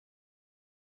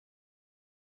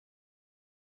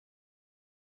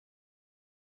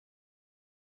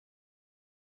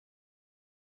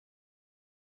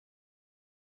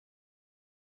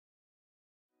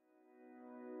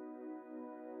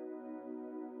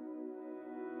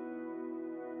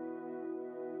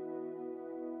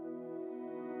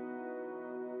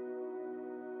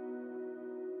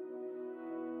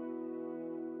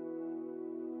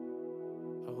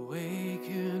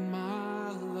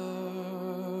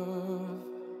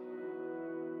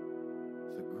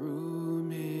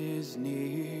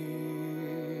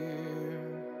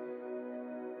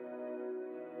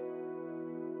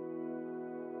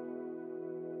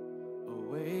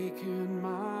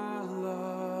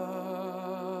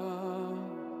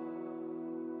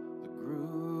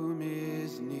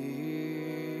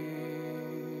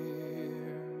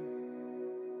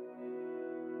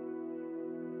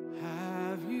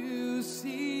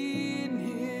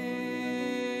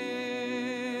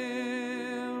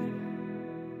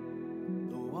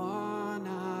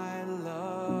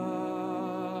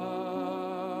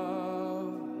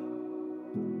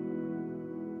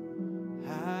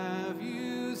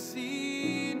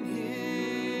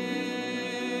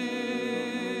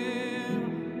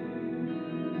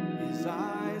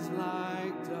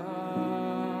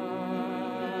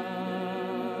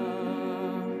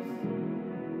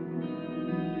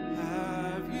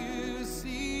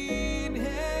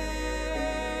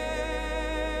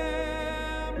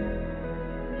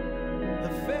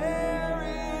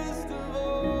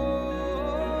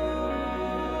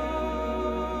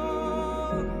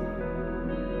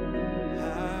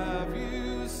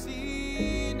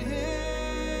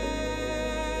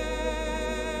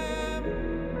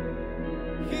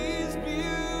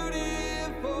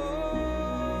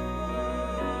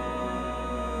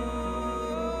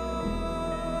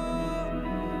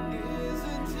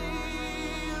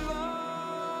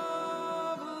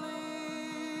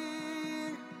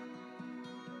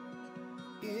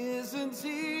Isn't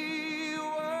he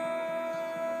worthy?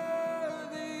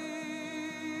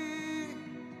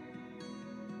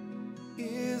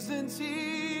 Isn't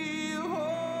he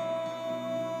holy?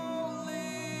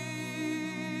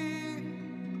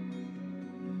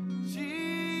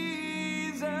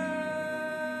 Jesus,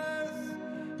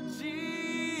 Jesus.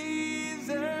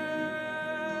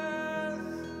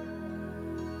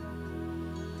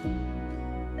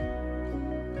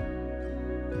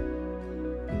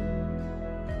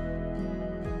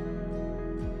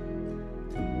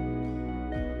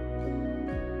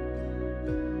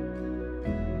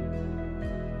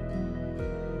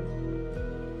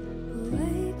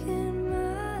 Awaken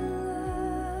my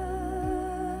love,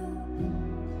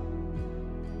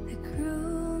 the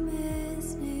groom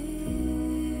is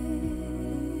near.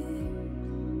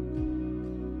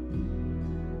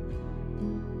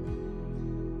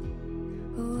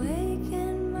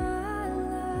 Awaken my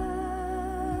love,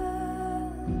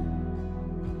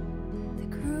 the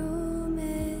groom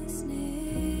is near.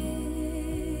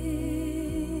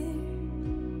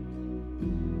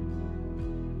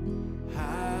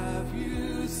 Have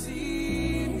you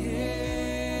seen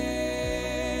him,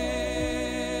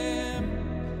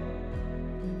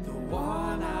 the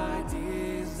one I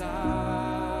desire?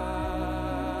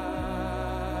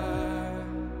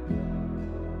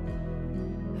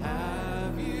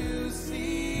 Have you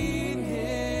seen him?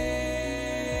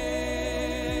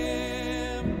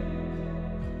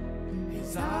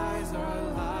 His eyes are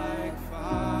like fire.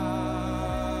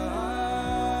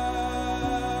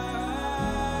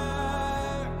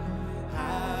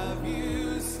 Have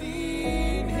you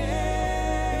seen him?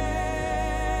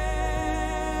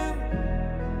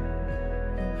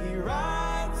 He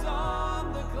rides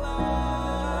on the clouds.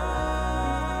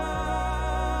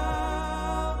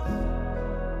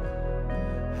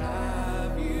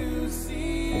 Have you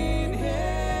seen him?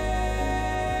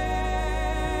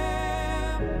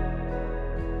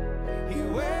 He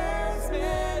wears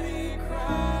many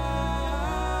crowns.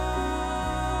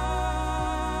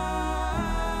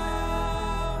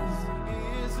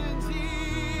 Isn't he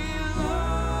lovely?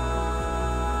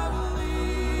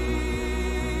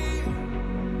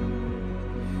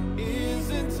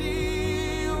 Isn't he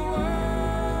worthy?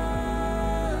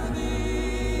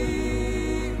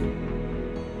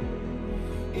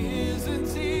 Isn't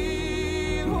he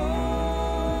holy?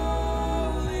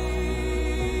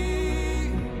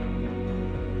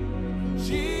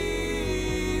 Jesus,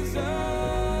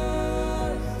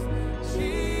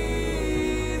 Jesus,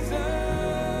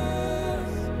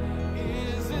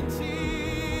 isn't he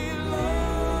lovely?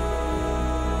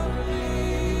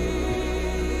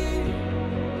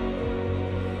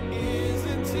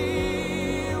 Isn't he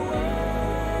worthy?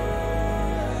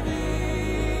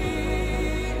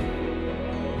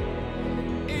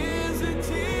 Isn't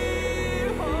he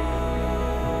holy?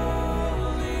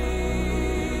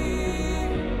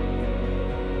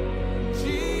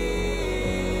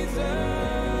 Jesus,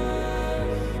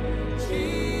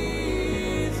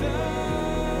 Jesus.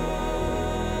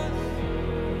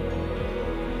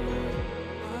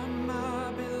 I'm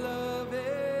my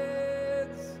beloved's,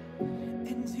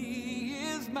 and he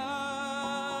is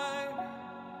mine.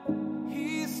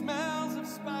 He smells of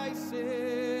spices,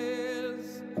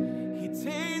 he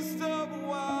tastes of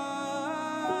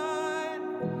wine.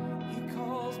 He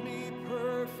calls me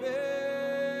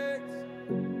perfect,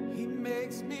 he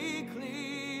makes me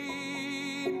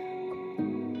clean.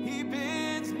 He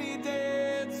bids me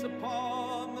dance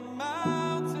upon the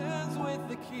mountains with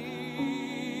the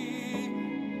King.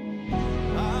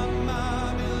 I'm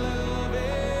my beloved's,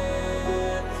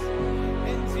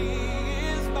 and he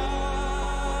is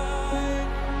mine.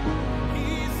 He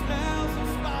smells of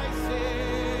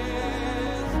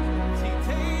spices, he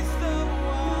tastes of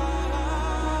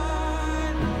wine.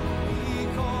 He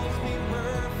calls me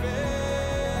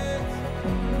perfect,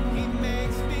 he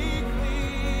makes me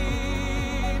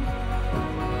clean.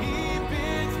 He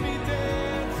bids me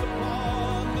dance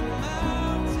upon the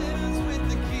mountains with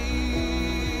the King.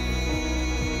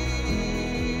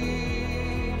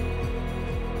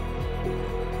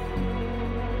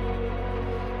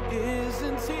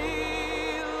 Isn't he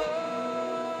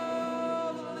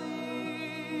lovely?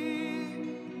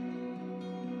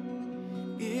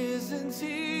 Isn't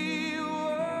he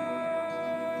worthy?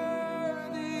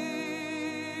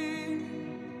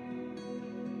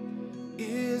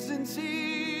 Isn't he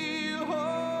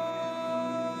holy?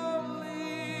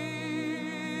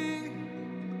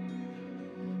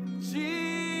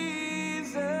 Jesus,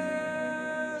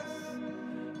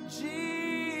 Jesus.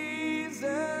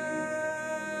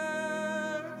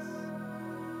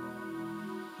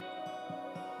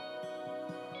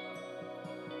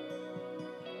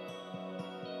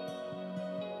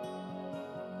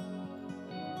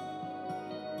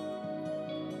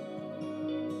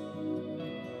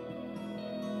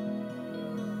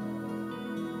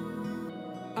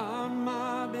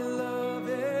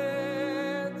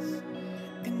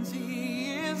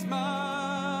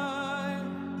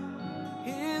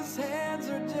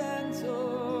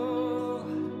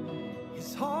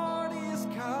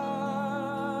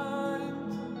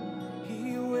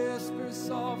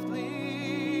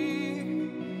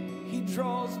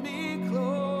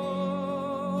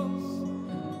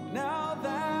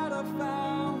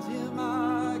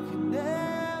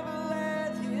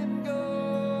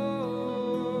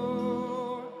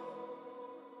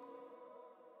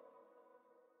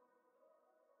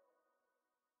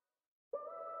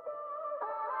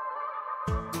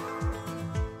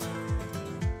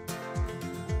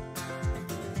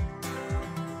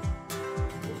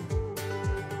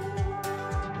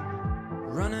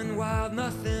 running wild,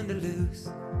 nothing to lose.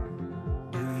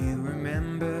 Do you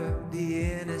remember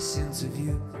the innocence of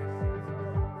youth?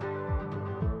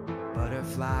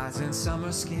 Butterflies in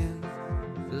summer skin,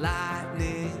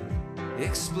 lightning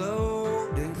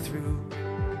exploding through,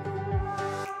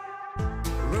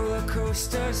 roller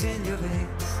coasters in your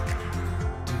veins.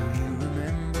 Do you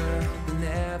remember the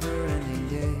never-ending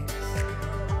days?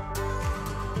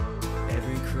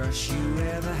 Every crush you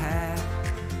ever had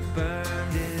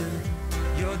burned in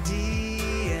your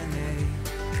DNA,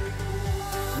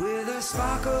 with a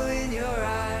sparkle in your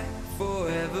eye,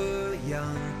 forever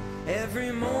young.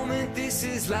 Every moment, this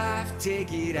is life,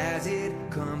 take it as it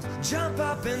comes. Jump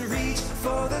up and reach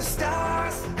for the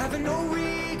stars, having no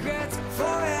regrets,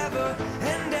 forever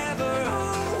and ever,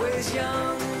 always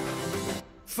young,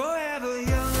 forever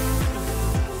young,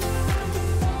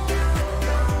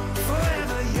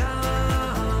 forever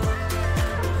young,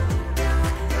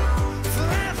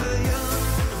 forever young,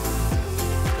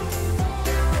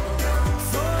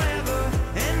 forever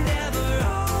and ever,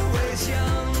 always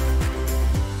young.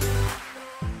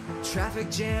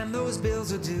 Traffic jam, those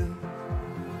bills are due.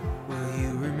 Will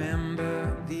you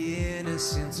remember the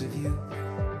innocence of youth?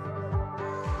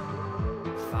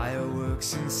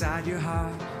 Fireworks inside your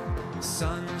heart,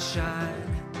 sunshine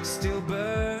still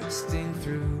bursting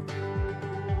through.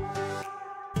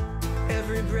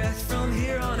 Every breath from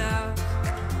here on out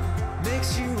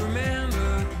makes you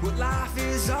remember what life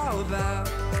is all about.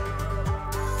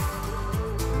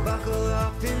 Buckle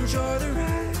up, enjoy the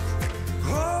ride,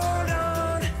 hold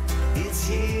on, it's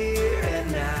here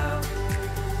and now,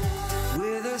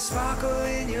 with a sparkle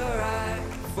in your eye,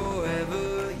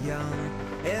 forever young.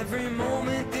 Every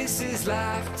moment, this is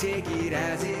life, take it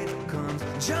as it comes.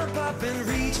 Jump up and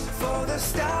reach for the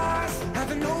stars,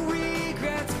 having no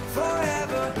regrets,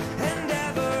 forever and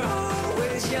ever,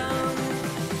 always young,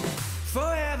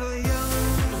 forever young.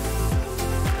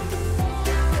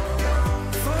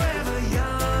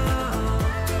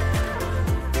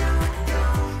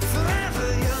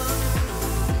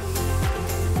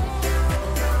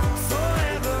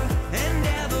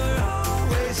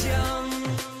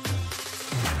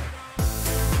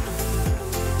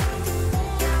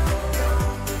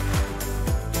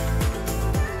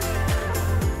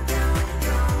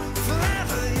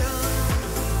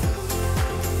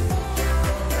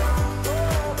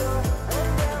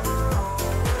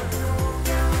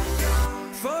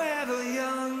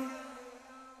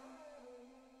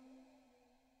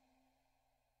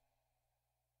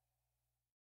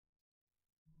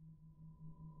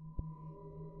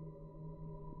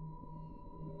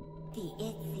 The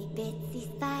itsy bitsy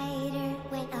spider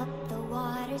went up the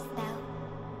water spout.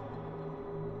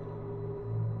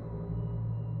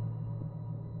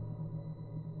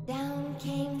 Down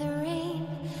came the rain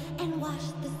and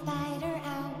washed the spider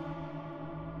out.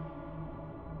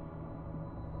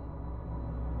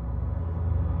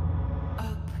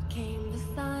 Up came the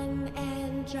sun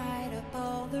and dried up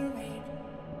all the rain.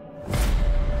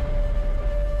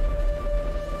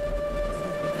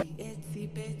 The itsy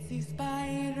bitsy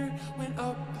spider went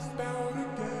up the spout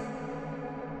again.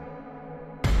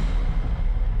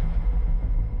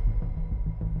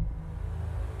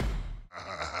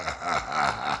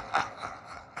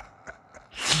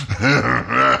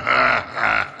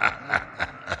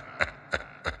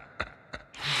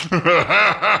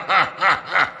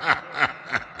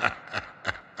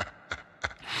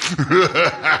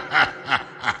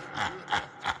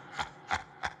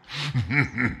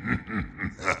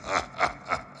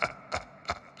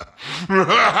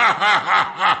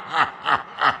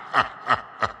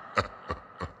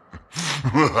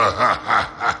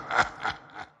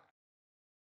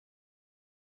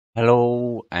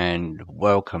 Hello and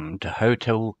welcome to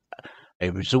Hotel, a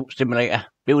resort simulator,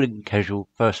 building casual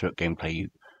first look gameplay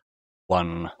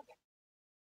 1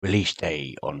 release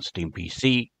day on Steam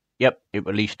PC. Yep, it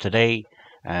released today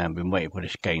and been waiting for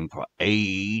this game for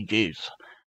ages,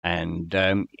 and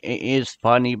it is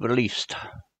finally released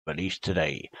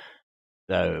today.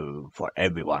 So for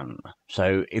everyone.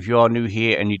 So if you are new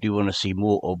here and you do want to see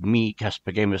more of me,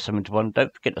 Casper Gamer 71,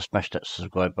 don't forget to smash that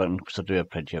subscribe button, because I do have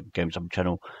plenty of games on the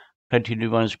channel, plenty of new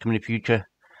ones coming in the future.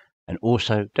 And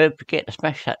also don't forget to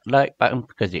smash that like button,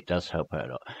 because it does help out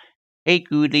a lot. Hey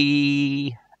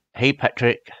Goody, hey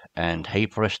Patrick, and hey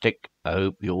Forestic. I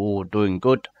hope you're all doing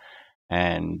good.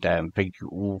 And thank you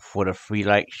all for the 3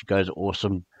 likes. You guys are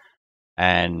awesome.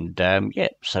 And yeah,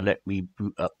 so let me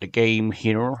boot up the game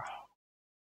here.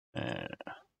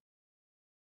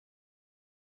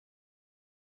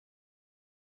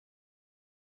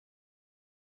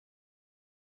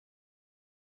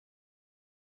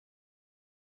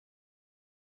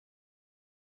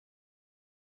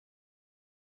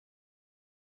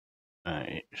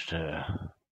 It's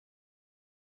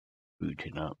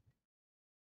booting up.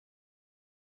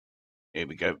 Here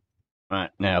we go. Right,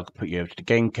 now I'll put you over to the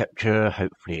game capture.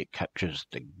 Hopefully it captures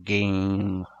the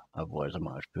game. Otherwise I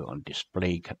might have to put it on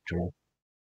display capture.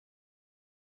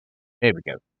 Here we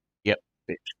go. Yep,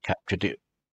 it's captured it.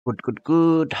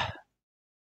 Good.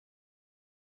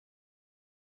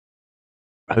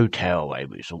 Hotel, a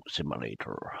resort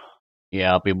simulator.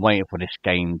 Yeah, I've been waiting for this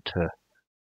game to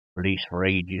release for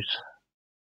ages.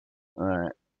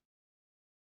 Alright.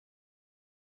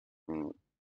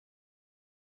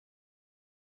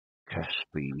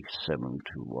 Caspi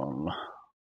 721.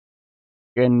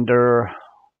 Gender.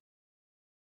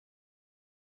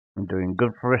 I'm doing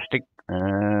good for Ristic.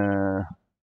 Yeah.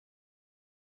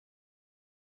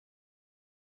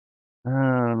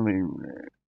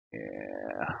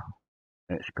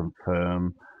 Let's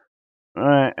confirm.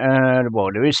 Right,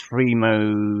 well, there is free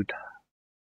mode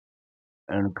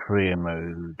and career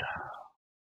mode.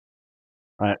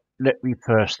 Right, let me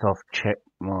first off check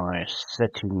my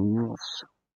settings.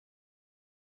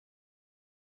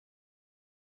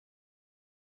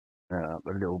 Up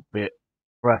a little bit.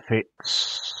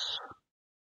 Graphics.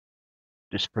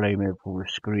 Display mode full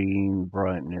screen.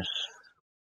 Brightness.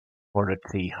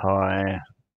 Quality high.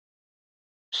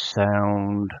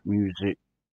 Sound. Music.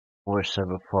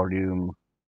 Voiceover volume.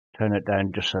 Turn it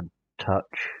down just a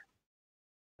touch.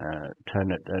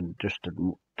 Turn it down just a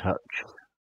touch.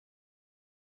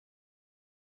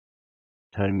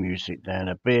 Turn music down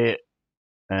a bit.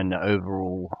 And the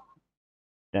overall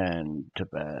down to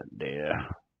about there.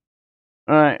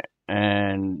 Right,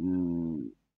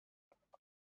 and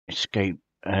escape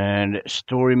and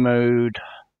story mode.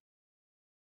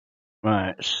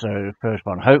 Right, so first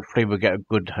one. Hopefully we'll get a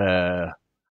good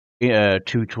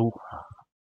tutorial.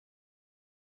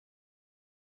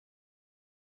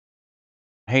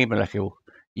 Hey Molecule.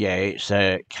 Yeah, it's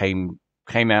came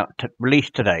out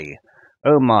released today.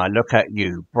 Oh my, look at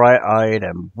you, bright-eyed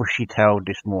and bushy-tailed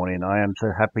this morning. I am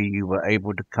so happy you were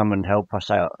able to come and help us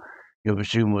out. Your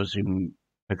Zoom was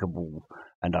impeccable,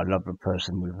 and I love the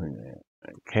person with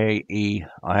it. K.E.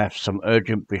 I have some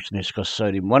urgent business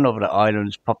concerning one of the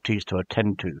island's properties to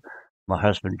attend to. My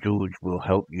husband George will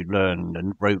help you learn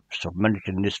the ropes of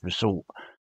managing this resort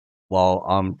while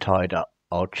I'm tied up.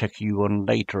 I'll check you on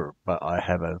later, but I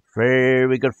have a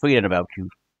very good feeling about you.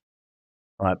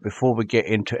 Right, before we get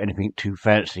into anything too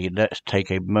fancy, let's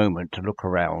take a moment to look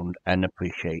around and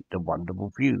appreciate the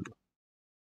wonderful view.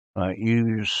 Right,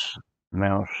 use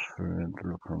mouse to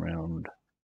look around.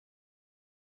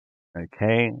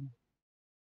 Okay.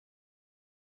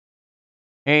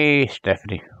 Hey,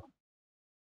 Stephanie.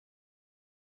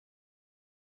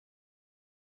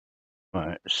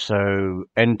 Right, so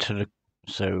enter the.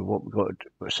 So what we got?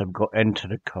 So we've got enter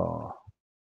the car.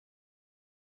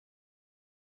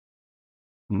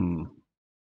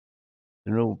 A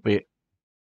little bit.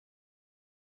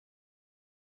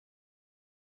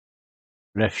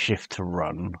 Left shift to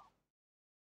run.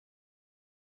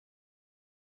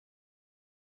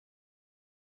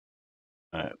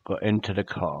 Right, got enter the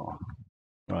car.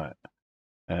 Right.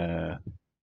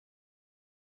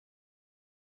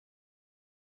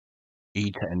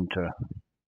 E to enter.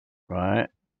 Right.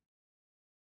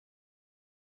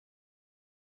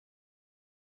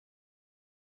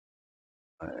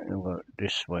 Right,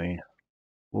 this way.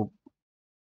 Whoop.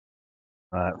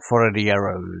 Right, follow the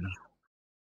arrows.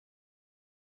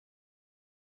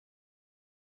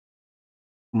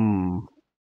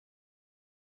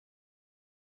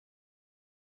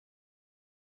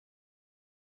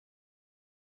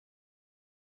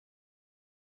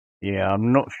 Yeah,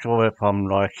 I'm not sure if I'm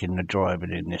liking the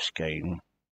driving in this game,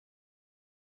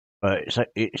 but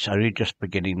it's only just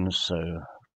beginning, so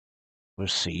we'll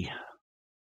see.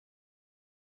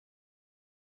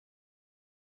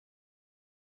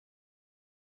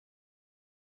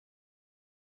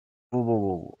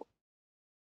 Whoa.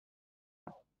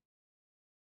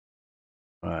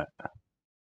 Right,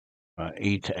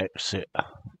 E to exit.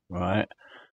 Right,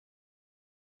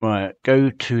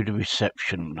 go to the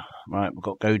reception. Right, we've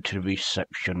got to go to the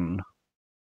reception.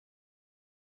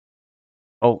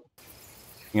 Oh,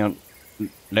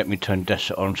 let me turn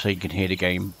desktop on so you can hear the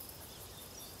game.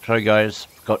 Sorry guys,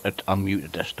 forgot to unmute the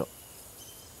desktop.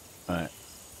 Right.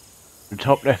 The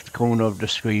top left corner of the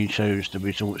screen shows the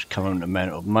resort's current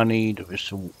amount of money, the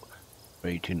resort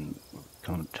rating,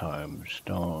 current time,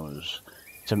 stars,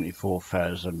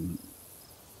 74,000.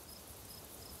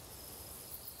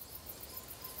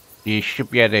 You should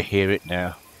be able to hear it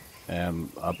now.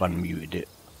 I've unmuted it.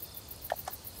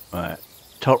 Right.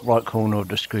 Top right corner of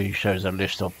the screen shows a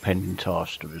list of pending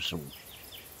tasks to resolve.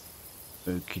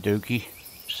 Okie dokie.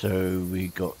 so we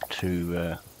got to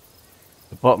the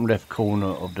bottom left corner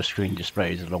of the screen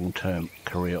displays the long-term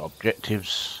career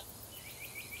objectives.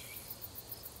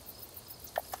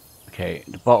 Okay,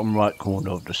 the bottom right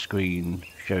corner of the screen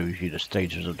shows you the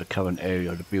status of the current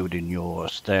area of the building you're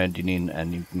standing in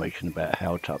and information about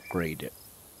how to upgrade it.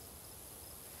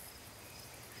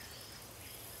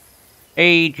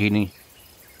 Hey, Genie.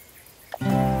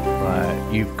 Right,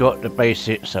 you've got the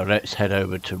basics, so let's head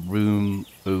over to room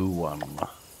 01.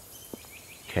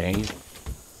 Okay,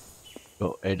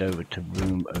 got to head over to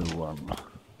room 01.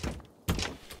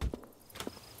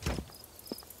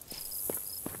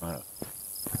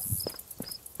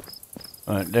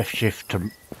 Right, left shift to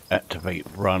activate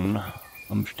run.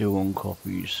 I'm still on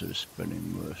copies, so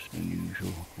spelling worse than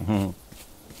usual.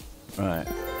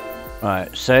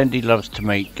 Right, Sandy loves to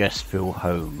make guests feel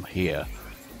home here,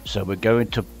 so we're going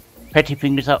to petty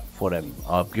things up for them.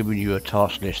 I've given you a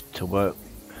task list to work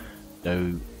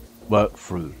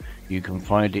through. You can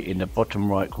find it in the bottom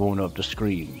right corner of the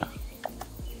screen.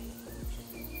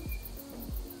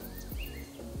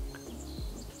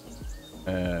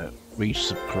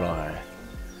 Resupply.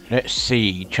 Let's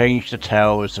see, change the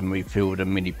towers and refill the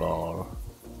minibar.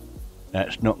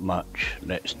 That's not much,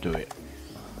 let's do it.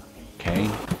 Okay.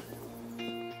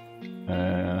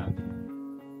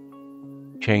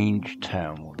 Change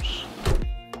towels.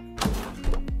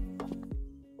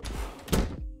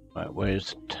 Right,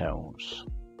 where's the towels?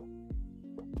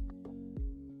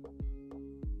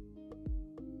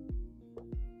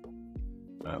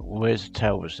 Where's the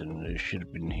towels then? They should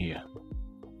have been here.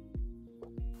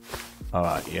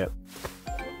 Alright, yep.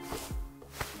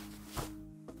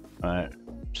 Alright,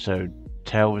 so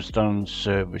towers done,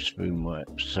 service room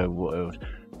works. So what else?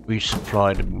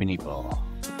 Resupply the minibar.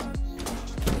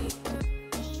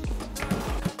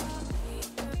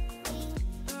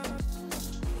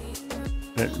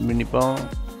 That minibar?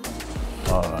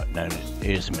 Alright, now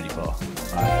here's the minibar.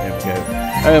 Alright, there we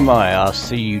go. Oh my, I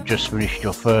see you just finished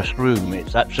your first room.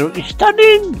 It's absolutely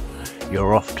stunning!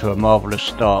 You're off to a marvellous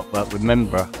start, but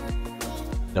remember,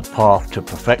 the path to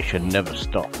perfection never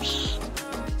stops.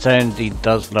 Sandy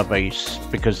does love a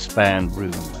spick-and-span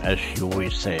room, as she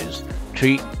always says.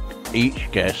 Treat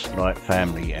each guest like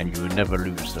family and you will never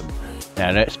lose them.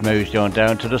 Now let's mosey on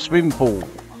down to the swimming pool.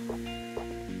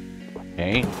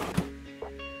 Okay.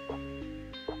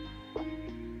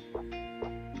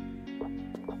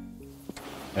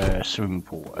 Swimming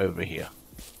pool over here.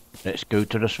 Let's go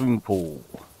to the swimming pool.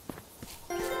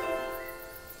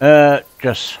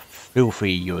 Just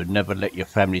filthy. You would never let your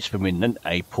family swim in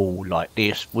a pool like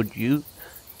this, would you?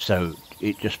 So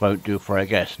it just won't do for our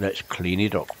guests. Let's clean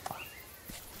it up.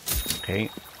 Okay.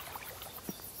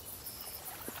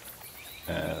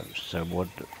 So what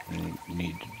do we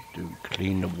need to do?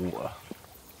 Clean the water.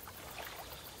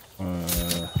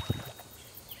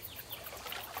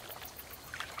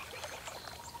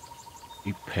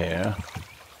 Repair.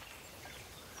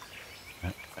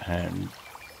 And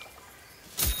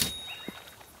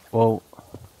well,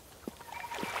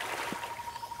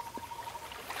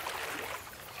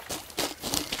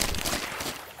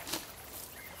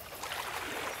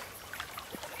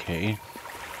 okay.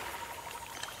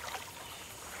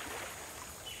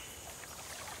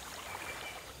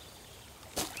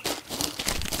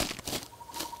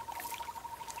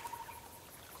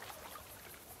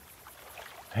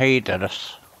 Hey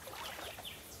Dennis.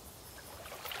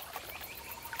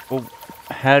 Well,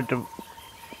 how do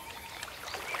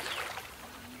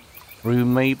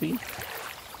room maybe?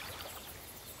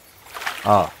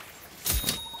 Ah.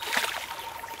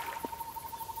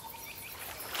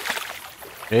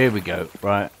 There we go.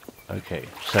 Right. Okay.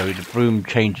 So the broom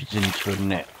changes into a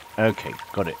net. Okay.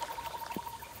 Got it.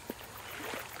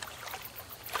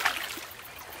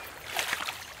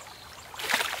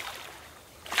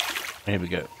 There we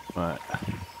go. Right.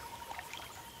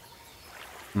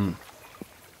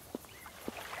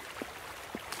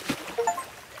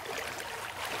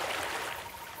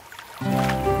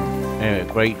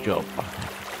 Anyway, great job.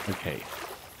 Okay.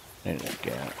 Let's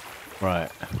get out.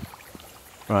 Right.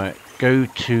 Right. Go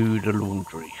to the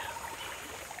laundry.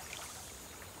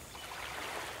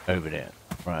 Over there.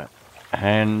 Right.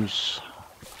 Hands.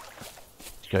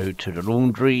 Go to the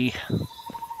laundry.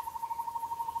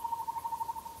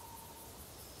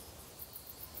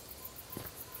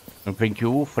 And thank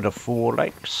you all for the 4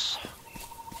 likes.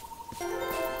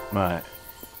 Right.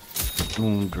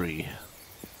 Laundry.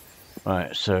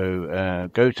 Right, so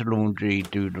go to laundry,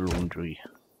 do the laundry.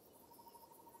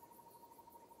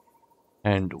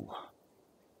 Handle.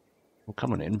 Well,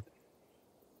 come on in.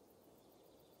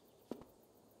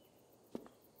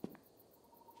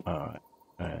 Alright.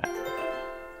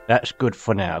 That's good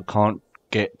for now. Can't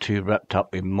get too wrapped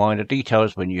up in minor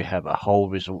details when you have a whole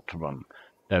resort to run.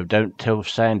 No, don't tell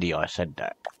Sandy I said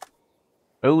that.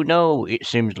 Oh no, it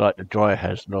seems like the dryer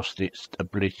has lost its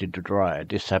ability to dry.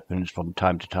 This happens from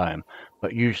time to time,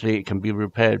 but usually it can be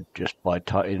repaired just by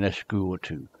tightening a screw or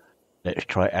two. Let's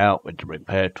try it out with the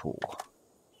repair tool.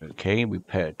 Okay,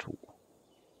 repair tool.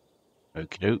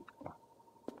 Okie doke.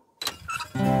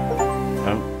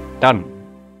 Done.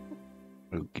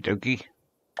 Okie dokie.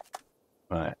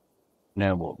 Right,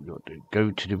 now what we've got to do?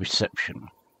 Go to the reception.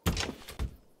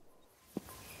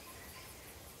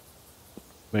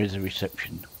 Where's the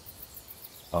reception?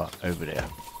 Oh, over there.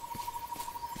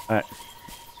 Right.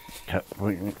 Cut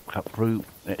through.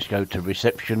 Let's go to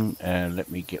reception and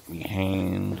let me get my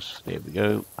hands. There we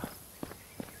go.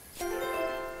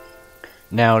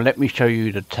 Now let me show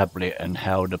you the tablet and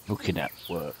how the booking app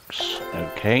works.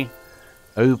 Okay.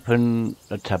 Open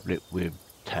the tablet with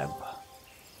tab.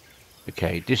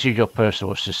 Okay, this is your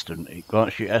personal assistant. It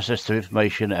grants you access to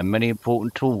information and many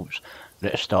important tools.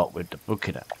 Let's start with the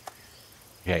booking app.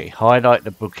 Okay, highlight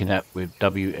the booking app with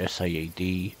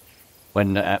WSAD.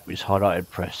 When the app is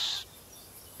highlighted, press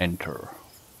enter.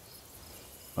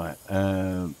 Right,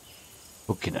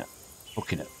 booking app.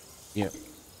 Yep.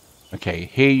 Okay,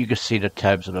 here you can see the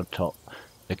tabs on the top.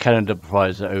 The calendar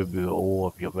provides an overview of all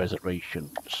of your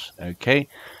reservations. Okay,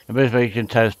 the reservation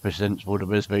tab presents all the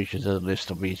reservations as a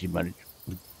list of easy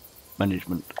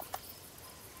management.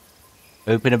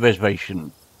 Open a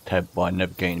reservation tab by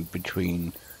navigating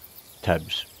between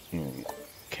tabs.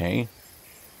 Okay,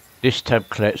 this tab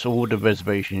collects all the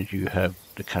reservations you have.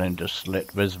 The calendar,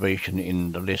 select reservation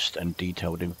in the list and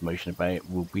detailed information about it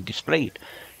will be displayed.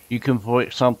 You can, for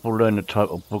example, learn the type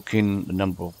of booking, the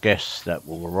number of guests that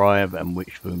will arrive and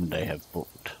which room they have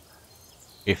booked.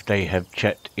 If they have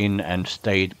checked in and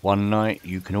stayed one night,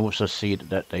 you can also see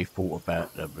that they thought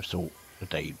about the resort the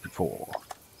day before.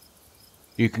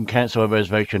 You can cancel a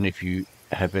reservation if you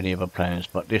have any other plans,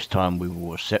 but this time we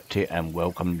will accept it and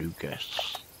welcome new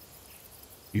guests.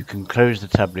 You can close the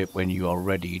tablet when you are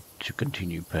ready to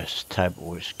continue. Press tab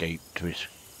or escape to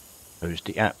close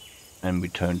the app and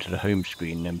return to the home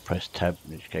screen, then press tab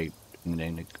and escape and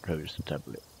then close the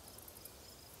tablet.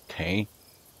 Okay.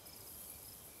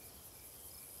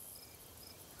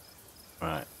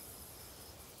 Right.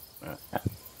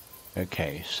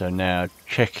 Okay, so now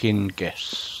check in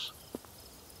guests.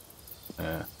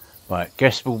 Right,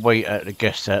 guests will wait at the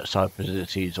guests outside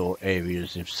facilities or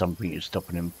areas if something is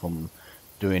stopping them from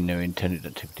doing their intended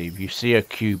activity. If you see a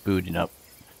queue building up,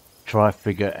 try to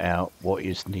figure out what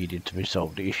is needed to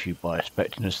resolve the issue by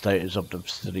inspecting the status of the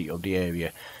facility or the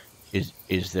area. Is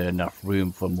there enough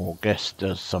room for more guests?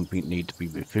 Does something need to be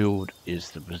refilled? Is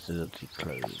the facility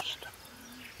closed?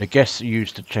 The guests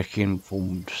use the check-in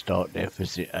form to start their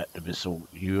visit at the resort.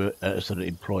 You, as an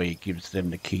employee, gives them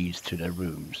the keys to their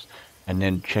rooms, and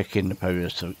then check-in the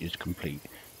process is complete.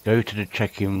 Go to the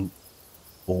check-in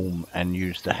form and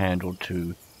use the handle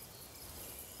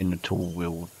in the tool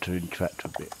wheel to interact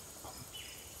with it.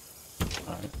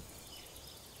 Right.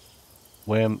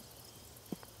 Where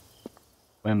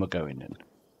am I going then?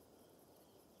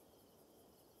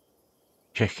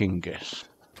 Check-in guests.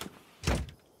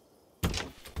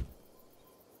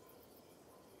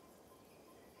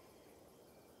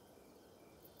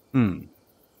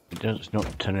 It's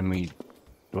not telling me.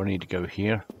 Do I need to go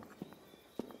here?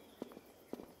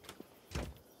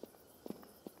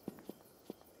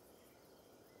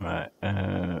 Right.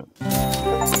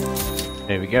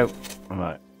 There we go.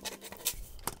 Right.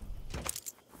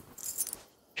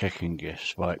 Checking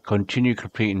guests. Right. Continue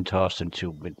completing tasks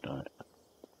until midnight.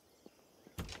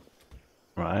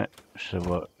 Right. So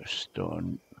what's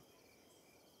done?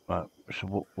 Right.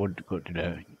 So what do you got to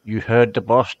do? You heard the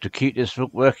boss. To keep this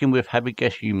working with happy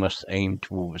guests, you must aim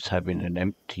towards having an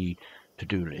empty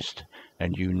to-do list.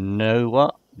 And you know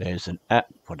what? There's an app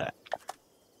for that.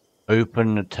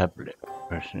 Open the tablet.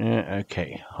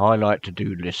 Okay. Highlight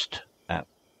to-do list app.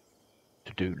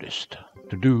 To-do list.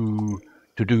 To-do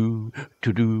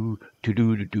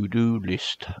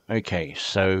list. Okay,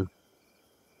 so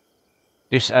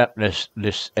this app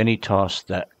lists any tasks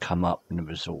that come up in the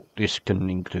resort. This can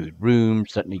include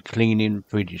rooms that need cleaning,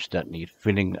 fridges that need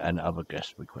filling, and other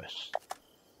guest requests.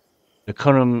 The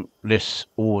column lists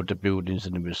all the buildings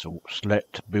in the resort.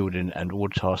 Select building and all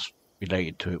tasks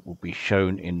related to it will be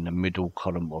shown in the middle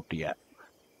column of the app.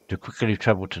 To quickly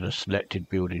travel to the selected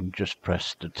building, just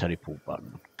press the teleport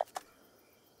button.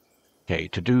 Okay,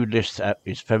 to-do list app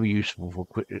is very useful for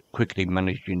quickly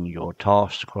managing your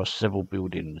tasks across several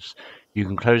buildings. You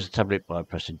can close the tablet by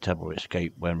pressing tab or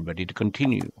escape when ready to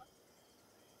continue.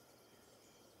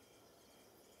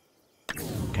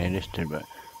 Okay. Okay, let's do it.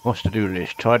 What's to do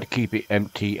list? Try to keep it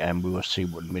empty and we will see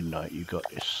what midnight. You got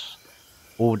this.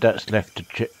 All that's left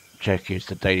to check is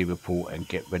the daily report and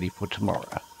get ready for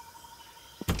tomorrow.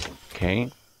 Okay.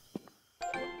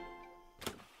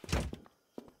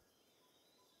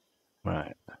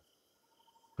 Right.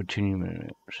 Continue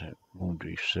minutes.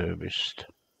 Laundry serviced.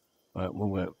 Right, we'll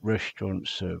work. Restaurant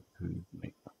serve food.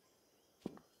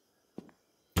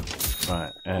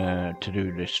 Right,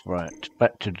 to-do list. Right,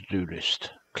 back to the to-do list.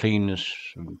 Cleaners.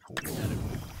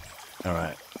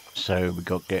 Alright, so we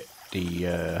got to get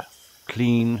the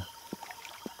clean.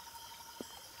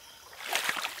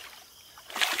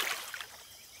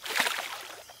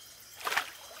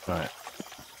 Right.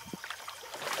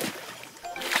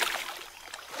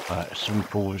 Right,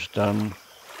 simple is done.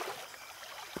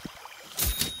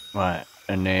 Right,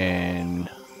 and then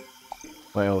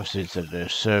what else is there? The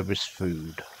service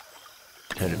food.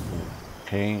 Teleport.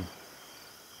 Okay.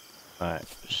 Right,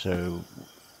 so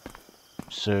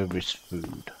service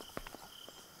food.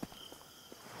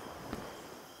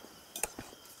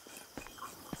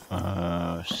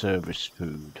 Service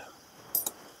food.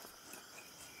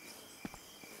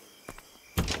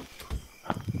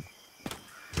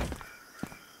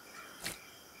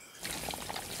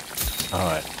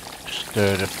 Alright,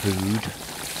 stir the food.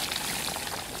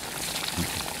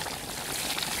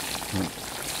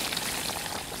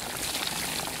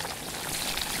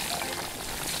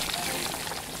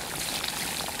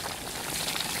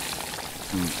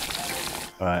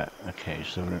 Right, okay,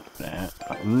 so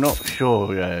I'm not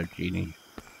sure, Genie.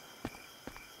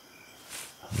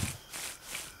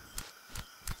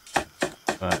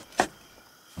 Right,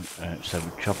 so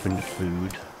we're chopping the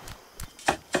food.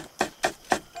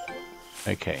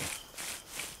 Okay.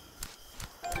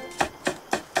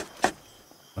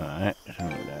 Alright, something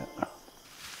like that.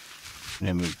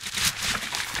 Then we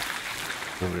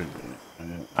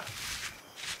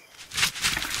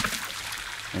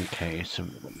okay,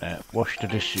 something like that. Wash the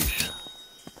dishes.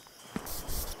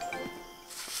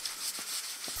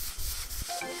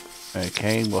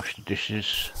 Okay, wash the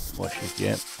dishes. Wash it,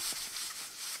 yep.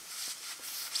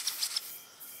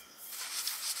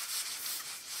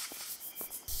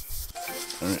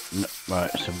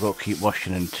 Right, so we've got to keep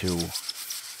washing until...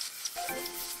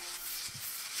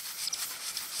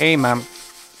 Hey, ma'am.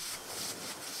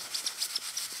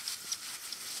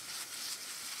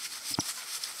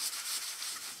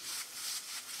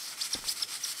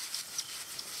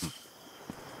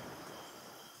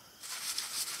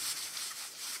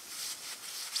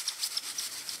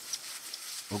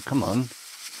 Well, come on.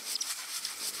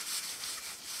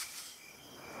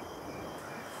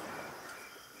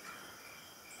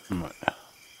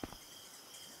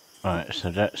 Right, so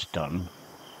that's done.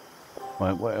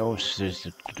 Right, what else is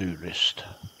the to-do list?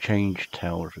 Change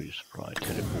towels resupply,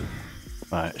 teleport.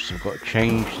 Right, so we've got to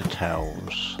change the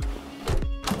towels.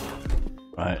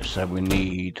 Right, so we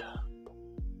need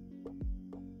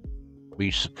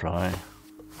resupply.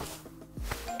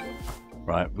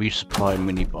 Right, resupply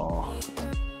minibar.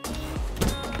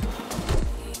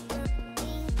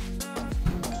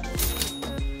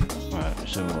 Right,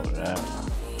 so all that.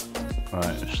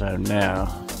 Right, so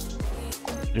now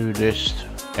do list,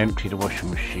 empty the washing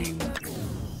machine.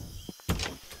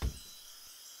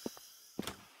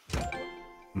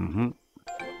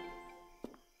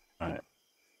 Right,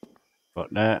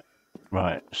 got that.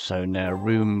 Right, so now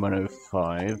room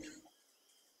 105.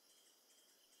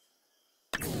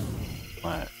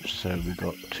 Right, so we've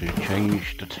got to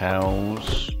change the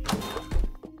towels.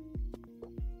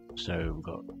 So we've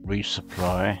got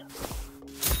resupply.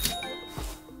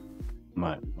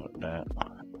 Right, got that.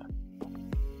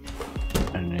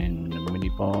 And then the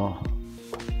minibar.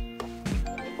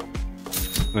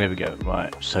 There we go.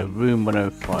 Right, so room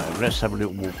 105. Let's have a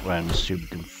little walk around and see if we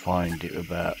can find it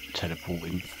without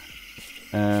teleporting.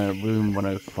 Room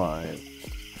 105.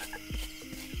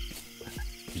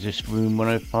 Is this room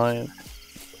 105?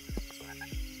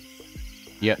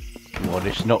 Yep. Well,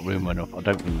 it's not room 105. I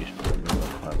don't think this is room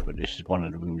 105, but this is one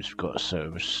of the rooms we've got a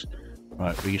service.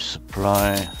 Right,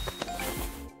 resupply.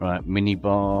 Right,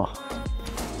 minibar.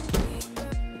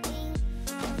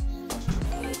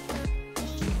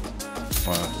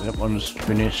 Right, that one's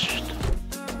finished.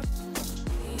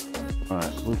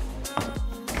 Right,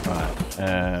 right.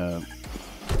 And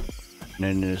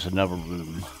then there's another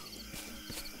room.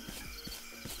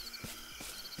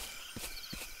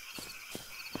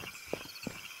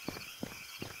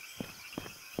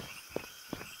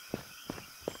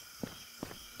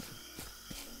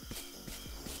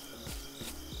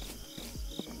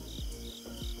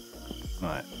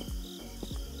 Right.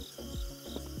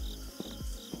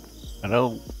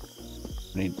 Hello.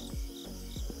 Need.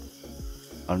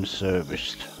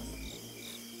 unserviced.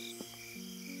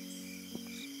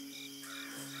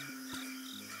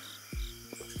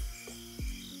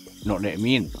 Not letting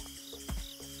me in.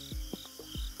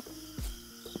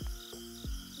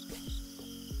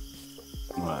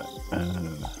 Right,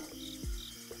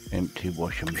 empty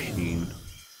washing machine.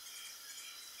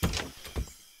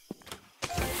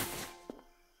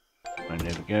 And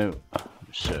there we go,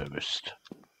 serviced.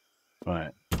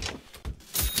 Right,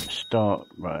 start,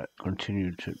 right,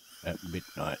 continue to at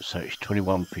midnight, so it's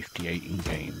 21:58 in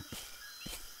game.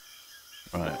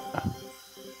 Right,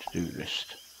 to-do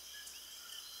list.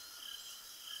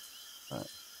 Right,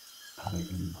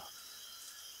 home.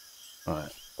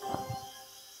 Right.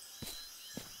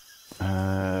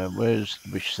 Where's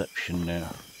the reception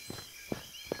now?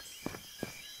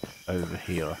 Over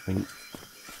here, I think.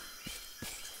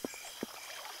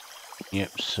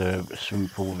 Yep, swimming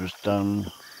pool was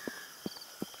done.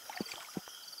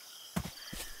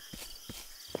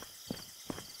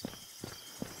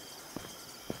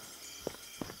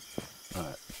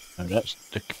 Right, and that's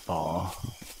the bar,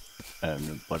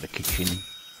 by the kitchen.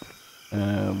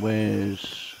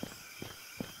 Where's...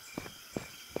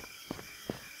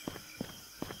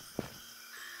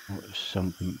 What's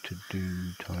something to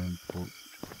do, time for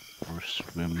a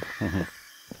swim?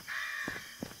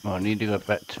 Oh, I need to go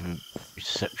back to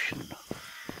reception.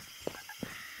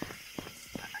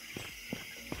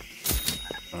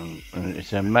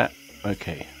 It's a map.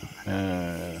 Okay.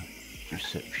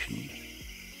 Reception.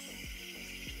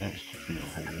 That's the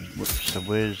hall. Whoops, so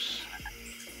where's...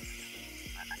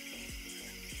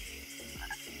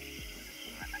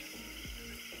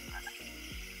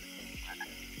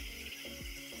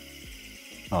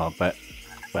 Oh, back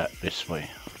this way.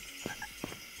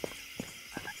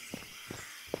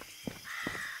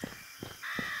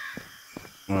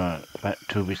 Right, back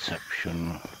to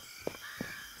reception.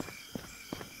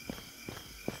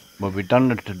 Well, we've done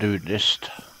the to-do list.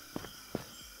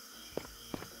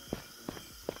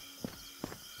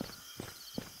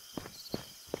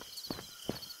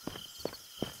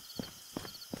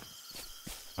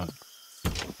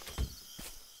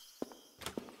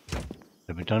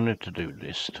 So we've done the to-do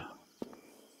list.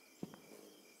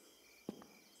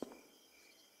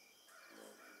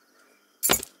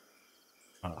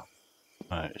 Oh,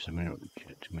 right, it's a minute to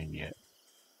check them in yet.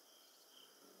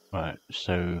 Right,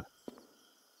 so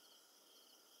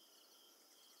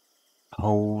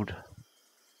hold.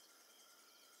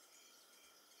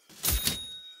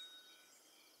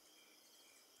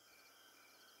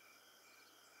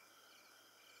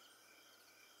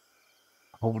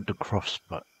 Hold the cross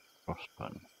button.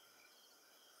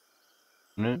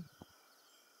 No?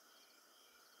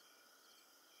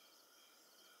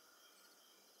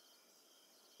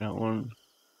 That one.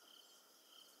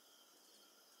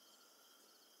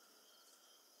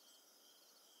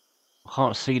 I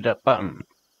can't see that button.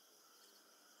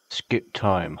 Skip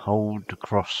time. Hold the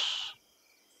cross.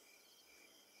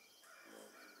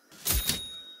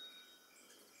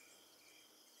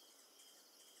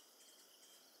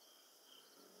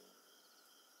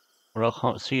 Well, I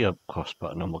can't see a cross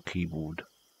button on my keyboard.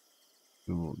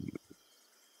 Ooh.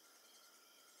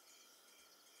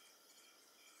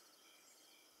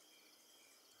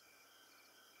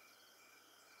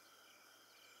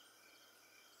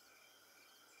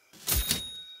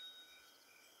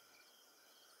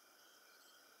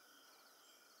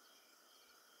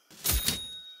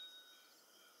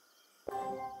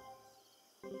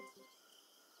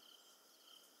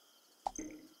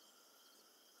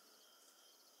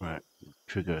 Right,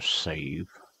 trigger save.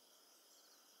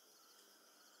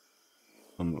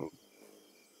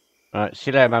 Right, see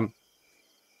you there, man.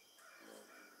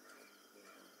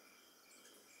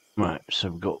 Right, so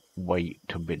we've got to wait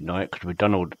till midnight because we've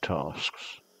done all the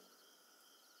tasks.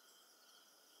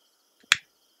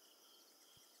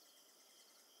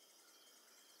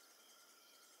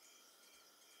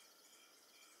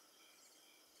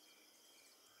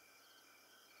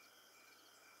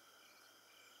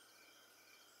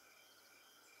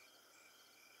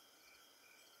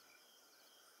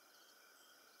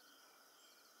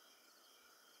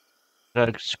 So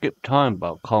I skip time,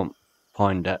 but I can't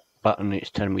find that button.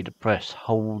 It's telling me to press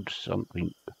hold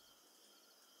something.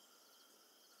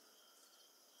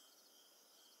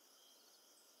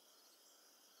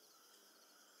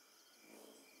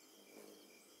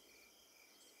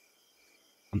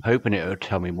 I'm hoping it'll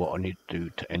tell me what I need to do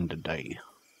to end the day.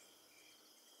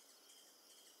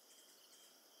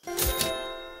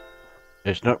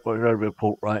 There's not a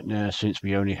report right now since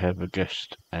we only have a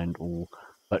guest and all,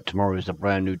 but tomorrow is a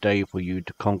brand new day for you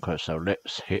to conquer, so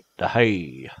let's hit the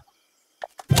hay.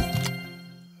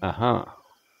 Uh-huh.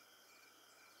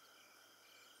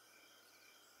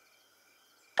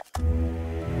 Good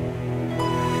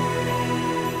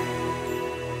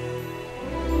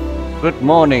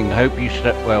morning, hope you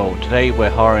slept well. Today we're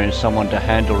hiring someone to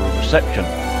handle the reception.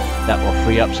 That will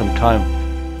free up some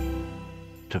time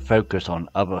to focus on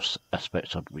other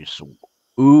aspects of the resort.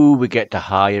 Ooh, we get to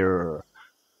hire.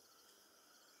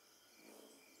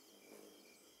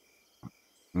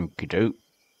 Okie doke.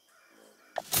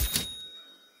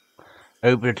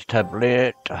 Open the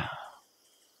tablet.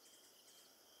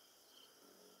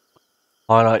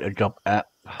 Highlight the job app.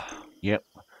 Yep.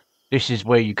 This is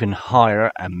where you can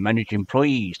hire and manage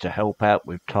employees to help out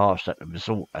with tasks at the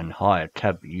resort, and hire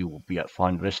tab you will be at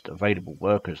find list of available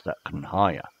workers that can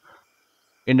hire.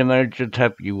 In the manager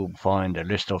tab you will find a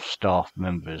list of staff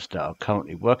members that are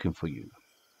currently working for you.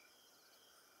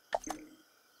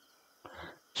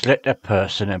 Select a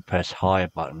person and press hire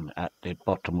button at the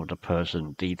bottom of the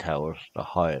person details to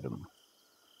hire them.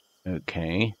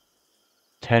 Okay.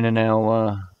 10 an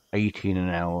hour, 18 an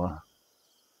hour,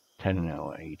 10 an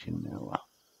hour, 18 an hour.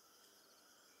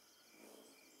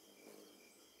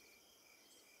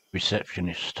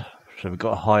 Receptionist. So we've got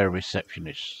to hire a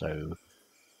receptionist. So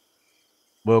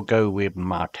we'll go with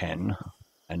Martin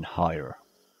and hire.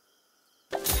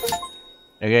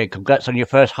 Okay, congrats on your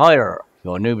first hire.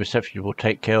 Your new receptionist will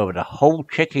take care of the whole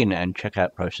check-in and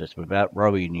check-out process without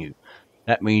worrying you.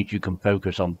 That means you can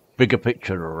focus on bigger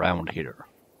picture around here.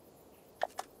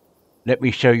 Let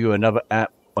me show you another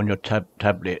app on your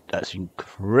tablet that's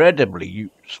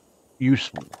incredibly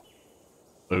useful.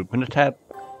 Open the tab.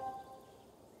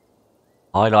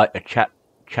 Highlight the chat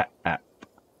app.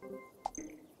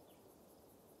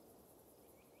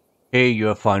 Here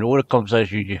you'll find all the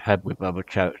conversations you had with other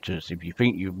characters. If you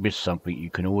think you've missed something, you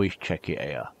can always check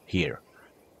it out. Here.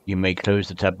 You may close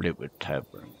the tablet with tab.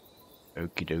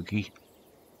 Okie dokie.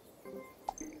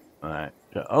 Alright.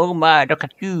 So, oh my, look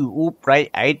at you, all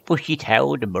bright-eyed,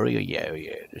 bushy-tailed, and Mario. Yeah,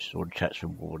 this is all the chats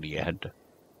from all you had.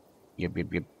 Yep.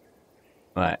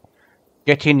 Alright.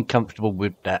 Getting comfortable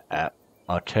with that app.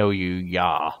 I'll tell you,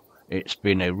 yeah, it's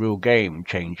been a real game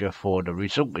changer for the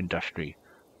resort industry.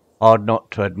 Hard not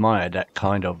to admire that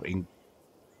kind of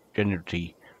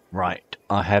ingenuity. Right,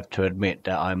 I have to admit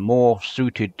that I'm more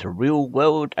suited to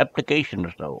real-world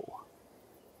applications, though.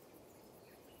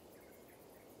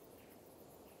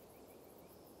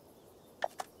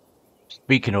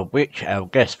 Speaking of which, our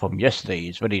guest from yesterday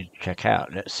is ready to check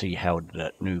out. Let's see how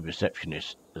that new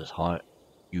receptionist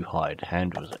you hired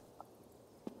handles it.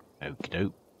 Okie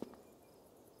doke.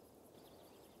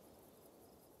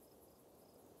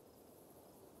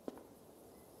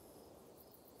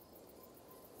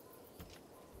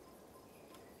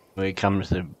 Here comes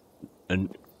the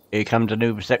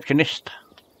new receptionist.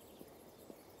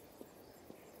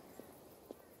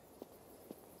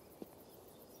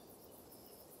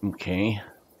 Okay.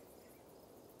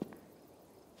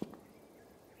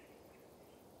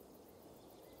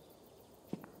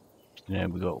 Now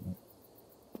we got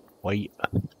wait.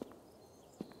 Let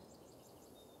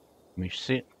me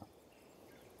sit.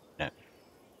 No,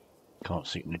 can't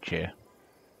sit in the chair.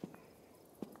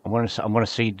 I want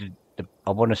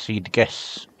to see the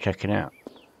guests checking out.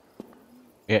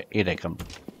 Yeah, here they come.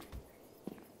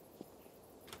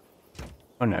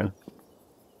 Oh no.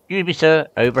 Excuse me, sir.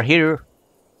 Over here.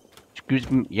 Excuse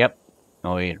me. Yep.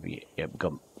 Oh, here. Yep.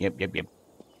 Come. Yep.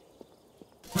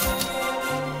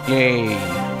 Yay.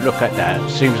 Look at that.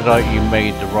 Seems like you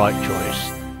made the right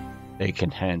choice. They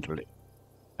can handle it.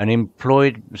 An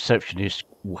employed receptionist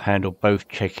will handle both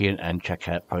check-in and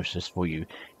check-out process for you.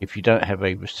 If you don't have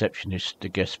a receptionist, the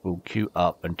guests will queue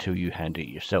up until you handle it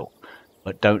yourself.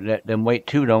 But don't let them wait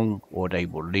too long, or they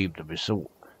will leave the resort.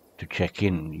 To check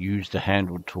in, use the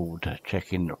handle tool to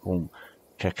check in the form.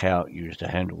 Check out, use the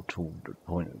handle tool to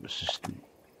point at the system.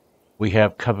 We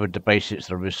have covered the basics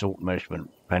of resort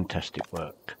management. Fantastic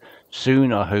work.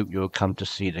 Soon I hope you'll come to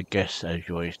see the guests as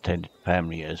your extended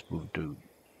family as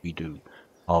we do.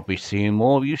 I'll be seeing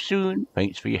more of you soon.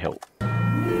 Thanks for your help.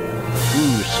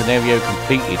 Ooh, scenario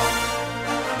completed.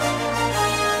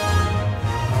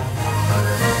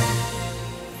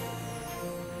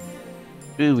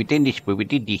 Ooh, we did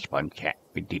this one, chat.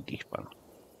 We did this one.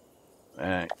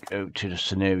 Go to the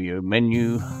scenario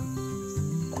menu.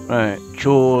 Right,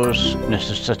 chores,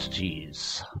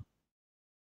 necessities.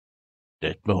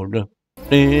 There's more necessities.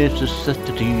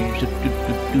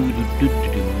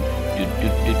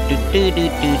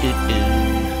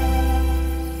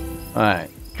 Alright,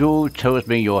 George tells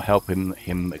me you're helping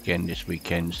him again this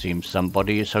weekend. Seems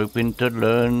somebody is hoping to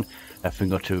learn a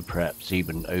thing or two, perhaps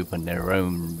even open their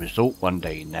own resort one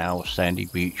day. Now, Sandy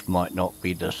Beach might not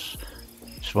be the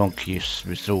swankiest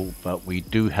resort, but we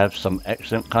do have some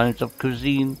excellent kinds of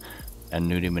cuisine. and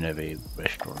Nullimineve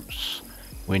restaurants.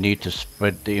 We need to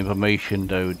spread the information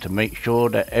though to make sure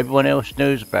that everyone else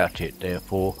knows about it.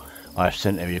 Therefore, I've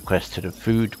sent a request to the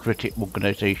food critic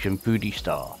organisation Foodie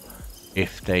Star.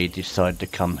 If they decide to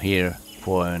come here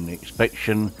for an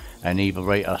inspection and either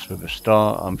rate us with a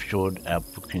star, I'm sure our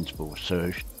bookings will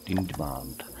surge in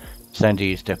demand.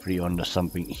 Sandy is definitely onto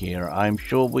something here. I'm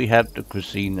sure we have the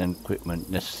cuisine and equipment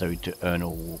necessary to earn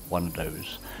all one of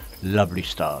those lovely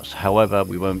stars. However,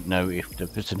 we won't know if the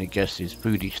visiting guest is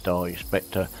Foodie Star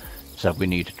Inspector, so we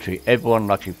need to treat everyone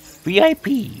like a VIP.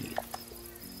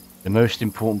 The most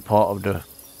important part of the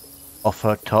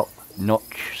offer,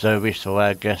 top-notch service for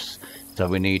our guests, so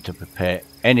we need to prepare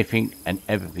anything and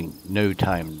everything, no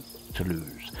time to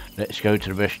lose. Let's go to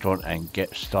the restaurant and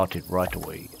get started right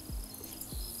away.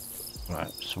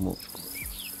 Right, so we'll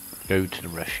go to the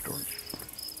restaurant.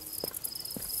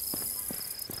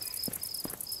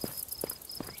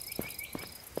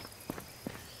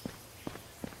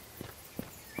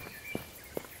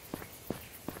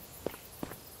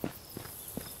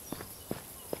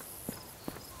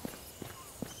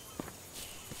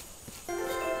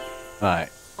 Right,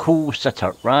 cool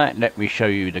setup, right? Let me show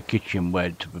you the kitchen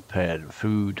where to prepare the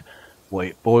food, what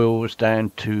it boils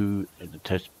down to,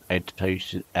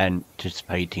 anticipating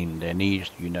their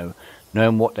needs, you know,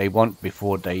 knowing what they want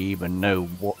before they even know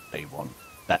what they want.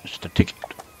 That's the ticket.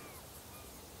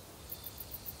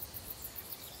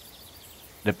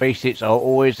 The basics are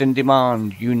always in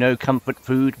demand. You know, comfort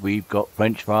food. We've got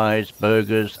French fries,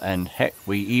 burgers, and heck,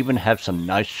 we even have some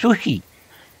nice sushi.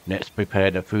 Let's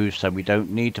prepare the food so we don't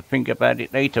need to think about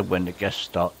it later when the guests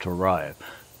start to arrive.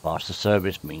 Faster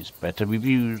service means better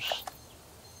reviews.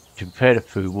 To prepare the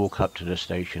food, walk up to the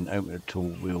station, open the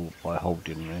tool wheel by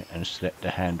holding it and select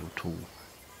the handle tool.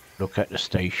 Look at the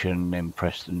station, then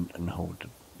press and hold the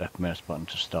left mouse button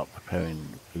to start preparing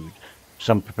the food.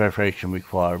 Some preparation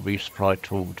require a resupply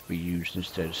tool to be used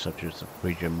instead, such as the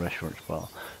fridge and restaurant bar.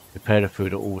 Prepare the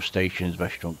food at all stations,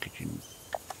 restaurant, kitchen.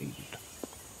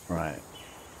 Right.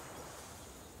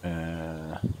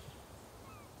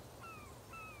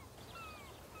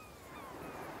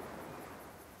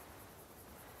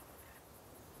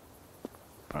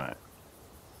 Right.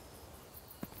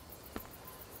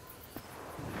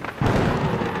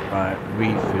 Right,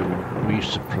 refill,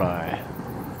 resupply.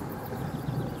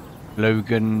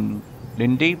 Logan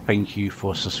Lindy, thank you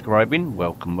for subscribing.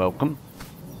 Welcome, welcome.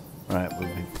 Right,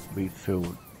 we've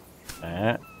refilled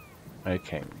that.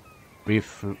 Okay.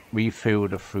 Refill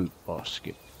the fruit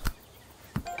basket.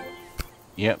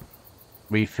 Yep.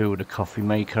 Refill the coffee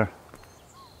maker.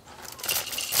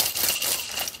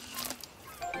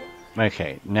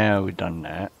 Okay, now we've done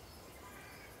that.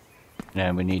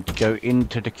 Now we need to go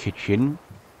into the kitchen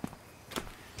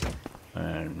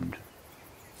and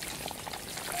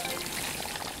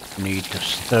need to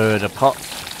stir the pot.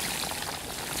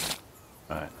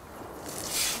 Right.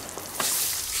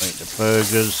 Make the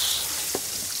burgers.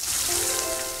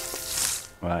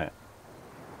 Right.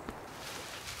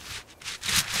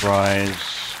 Fries.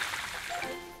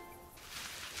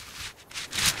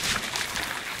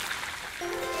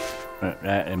 Like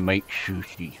that, and make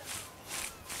sushi.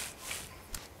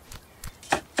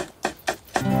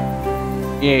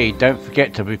 Yeah, don't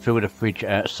forget to refill the fridge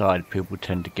outside. People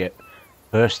tend to get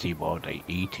thirsty while they're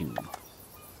eating.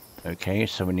 Okay,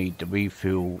 so we need to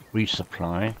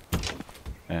resupply.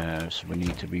 So we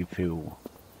need to refill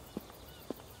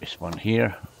this one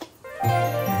here.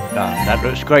 Done. That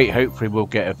looks great. Hopefully we'll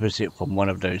get a visit from one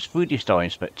of those Foodie Star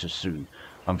inspectors soon.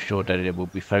 I'm sure that they will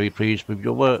be very pleased with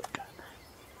your work.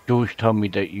 George told me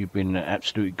that you've been an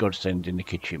absolute godsend in the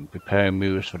kitchen. Preparing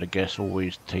meals for the guests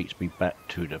always takes me back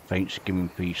to the Thanksgiving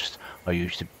feast I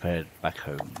used to prepare back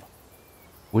home.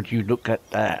 Would you look at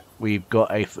that? We've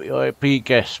got a VIP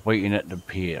guest waiting at the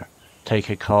pier. Take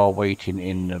a car waiting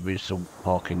in the resort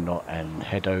parking lot and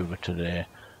head over to there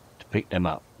to pick them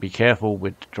up. Be careful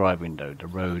with the driving though, the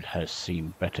road has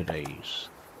seen better days.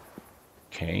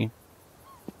 Okay.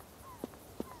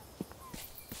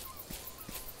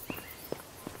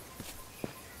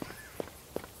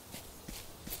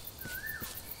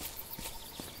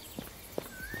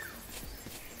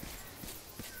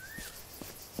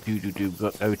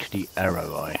 Go to the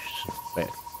arrow, I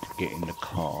suspect, to get in the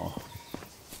car.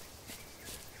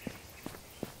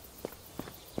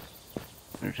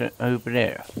 Is it over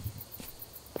there?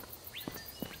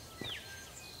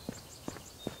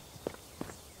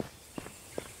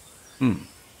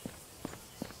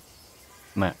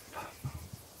 Map.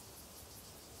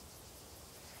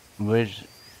 Where's...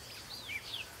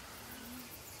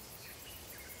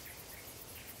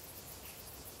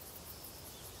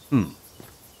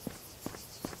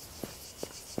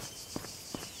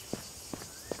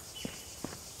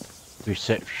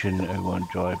 Reception, 01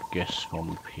 Drive, guests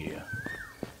from pier.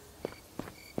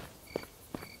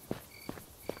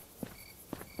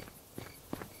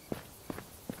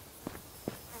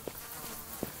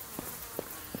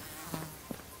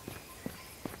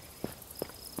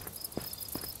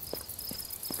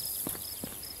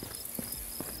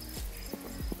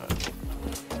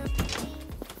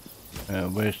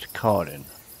 Where's the car then?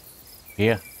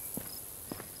 Here?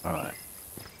 Alright.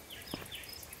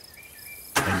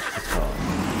 Into the car.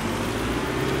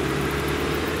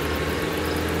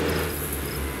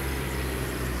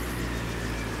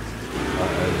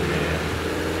 Right over there.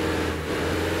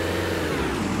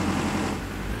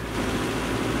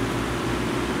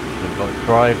 We've got to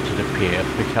drive to the pier,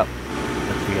 pick up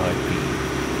the VIP.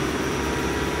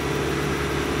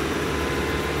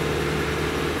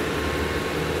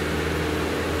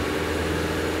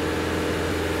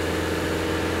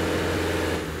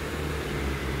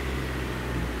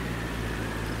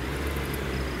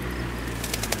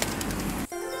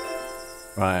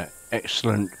 Right,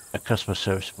 excellent. A customer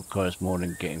service requires more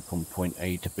than getting from point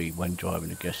A to B when driving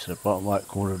a guest. The bottom right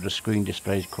corner of the screen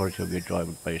displays quality of your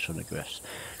driving based on the guest,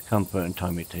 comfort and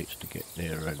time it takes to get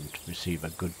there and receive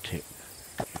a good tip.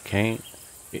 Okay,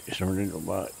 it's a little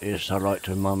about this. I like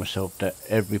to remind myself that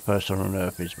every person on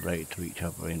earth is related to each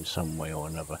other in some way or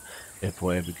another.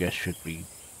 Therefore, every guest should be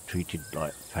treated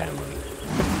like family.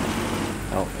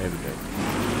 Oh, there we go.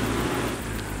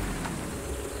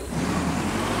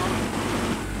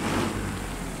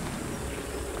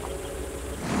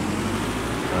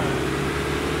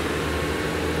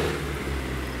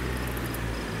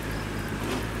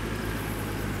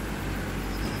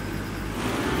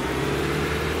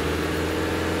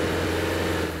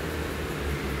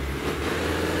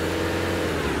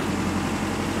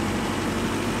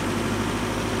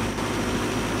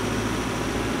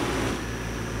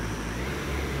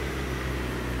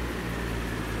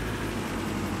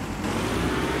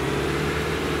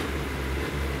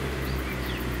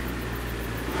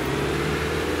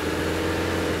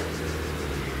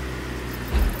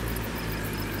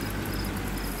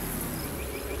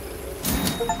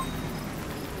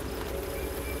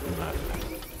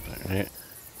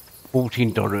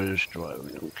 $14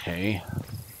 driving, okay.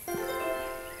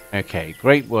 Okay,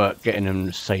 great work getting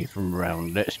them safe and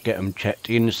around. Let's get them checked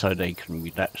in so they can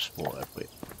relax for a bit.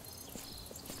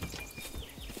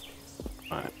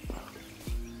 Right.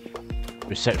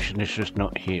 Receptionist is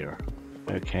not here.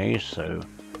 Okay, so...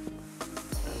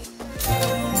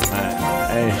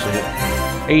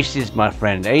 Aces, my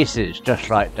friend, Aces, just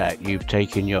like that. You've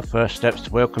taken your first steps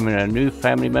to welcoming a new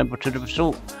family member to the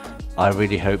resort. I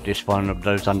really hope this one of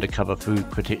those undercover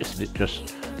food critics that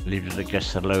just leaves the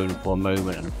guests alone for a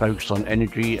moment and focus on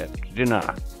energy at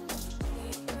dinner.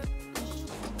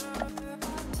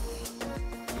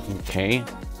 Okay.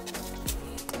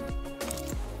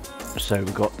 So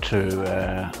we've got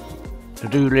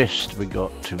to-do list, we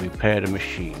got to repair the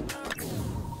machine.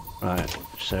 Right,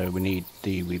 so we need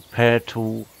the repair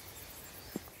tool.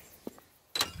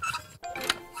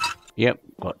 Yep,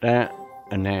 got that.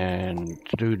 And then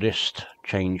to-do list,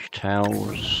 change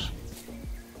towels.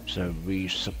 So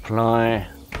resupply.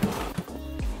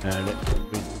 Let's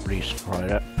resupply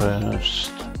that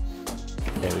first.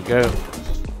 There we go.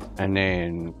 And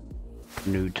then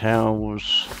new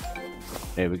towels.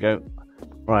 There we go.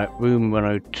 Right, room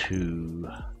 102.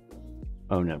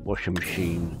 Oh no, washing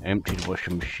machine. Empty the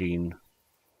washing machine.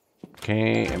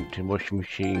 Okay, empty washing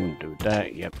machine. Do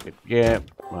that. Yep, yep, yep.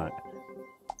 Right.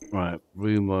 Right,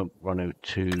 room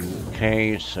 102.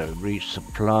 Okay, so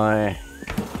resupply.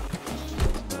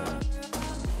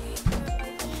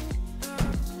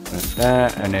 Like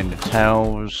that, and then the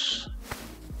towels.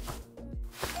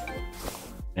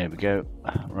 There we go.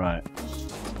 Right.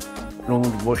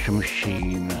 Normal washing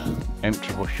machine.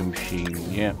 Empty washing machine.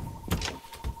 Yep.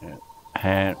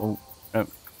 Hand. Oh, no.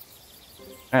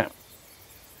 Ah.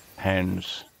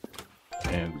 Hands.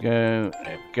 There we go.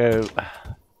 There we go.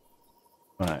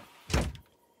 Right.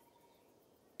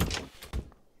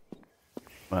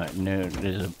 Right, no,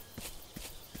 there's a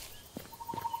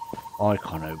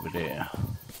icon over there.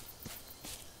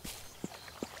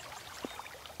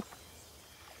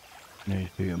 Those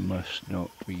people must not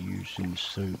be using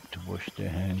soap to wash their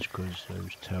hands because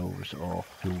those towels are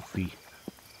filthy.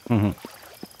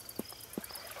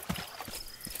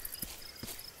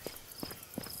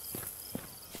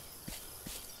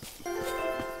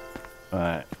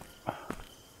 Right.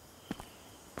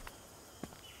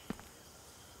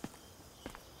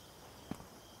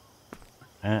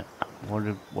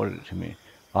 What did it to me?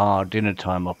 Ah, dinner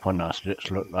time upon us. Let's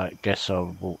look like guests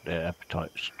have brought their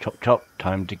appetites. Chop chop,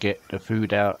 time to get the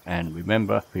food out. And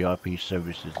remember, VIP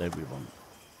services everyone.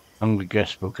 Hungry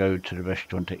guests will go to the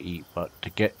restaurant to eat, but to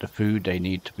get the food they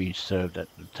need to be served at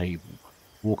the table.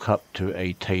 Walk up to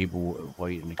a table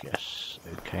awaiting the guests.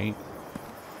 Okay.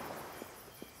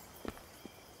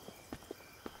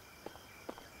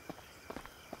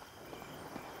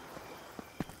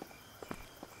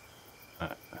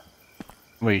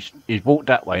 Well, he's walked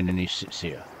that way and then he sits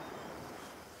here.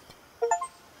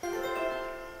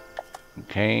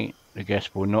 Okay, the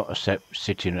guest will not accept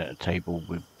sitting at a table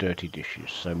with dirty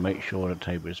dishes, so make sure the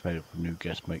table is available for new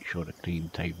guests. Make sure the clean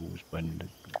table is when.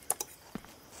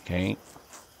 Okay.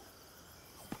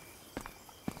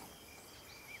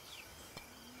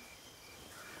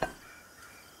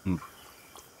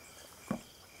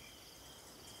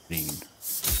 Clean.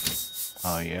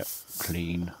 Oh yeah,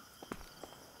 clean.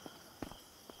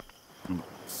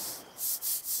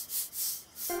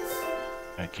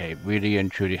 Okay, really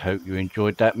and truly hope you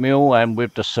enjoyed that meal, and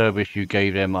with the service you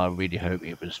gave them, I really hope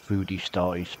it was foodie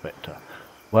star inspector.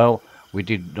 Well, we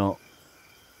did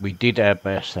our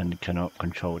best and cannot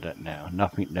control that now.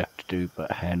 Nothing left to do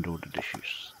but handle the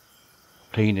dishes.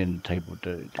 Cleaning the table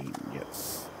dirty, yep.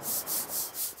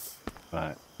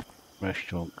 Right,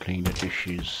 restaurant, clean the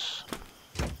dishes.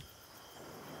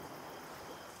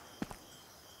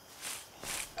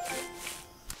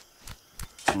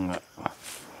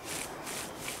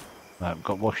 Right, we've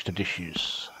got to wash the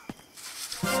dishes.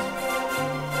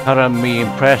 Current me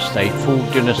impressed. A full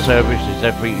dinner service is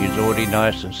everything is already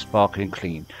nice and sparkling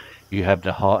clean. You have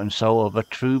the heart and soul of a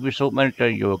true resort manager.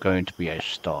 You are going to be a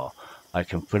star. I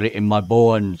can feel it in my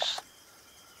bones.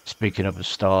 Speaking of the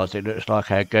stars, it looks like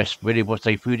our guest really was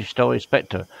a foodie star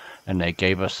inspector, and they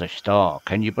gave us a star.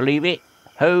 Can you believe it?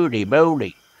 Holy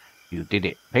moly! You did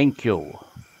it. Thank you.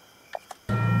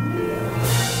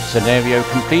 Scenario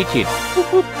completed.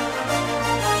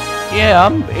 Yeah,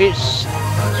 it's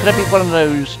gonna be one of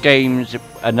those games,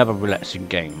 another relaxing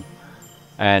game,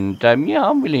 and yeah,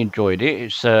 I really enjoyed it.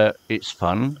 It's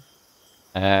fun,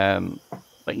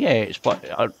 but yeah, it's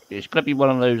gonna be one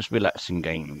of those relaxing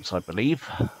games, I believe.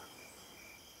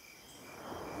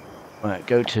 Right,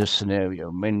 go to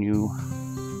scenario menu.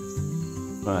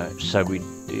 Right, so we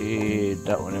did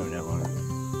that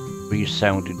one.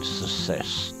 Resounded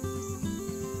success.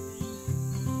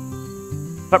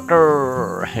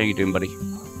 Pamper, how you doing, buddy?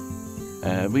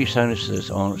 Resounded success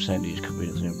on Sandy's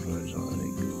community influence on the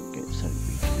get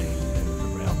Sandy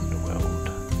around the world.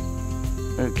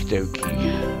 Okie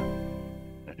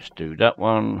dokie. Let's do that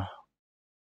one.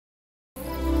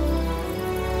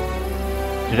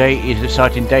 Today is an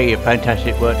exciting day. A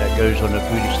fantastic work that goes on. The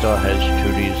foodie star has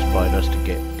truly inspired us to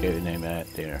get the name out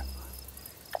there.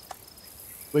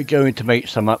 We're going to make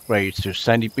some upgrades to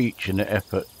Sandy Beach in the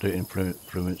effort to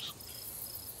influence.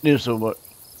 Here's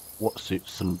what's it,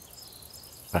 some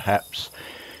perhaps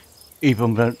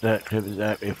even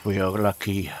that if we are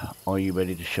lucky. Are you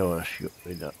ready to show us you're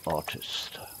the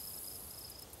artist?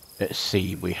 Let's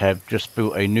see, we have just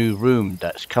built a new room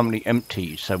that's currently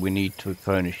empty, so we need to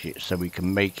furnish it so we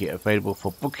can make it available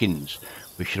for bookings.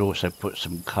 We should also put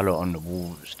some colour on the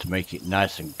walls to make it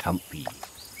nice and comfy.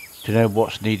 To know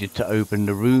what's needed to open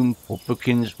the room for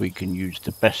bookings, we can use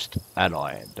the best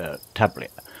ally, the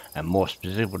tablet, and more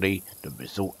specifically, the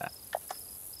resort app.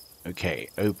 Okay,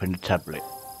 open the tablet.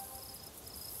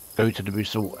 Go to the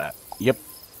resort app. Yep.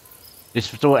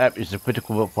 This resort app is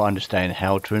critical for understanding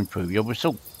how to improve your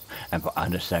resort. And for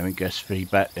understanding guest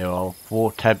feedback, there are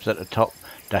 4 tabs at the top.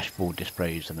 Dashboard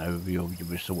displays an overview of your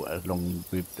resort along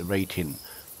with the rating.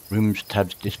 Rooms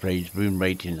tabs displays room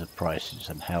ratings and prices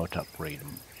and how to upgrade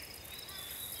them.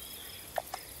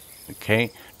 Okay,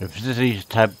 the facilities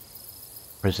tab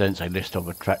presents a list of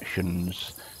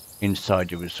attractions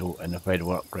inside your resort and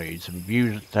available upgrades. The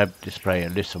reviews tab display a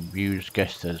list of views,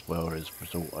 guests as well as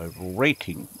resort overall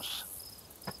ratings.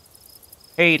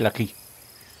 Hey, Lucky.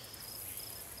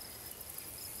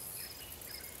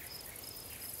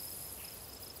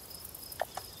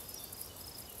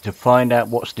 To find out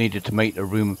what's needed to make the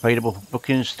room available for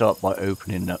bookings, start by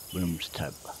opening that Rooms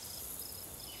tab.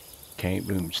 Okay,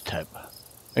 Rooms tab.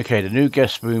 Okay, the new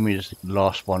guest room is the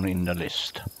last one in the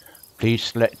list. Please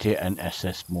select it and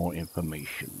access more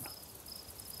information.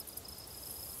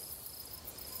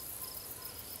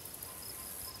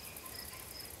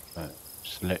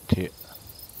 Select it.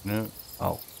 No?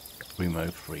 Oh,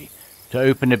 room 03. To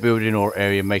open the building or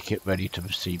area, make it ready to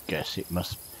receive guests. It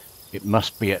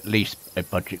must be at least a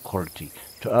budget quality.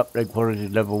 To upgrade quality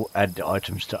level, add the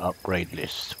items to upgrade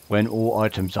list. When all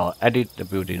items are added, the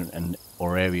building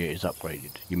or area is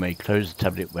upgraded. You may close the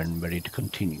tablet when ready to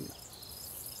continue.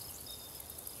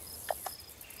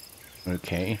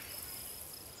 Okay.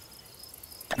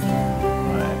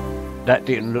 Right. That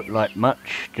didn't look like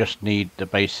much, just need the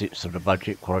basics of the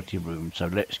budget quality room. So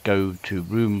let's go to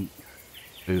room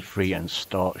 3 and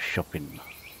start shopping.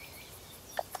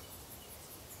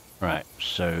 Right,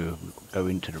 so go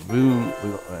into the room.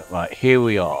 Right, here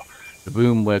we are. The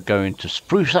room we're going to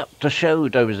spruce up to show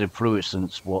those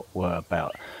influencers what we're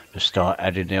about. To start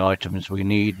adding the items we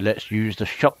need, let's use the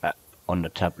shop app on the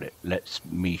tablet. Let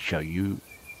me show it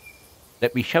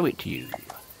to you.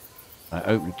 Right,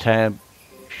 open tab,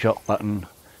 shop button.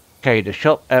 Okay, the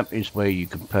shop app is where you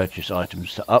can purchase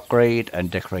items to upgrade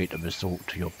and decorate a resort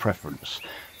to your preference.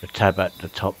 The tab at the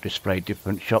top displays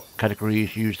different shop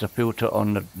categories. Use the filter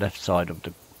on the left side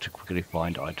to quickly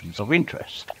find items of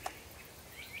interest.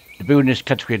 The buildings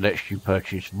category lets you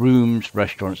purchase rooms,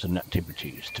 restaurants and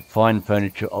activities. To find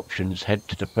furniture options, head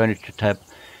to the furniture tab.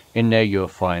 In there you'll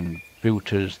find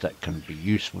filters that can be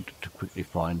useful to quickly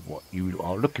find what you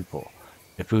are looking for.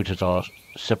 The filters are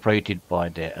separated by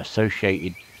their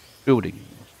associated buildings.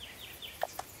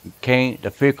 Okay,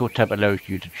 the vehicle tab allows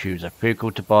you to choose a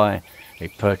vehicle to buy. A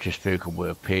purchased vehicle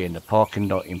will appear in the parking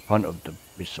lot in front of the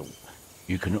resort.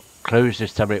 You can close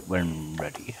this tablet when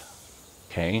ready.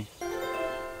 Okay.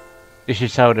 This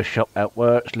is how the shop app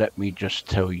works. Let me just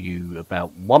tell you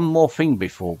about one more thing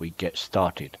before we get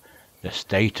started. The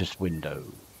status window.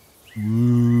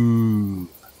 Ooh.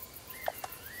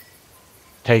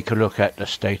 Take a look at the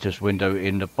status window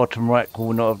in the bottom right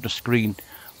corner of the screen.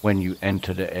 When you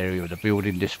enter the area of the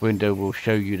building, this window will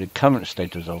show you the current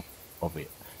status of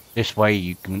it. This way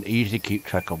you can easily keep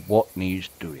track of what needs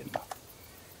doing.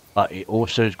 But it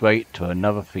also is great to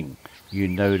another thing. You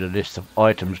know the list of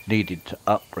items needed to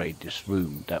upgrade this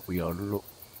room that we are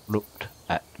looked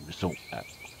at the resort app.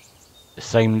 The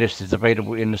same list is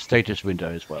available in the status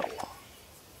window as well.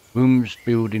 Rooms,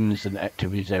 buildings and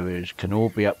activities areas can all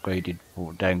be upgraded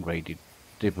or downgraded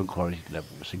different quality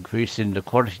levels. Increasing the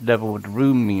quality level of the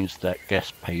room means that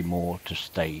guests pay more to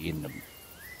stay in them.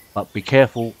 But be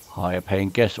careful, higher paying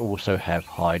guests also have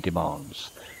high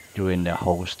demands during their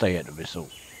whole stay at the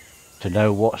resort. To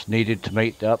know what's needed to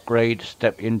make the upgrade,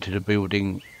 step into the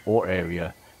building or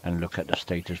area and look at the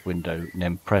status window, and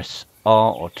then press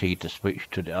R or T to switch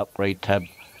to the upgrade tab.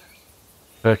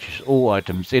 Purchase all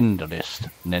items in the list,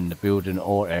 and then the building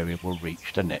or area will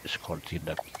reach the next quality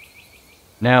level.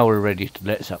 Now we're ready to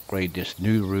let's upgrade this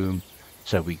new room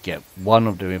so we get one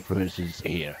of the influencers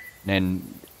here.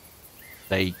 Then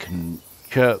they can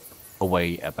chirp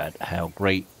away about how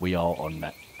great we are on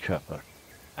that chirper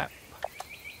app.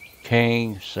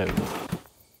 Okay, so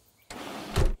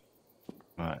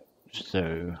right,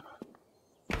 so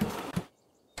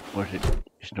what's it?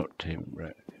 It's not Tim,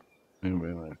 right?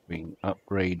 Room being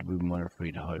upgrade room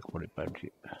 103 to high quality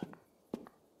budget.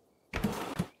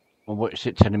 Well, what is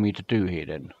it telling me to do here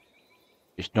then?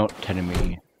 It's not telling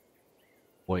me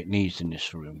what it needs in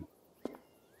this room.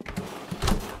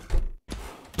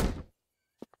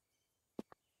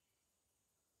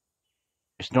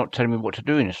 It's not telling me what to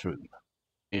do in this room.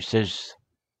 It says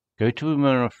go to room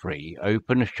 103,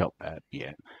 open the shop app,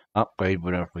 yeah. Upgrade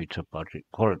 103 to budget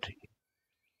quality.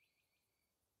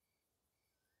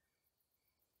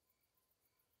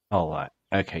 Oh right,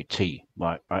 okay, T.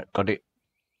 Right, got it.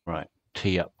 Right,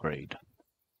 T upgrade.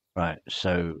 Right,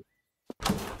 so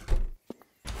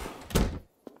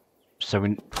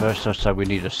we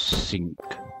need a sink.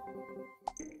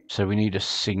 So we need a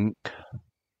sink,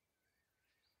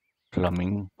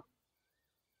 plumbing.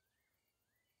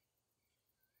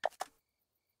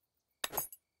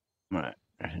 Right,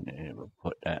 and we'll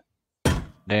put that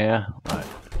there. Right,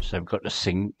 so we've got the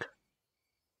sink.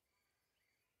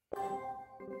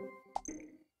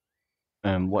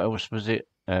 What else was it?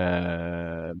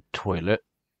 Toilet.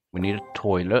 We need a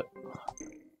toilet.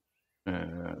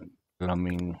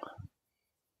 Plumbing.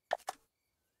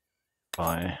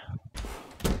 There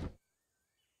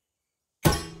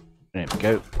we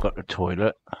go. Got the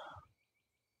toilet.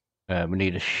 We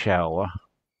need a shower.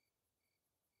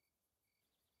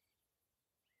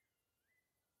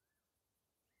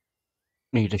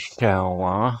 Need a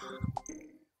shower.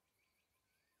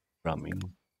 Plumbing.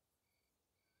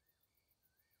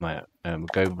 Right, we'll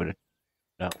go with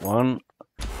that one.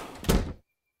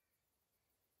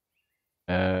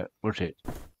 What's it?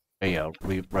 Yeah,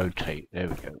 we rotate. There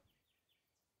we go.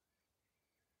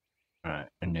 Right,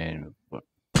 and then put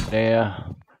there.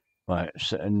 Right,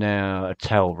 so now a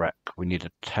towel rack. We need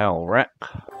a towel rack.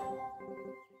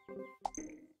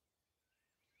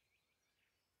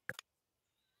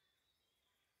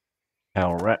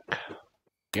 towel rack.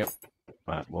 Yep.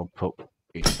 Right, we'll put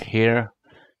it here.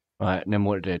 Right, and then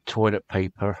we'll do toilet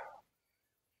paper.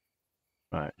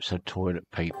 Right, so toilet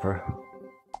paper.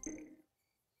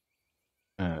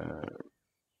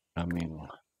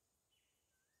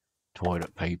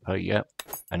 Toilet paper, yep.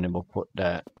 And then we'll put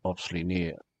that obviously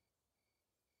near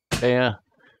there.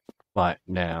 Right,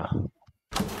 now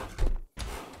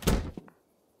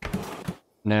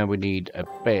we need a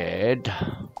bed.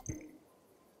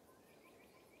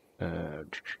 I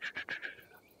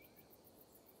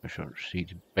should see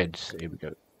the beds. Here we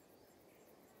go.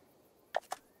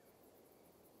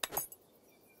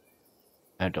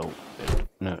 Adult bed.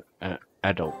 No,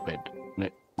 adult bed.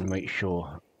 Make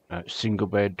sure. Single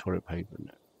bed, toilet paper.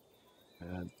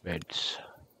 No. Beds.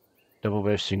 Double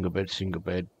bed, single bed,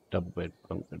 double bed,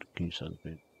 bunk bed, king size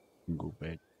bed, single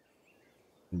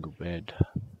bed.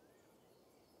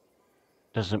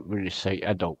 Doesn't really say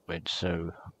adult bed,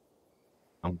 so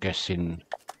I'm guessing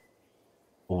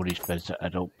all these beds are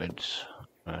adult beds.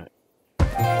 Right.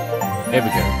 There we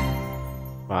go.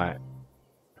 Right.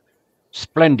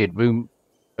 Splendid. Room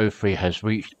 03 has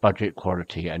reached budget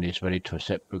quality and is ready to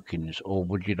accept bookings. Or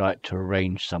would you like to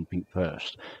arrange something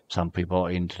first? Some people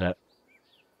are into that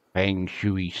feng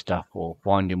shui stuff or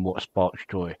finding what sparks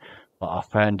joy, but I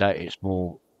found out it's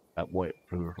more at what it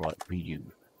feels like for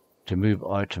you. To move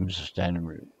items to standing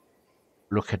room,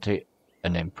 look at it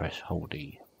and then press hold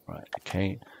E. Right,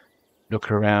 okay. Look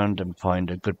around and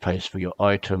find a good place for your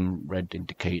item. Red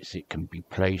indicates it can be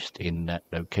placed in that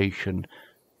location.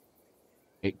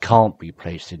 It can't be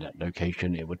placed in that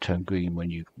location. It will turn green when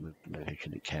you move the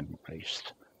location it can be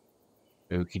placed.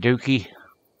 Okie dokie.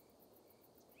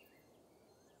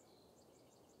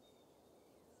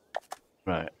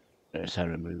 Right, let's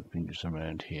have to move things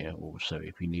around here. Also,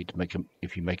 if you need to make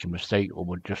a mistake or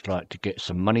would just like to get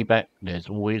some money back, there's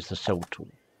always the sell tool.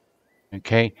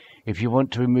 Okay, if you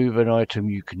want to remove an item,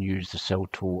 you can use the sell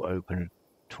tool. Open a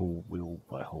tool wheel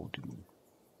by holding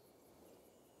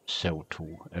sell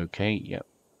tool. Okay, yep.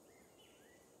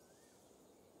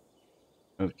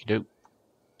 Okie doke.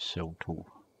 Sell tool.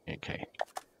 Okay.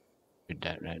 Did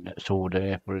that. That's all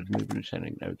there for moving and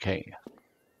selling. Okay.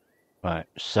 Right,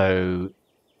 so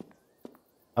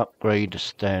upgrade the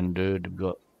standard. We've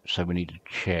got, so we need a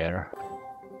chair.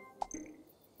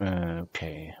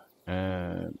 Okay.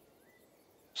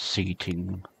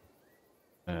 Seating.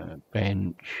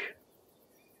 Bench.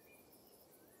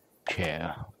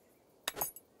 Chair.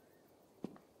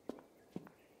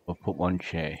 We'll put one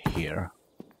chair here.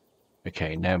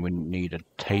 Okay, now we need a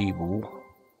table.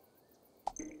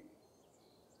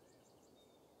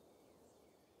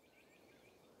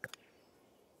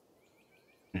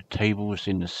 The table's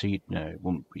in the seat. No, it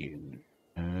won't be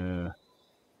in.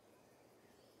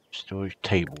 Storage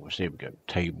tables. There we go.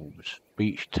 Tables.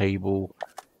 Beach table.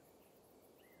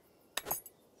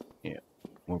 Yeah,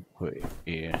 we'll put it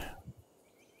here.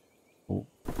 Oh.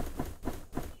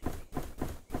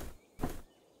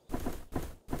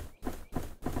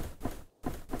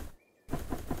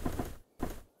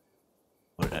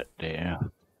 Put that there.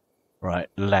 Right,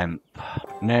 lamp.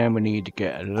 Now we need to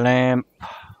get a lamp.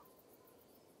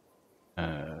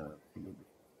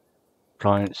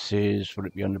 Appliances. Will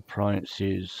it be on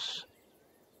appliances?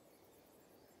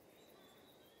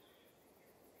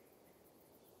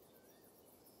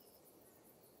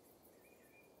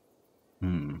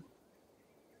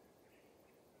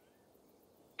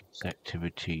 It's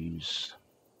activities.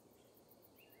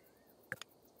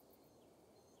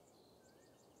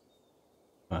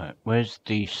 Right, where's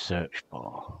the search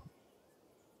bar?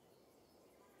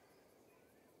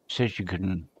 It says you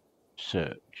can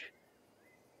search.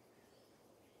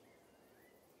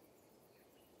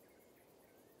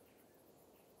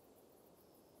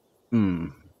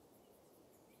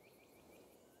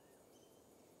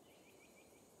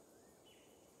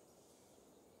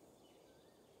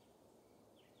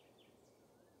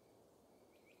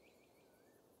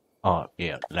 Oh,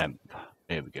 yeah, lamp.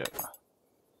 There we go.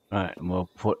 Right, and we'll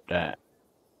put that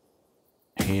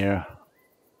here.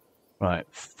 Right,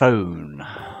 phone.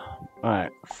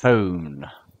 Right, phone.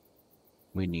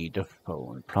 We need a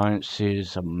phone.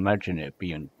 Appliances. Imagine it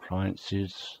being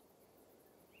appliances.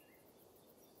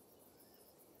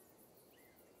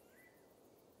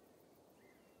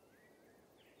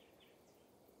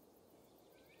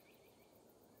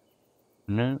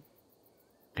 No.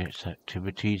 It's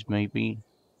activities, maybe.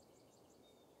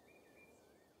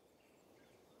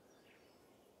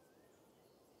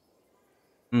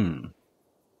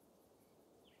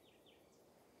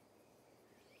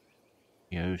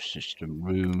 System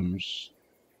rooms.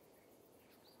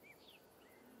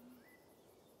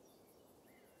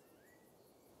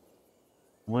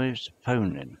 Where's the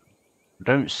phone then? I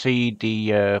don't see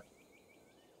the,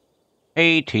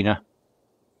 hey Tina.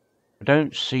 I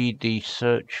don't see the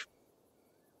search.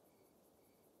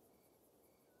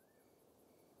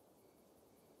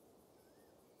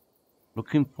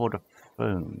 Looking for the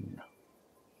phone.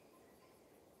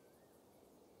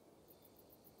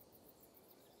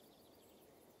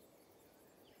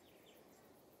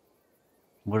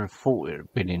 Would have thought it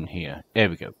had been in here. There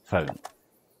we go, phone.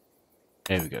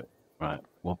 There we go. Right,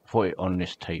 we'll put it on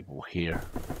this table here.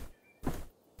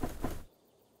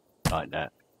 Like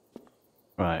that.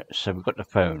 Right, so we've got the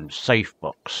phone. Safe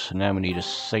box. Now we need a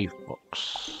safe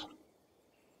box.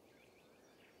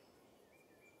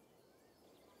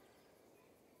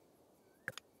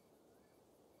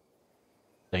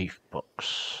 Safe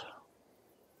box.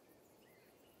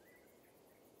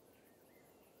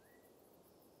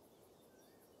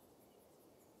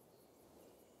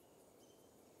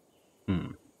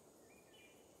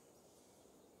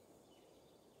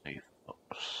 Safe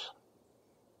box.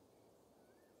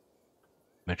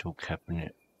 Metal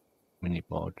cabinet.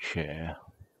 Minibar chair.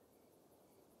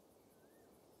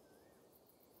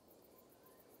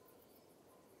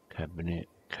 Cabinet.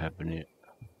 Cabinet.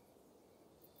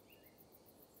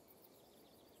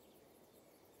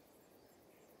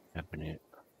 Cabinet.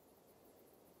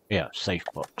 Yeah, safe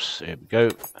box. There we go.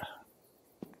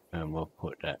 And we'll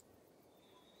put that.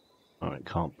 Oh, it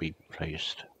can't be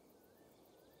placed.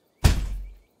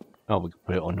 Oh, we can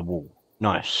put it on the wall.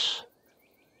 Nice.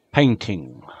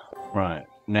 Painting. Right,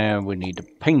 now we need a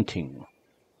painting.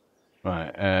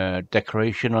 Right,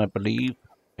 decoration, I believe.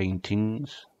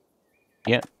 Paintings.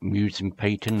 Yep, museum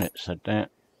painting, let's add that.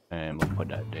 And we'll put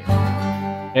that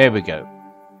there. There we go.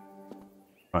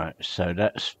 Right, so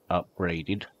that's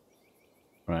upgraded.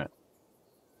 Right.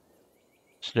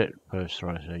 Select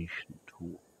personalization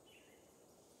tool.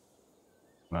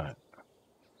 Right.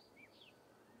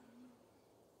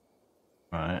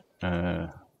 Right,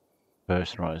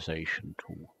 personalization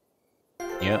tool.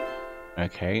 Yep.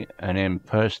 Okay, and then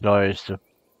personalize the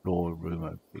floor room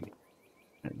opening.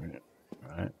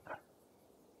 Right.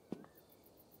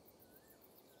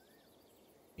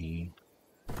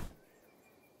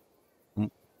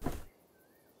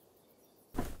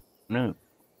 No,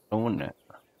 I want that.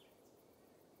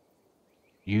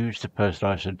 Use the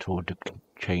personalization tool to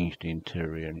change the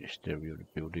interior and exterior of the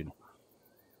building.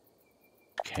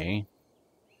 Okay.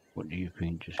 What do you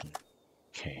think? Just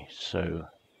okay. So.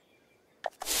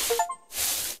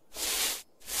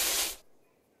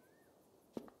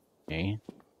 Okay.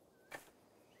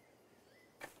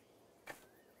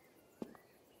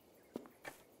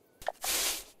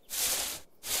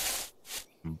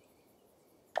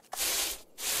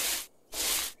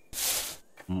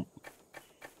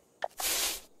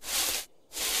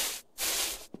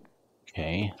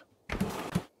 Okay.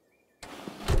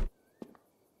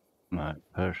 My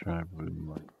personal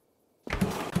room.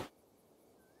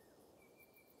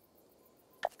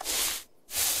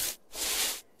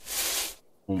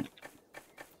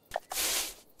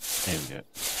 There we go.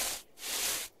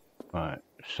 Right,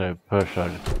 so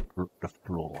personalize the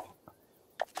floor.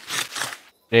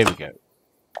 There we go.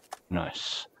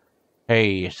 Nice.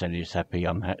 Hey, Sandy's happy.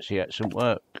 I'm actually at some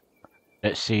work.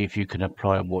 Let's see if you can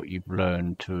apply what you've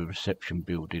learned to a reception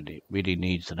building. It really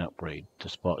needs an upgrade to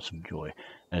spark some joy.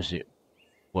 As it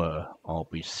were, I'll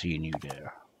be seeing you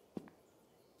there.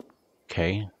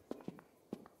 Okay.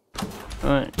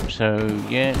 Right, so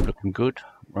yeah, looking good.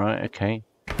 Right, okay.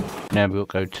 Now we'll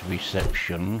go to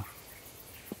reception.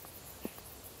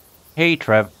 Hey,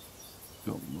 Trav.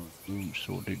 Got my room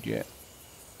sorted yet?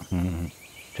 10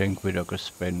 quid I could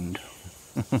spend.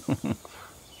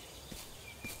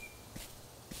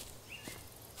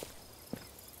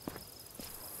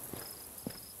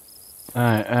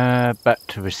 Alright, back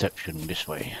to reception this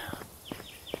way.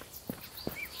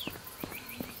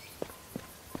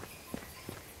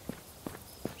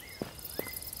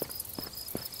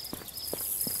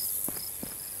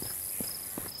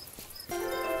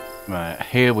 Right,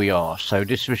 here we are. So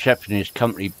this reception is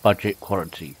company budget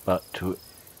quality, but to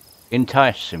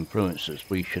entice influencers,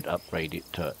 we should upgrade it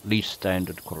to at least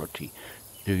standard quality.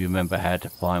 Do you remember how to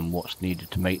find what's needed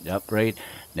to make the upgrade?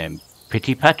 Then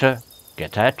pitty patter,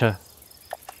 get at her.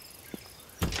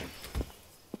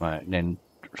 Right, then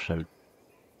so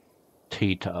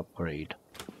T to upgrade.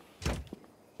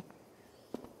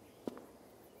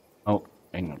 Oh,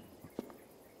 hang on.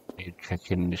 Need to check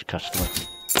in this customer.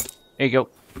 There you go.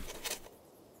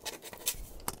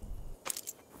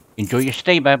 Enjoy your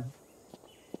stay, babe.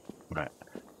 Right.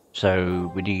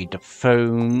 So we need the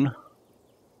phone.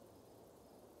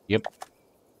 Yep.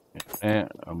 There,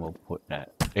 and we'll put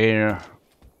that there.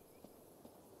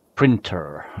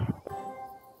 printer.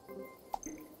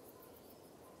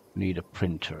 Need a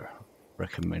printer.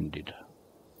 Recommended.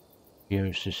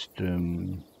 Here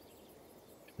system.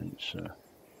 Sensor.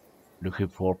 Looking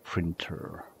for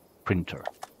printer. Printer.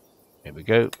 There we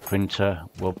go. Printer.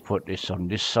 We'll put this on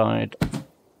this side.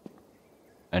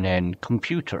 And then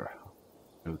computer.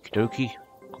 Okie dokie.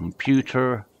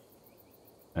 Computer.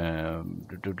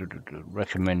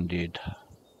 Recommended.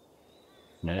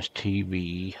 There's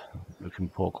TV. Looking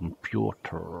for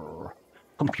computer.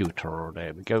 Computer.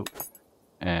 There we go.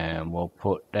 And we'll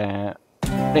put that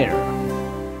there.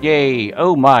 Yay!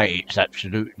 Oh my! It's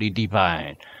absolutely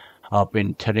divine. I've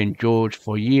been telling George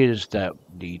for years that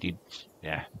needed.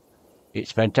 Yeah,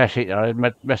 it's fantastic. I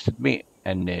must admit.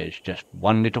 And there's just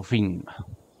one little thing.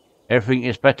 Everything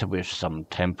is better with some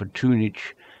tempered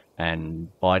tunage, and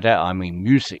by that I mean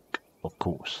music, of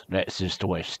course. Let's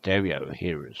install stereo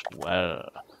here as well.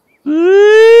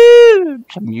 Woo!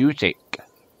 Some music.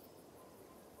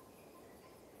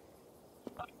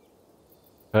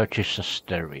 Purchase a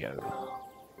stereo.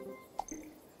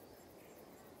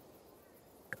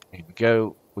 Here we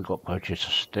go. We got purchase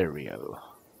a stereo.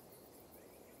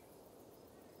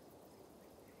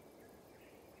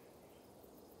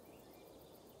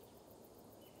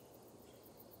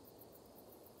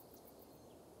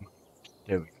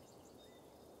 There we go.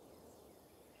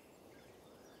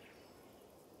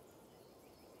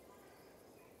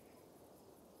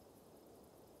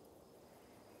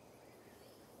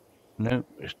 No,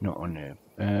 it's not on there.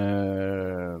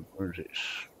 Where is it?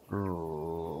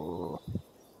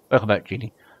 Welcome back,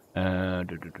 Jeannie.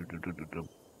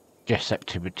 Guest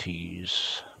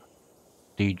activities.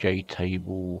 DJ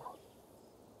table.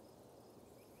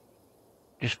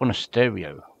 Just want a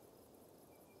stereo.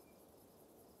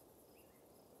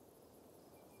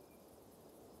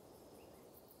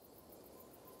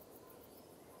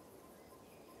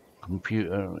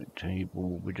 Computer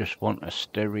table. We just want a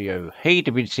stereo. Hey,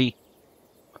 Da Vinci.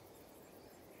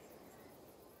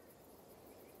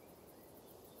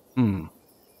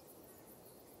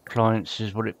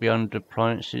 Appliances, would it be under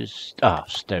appliances? Ah,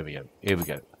 stereo. Here we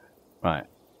go. Right.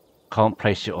 Can't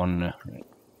place it on the...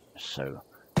 So,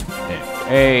 there.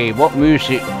 Hey, what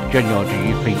music genre do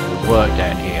you think would work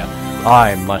down here?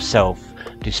 I, myself,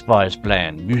 despise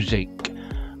bland music.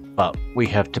 But we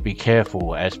have to be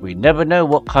careful, as we never know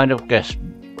what kind of guests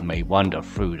may wander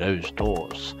through those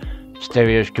doors.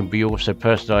 Stereos can be also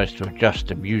personalized to adjust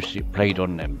the music played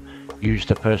on them. Use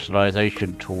the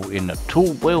personalization tool in the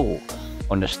tool wheel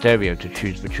on the stereo to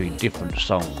choose between different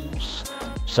songs.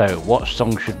 So, what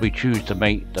song should we choose to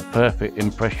make the perfect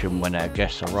impression when our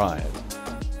guests arrive?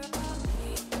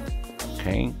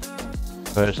 Okay,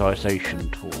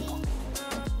 personalization tool.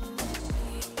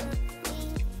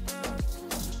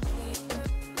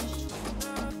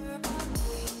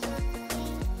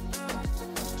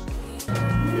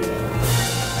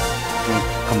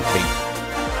 Complete.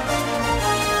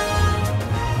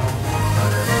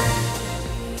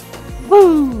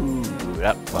 Woo!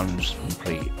 That one's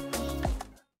complete.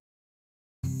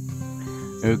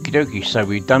 Okie dokie, so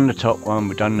we've done the top one,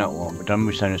 we've done that one, we've done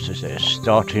Musanis there,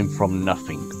 starting from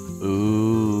nothing.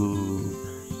 Ooh.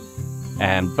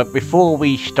 But before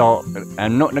we start,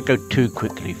 I'm not going to go too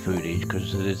quickly through these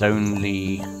because there's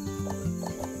only...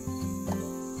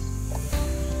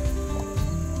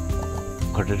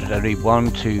 Because there's only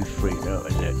 1, 2, 3, no,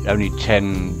 is it? Only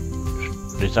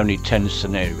 10, there's only 10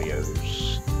 scenarios.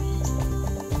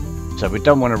 So we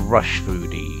don't want to rush through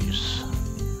these.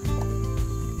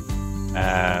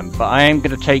 But I am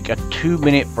going to take a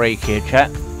 2-minute break here, chat,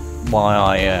 while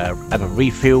I have a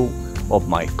refill of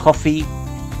my coffee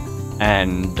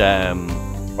and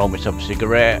roll myself a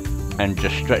cigarette and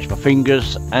just stretch my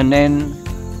fingers, and then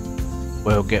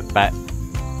we'll get back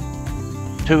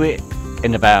to it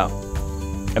in about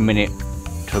a minute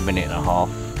to a minute and a half.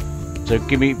 So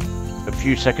give me a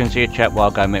few seconds here, chat, while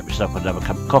I go and make myself another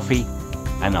cup of coffee,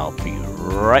 and I'll be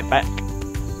right back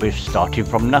with starting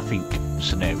from nothing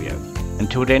scenario.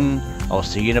 Until then, I'll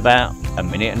see you in about a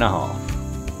minute and a half.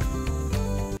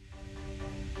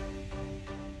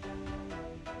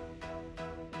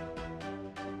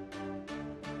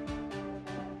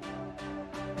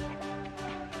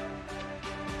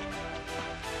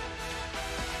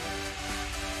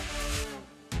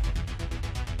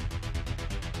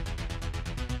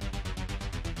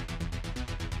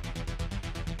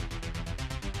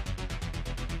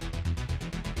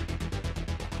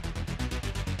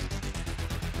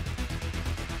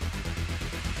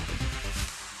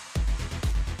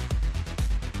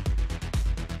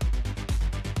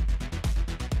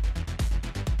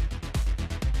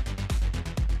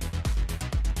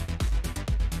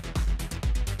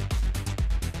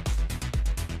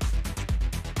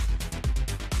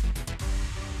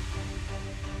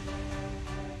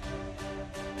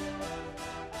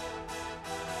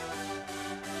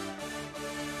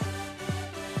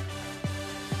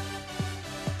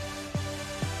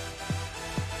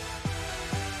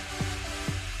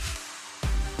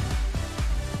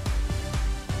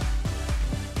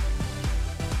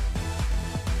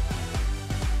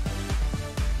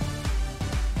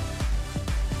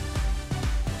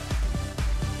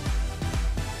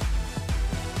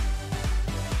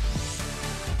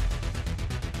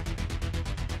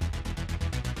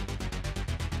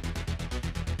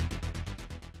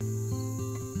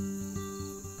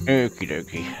 Okie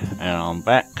dokie, and I'm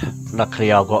back.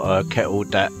 Luckily I've got a kettle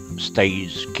that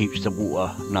keeps the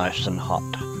water nice and hot.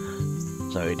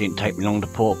 So it didn't take me long to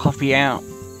pour coffee out.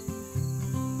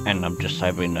 And I'm just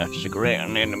having a cigarette,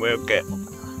 and then we'll get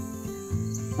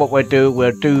what we'll do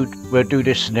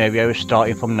this scenario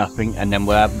starting from nothing, and then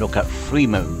we'll have a look at free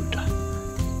mode.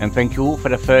 And thank you all for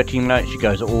the 13 likes, you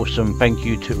guys are awesome. Thank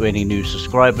you to any new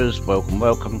subscribers,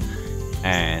 welcome.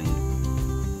 And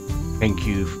thank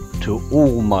you to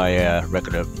all my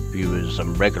regular viewers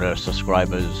and regular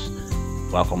subscribers,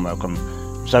 welcome.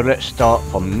 So let's start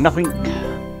from nothing,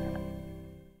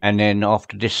 and then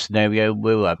after this scenario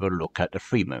we'll have a look at the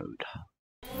free mode.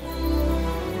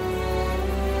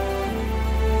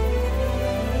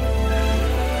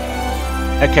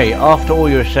 Okay, after all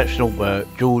your exceptional work,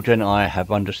 George and I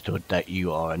have understood that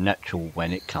you are a natural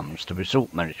when it comes to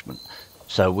resort management,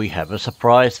 so we have a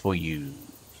surprise for you.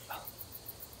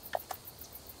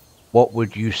 What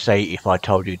would you say if I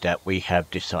told you that we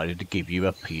have decided to give you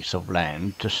a piece of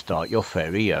land to start your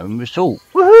very own resort?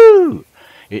 Woohoo!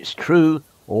 It's true,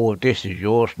 all this is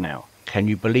yours now. Can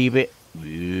you believe it?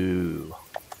 Woo!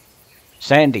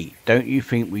 Sandy, don't you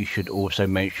think we should also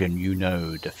mention you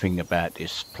know the thing about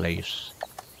this place?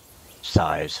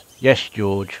 Sighs. Yes,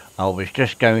 George, I was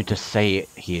just going to say it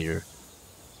here.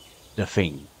 The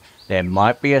thing. There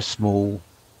might be a small,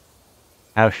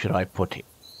 how should I put it,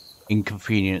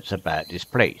 inconvenience about this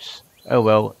place. Oh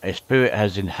well, a spirit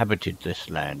has inhabited this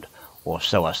land, or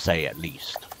so I say at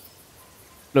least.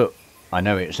 Look, I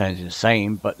know it sounds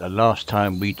insane, but the last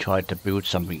time we tried to build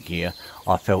something here,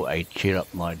 I felt a chill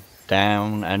up my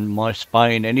down and my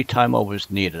spine any time I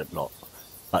was near the lot.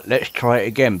 But let's try it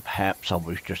again, perhaps I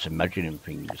was just imagining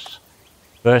things.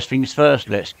 First things first,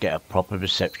 let's get a proper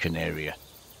reception area.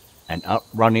 And up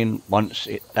running. Once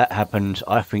that happens,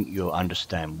 I think you'll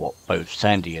understand what both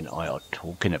Sandy and I are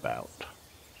talking about.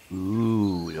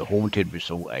 Ooh, the haunted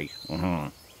resort, eh?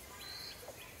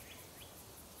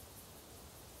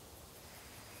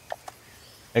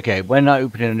 Okay, when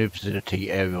opening a new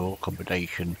facility, area or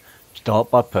accommodation,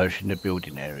 start by purchasing the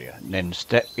building area, and then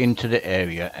step into the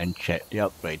area and check the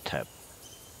upgrade tab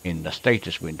in the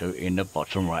status window in the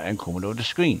bottom right hand corner of the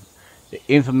screen. The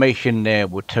information there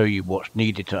will tell you what's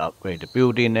needed to upgrade the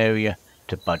building area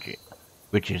to budget,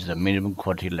 which is the minimum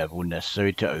quantity level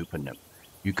necessary to open them.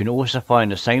 You can also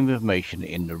find the same information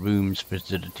in the Rooms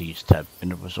Facilities tab in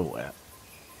the Resort app.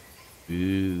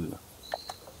 Ooh.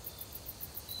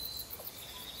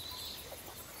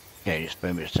 Okay, just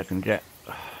bear me a second, Jack.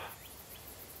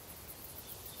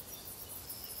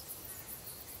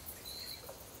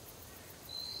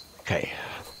 Okay.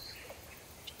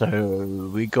 So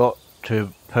we got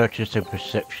to purchase a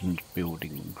reception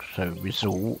building, so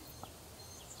resort,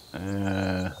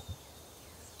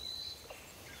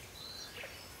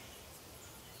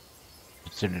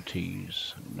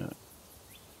 facilities, no,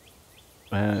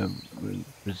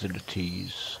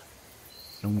 facilities,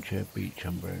 long chair, beach,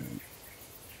 umbrella,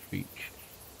 beach,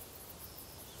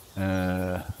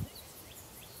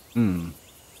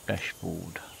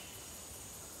 dashboard.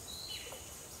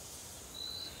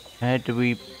 How do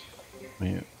we,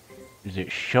 is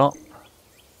it shop?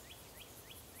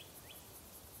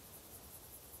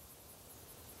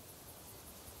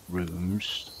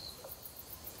 Rooms?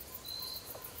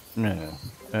 No.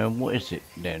 What is it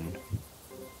then?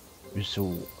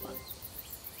 Resort.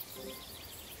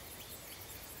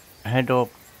 Head of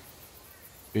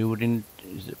building,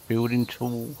 is it building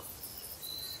tool?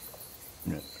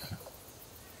 No.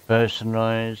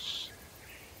 Personalize.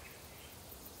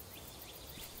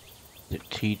 Is it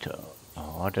Tita?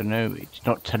 Oh, I don't know. It's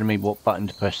not telling me what button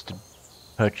to press to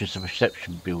purchase a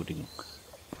reception building.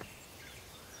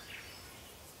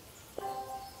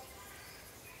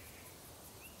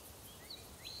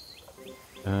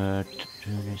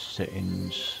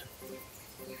 Settings.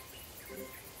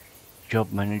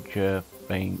 Job manager,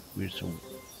 bank, resort.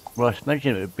 Right,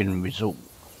 imagine it would have been resort.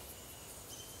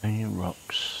 Canyon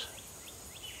rocks.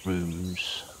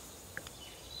 Rooms.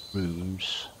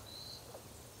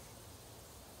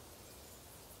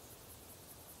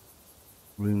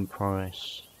 Room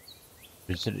price,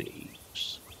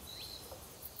 facilities.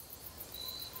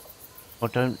 I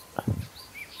can't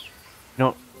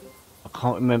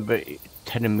remember it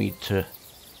telling me to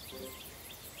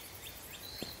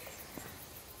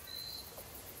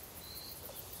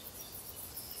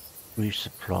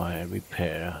resupply,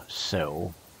 repair,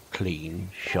 sell, clean,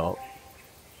 shop.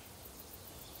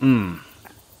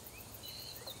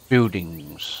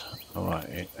 Buildings.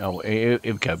 Alright, here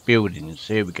we go, buildings,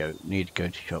 here we go, need to go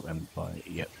to shop and buy it,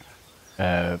 yep.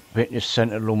 Fitness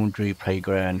centre, laundry,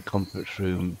 playground, conference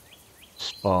room,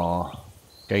 spa,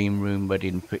 game room,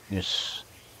 wedding, fitness,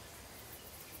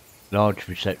 large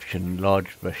reception,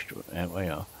 large restaurant. There we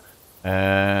are.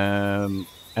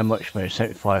 How much more?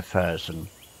 75,000. I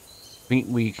think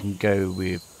we can go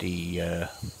with the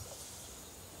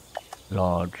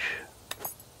large.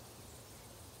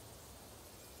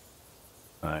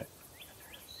 Right.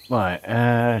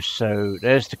 Right. So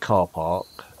there's the car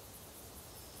park.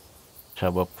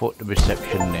 So we'll put the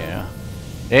reception there.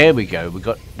 There we go.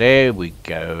 There we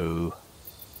go.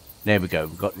 There we go.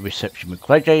 We've got the reception.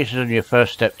 Congratulations on your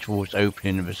first step towards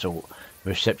opening the resort. The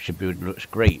reception building looks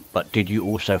great, but did you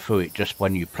also feel it just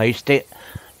when you placed it?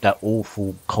 That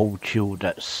awful cold chill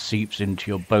that seeps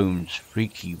into your bones.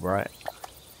 Freaky, right?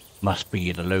 Must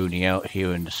be the lonely out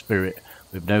here in the spirit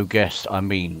with no guests. I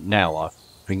mean, now I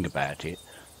think about it,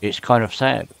 it's kind of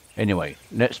sad. Anyway,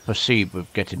 let's proceed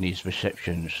with getting these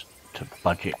receptions to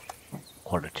budget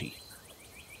quality.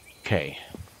 Okay.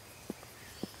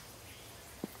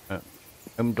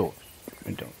 Door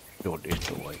this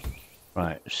doorway.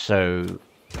 Right, so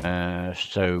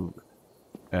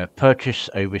purchase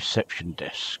a reception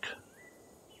desk.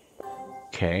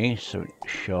 Okay, so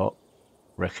shop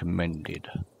recommended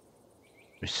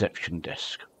reception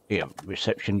desk. Here,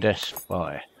 reception desk.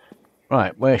 Buy.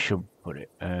 Right, where should we put it?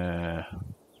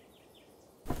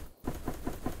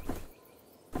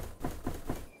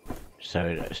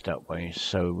 So that's that way.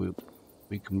 So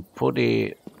we can put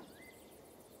it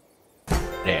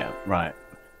there. Right.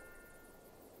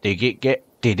 Did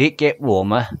it get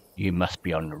warmer? You must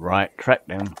be on the right track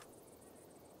then.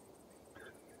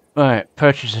 Right,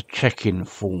 purchase a check-in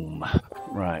form.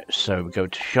 Right, so we go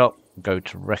to shop, go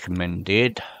to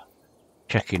recommended,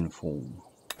 check-in form.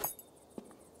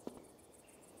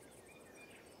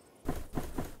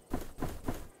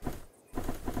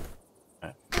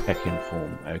 Check-in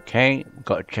form, okay,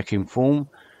 got a check-in form.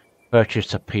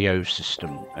 Purchase a PO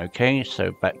system, okay,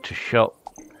 so back to shop,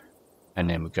 and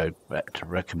then we go back to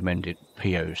recommended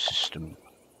PO system.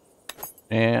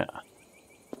 There,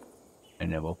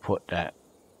 and then we'll put that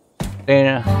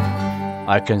there.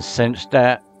 I can sense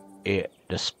that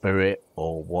the spirit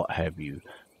or what have you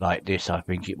like this. I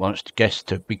think it wants the guests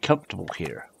to be comfortable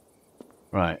here.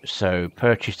 Right, so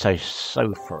purchase a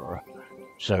sofa.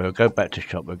 So we'll go back to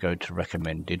shop, we'll go to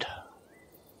recommended.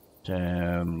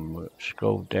 We'll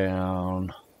scroll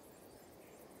down.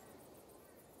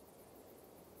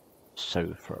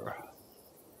 Sofa.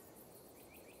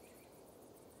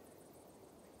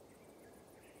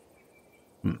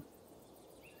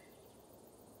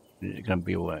 Is it going to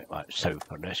be alright? Right,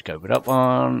 sofa. Let's go with that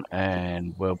one.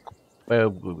 And where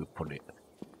will we put it?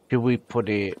 Should we put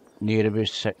it near the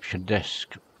reception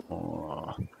desk,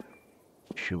 or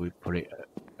should we put it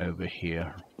over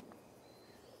here?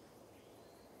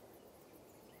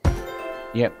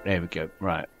 Yep, there we go.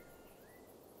 Right.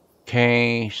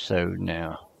 Okay, so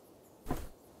now.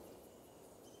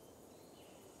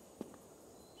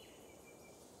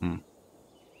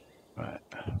 Right.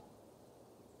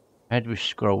 How do we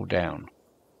scroll down?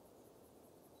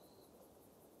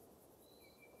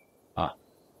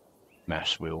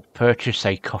 Mouse wheel. Purchase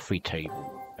a coffee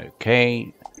table.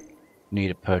 Okay. Need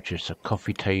to purchase a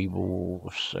coffee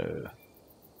table, so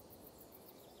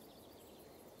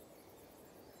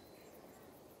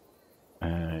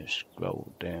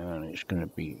scroll down. It's going to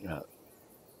be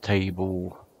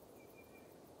table,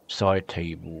 side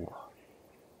table,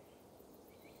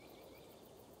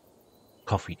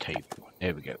 coffee table.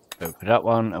 There we go. Go for that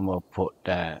one, and we'll put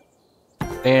that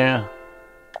there.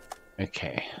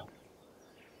 Okay.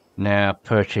 Now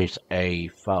purchase a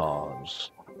vase.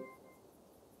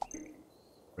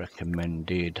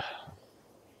 Recommended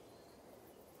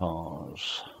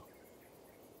vase.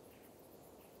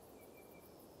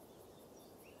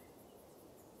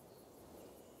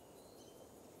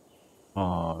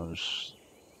 Vase.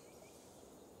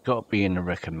 Got to be in the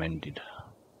recommended.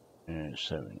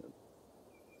 So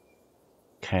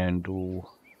candle.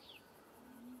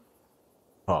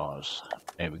 Vase.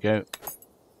 There we go.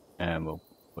 And we'll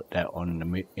put that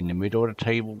on in the middle of the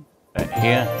table.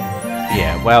 Here.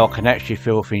 Yeah, well, I can actually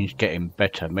feel things getting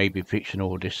better. Maybe fixing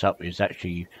all this up is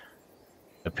actually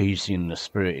appeasing the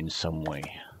spirit in some way.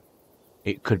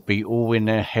 It could be all in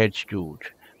their heads,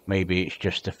 George. Maybe it's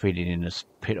just a feeling in the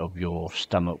pit of your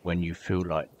stomach when you feel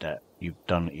like that you've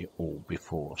done it all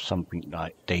before. Something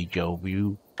like deja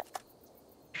vu.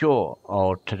 Sure,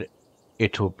 or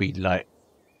it'll be like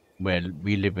we're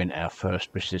reliving our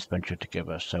first business venture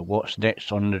together. So what's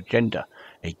next on the agenda?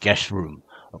 A guest room,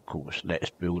 of course. Let's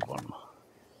build one.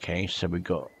 Okay, so we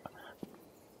got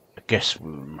a guest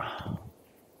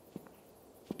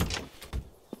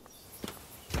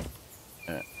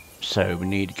so we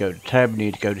need to go to tab, we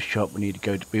need to go to shop, we need to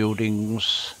go to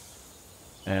buildings,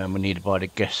 and we need to buy the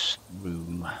guest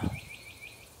room.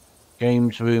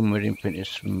 Games room with infinite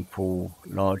swimming pool,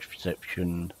 large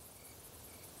reception,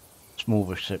 small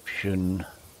reception,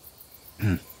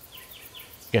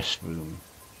 guest room.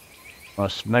 I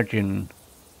must imagine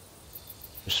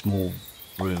the small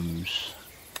rooms.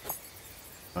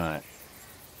 Right.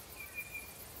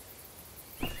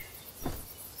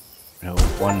 Oh,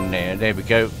 one there. There we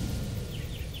go.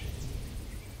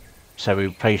 So we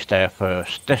placed our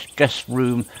first guest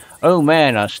room. Oh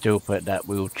man, I still put that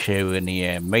wheelchair in the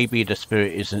air. Maybe the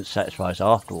spirit isn't satisfied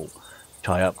after all.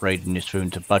 Try upgrading this room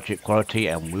to budget quality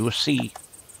and we'll see.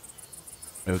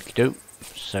 Okie doke.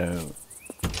 So,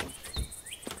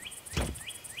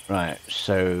 right,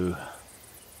 so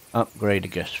upgrade the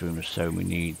guest room. So we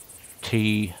need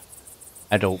T,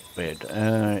 adult bed.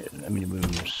 How many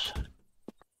rooms?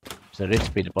 So this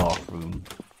be the bathroom.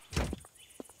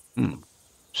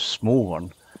 Small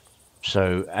one.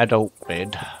 So adult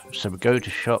bed. So we go to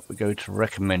shop, we go to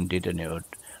recommended, and it would,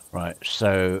 right.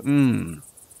 So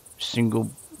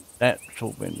single. That's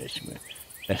all been this way.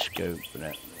 Let's go for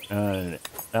that.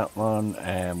 That one,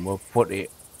 and we'll put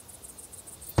it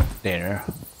there.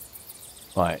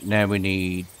 Right, now we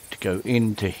need to go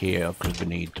into here because we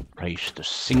need to place the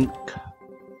sink.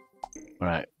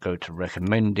 Right, go to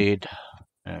recommended.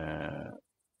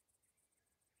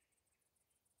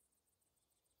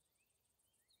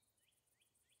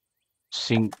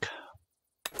 Sink,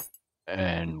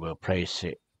 and we'll place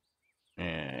it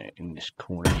in this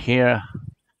corner here.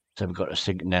 So we've got a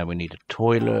sink. Now we need a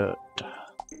toilet.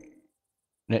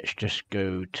 Let's just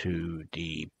go to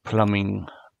the plumbing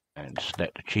and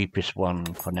select the cheapest one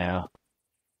for now.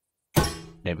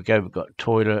 There we go, we've got a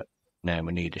toilet. Now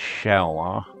we need a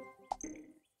shower.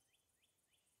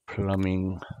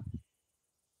 Plumbing.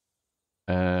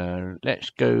 Let's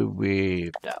go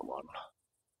with that one.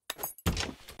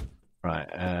 Right,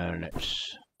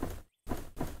 let's...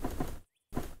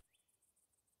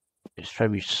 It's a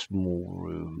very small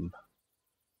room.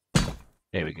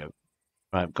 There we go.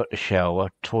 Right, I've got the shower,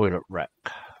 toilet rack.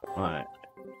 Right,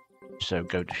 so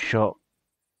go to shop.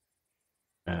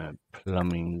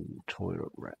 Plumbing,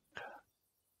 toilet rack.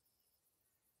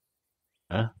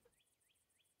 Huh?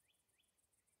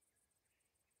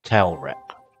 Towel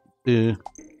rack.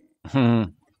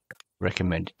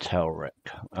 Recommended towel rack.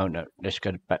 Oh no, let's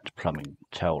go back to plumbing.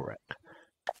 Towel rack.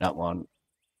 That one.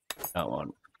 That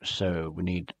one. So we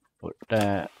need to put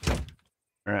that.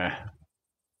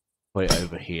 Put it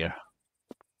over here.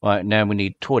 Right, now we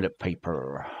need toilet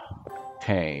paper.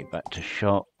 Okay, back to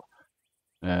shop.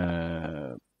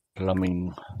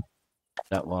 Plumbing.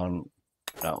 That one.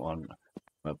 That one.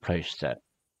 We'll place that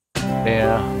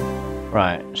there.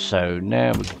 Right, so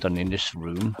now we've done in this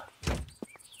room.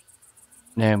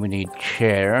 Now we need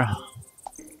chair.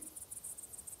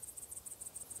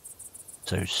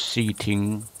 So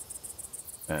seating.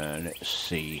 Let's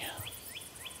see.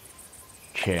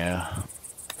 Chair.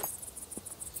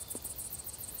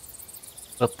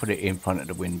 I'll put it in front of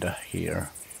the window here.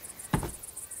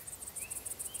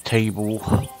 Table.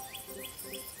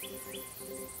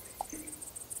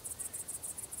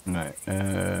 Right,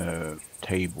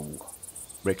 table.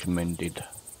 Recommended.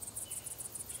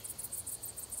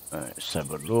 Let's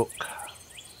have a look.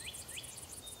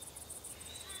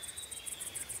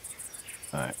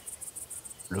 Right,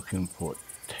 looking for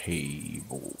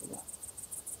table.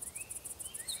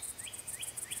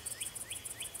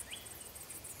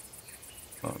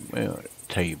 Well,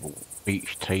 table,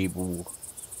 beach table.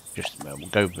 Just a moment,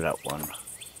 we'll go for that one.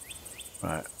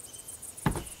 Right.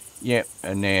 Yep,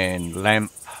 and then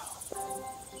lamp.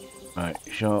 Right,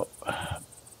 shop.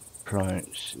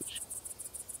 Appliances.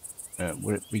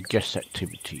 Would it be guest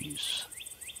activities?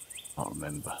 I can't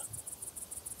remember.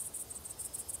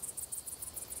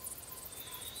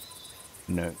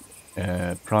 No.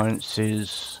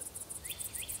 Appliances.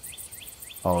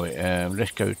 Oh, let's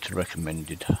go to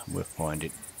recommended. We'll find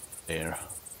it there.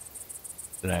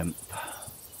 Lamp.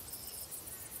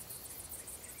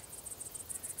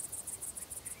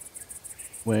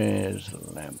 Where's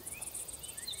the lamp?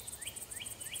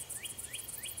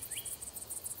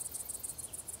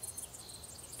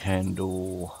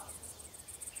 Candle.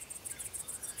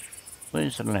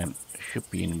 Where's the lamp? Should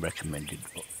be in recommended,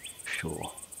 but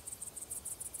sure.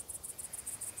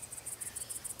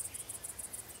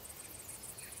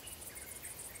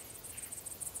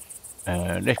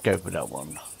 Let's go for that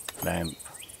one. Lamp.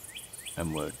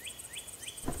 And we're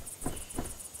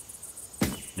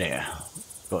there.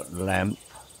 Got lamp.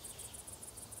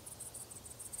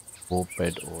 4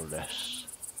 bed or less.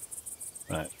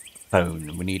 Right.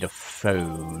 Phone. We need a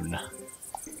phone.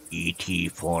 E.T.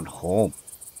 phone home.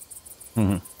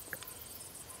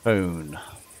 Phone.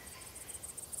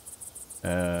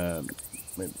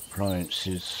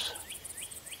 Appliances.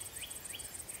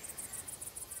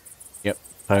 Yep,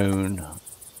 phone.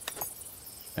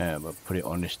 We'll put it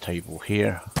on this table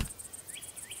here.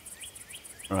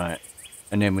 Right,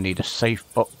 and then we need a safe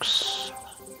box.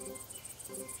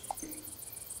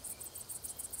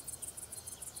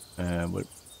 With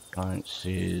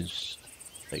appliances,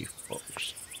 safe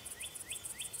box.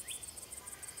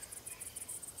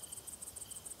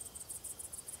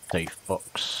 Safe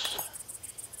box.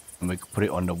 And we can put it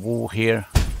on the wall here.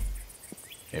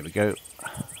 There we go.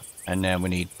 And now we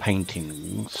need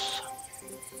paintings.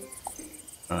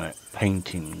 Right,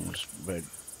 paintings.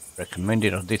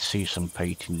 Recommended. I did see some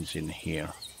paintings in here.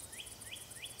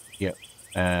 Yep.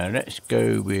 Let's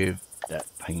go with that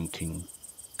painting.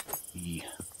 Yeah.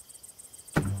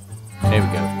 There we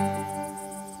go.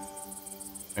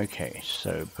 Okay,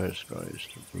 so personalize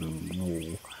the room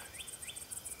wall.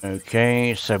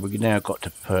 Okay, so we've now got to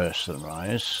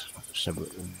personalize. So we've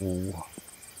got the wall.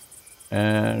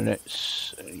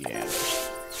 Let's do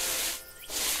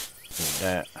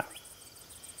that. Oh.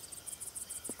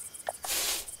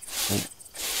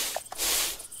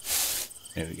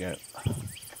 There we go.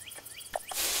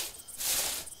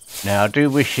 Now I do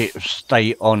wish it would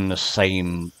stay on the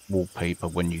same wallpaper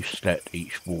when you select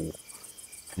each wall,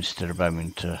 instead of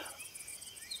having to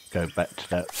go back to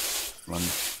that one.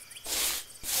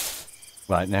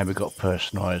 Right, now we've got to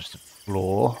personalise the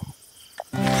floor.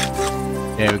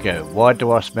 There we go. Why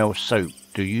do I smell soap?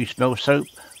 Do you smell soap?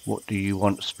 What do you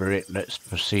want, Spirit? Let's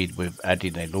proceed with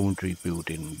adding a laundry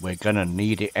building. We're gonna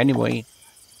need it anyway.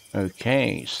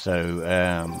 Okay, so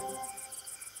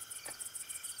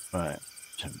right,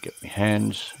 so get my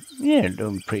hands. Yeah,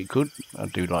 doing pretty good. I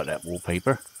do like that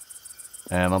wallpaper.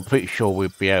 I'm pretty sure we'll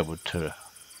be able to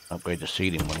upgrade the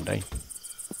ceiling one day.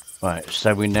 Right,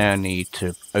 so we now need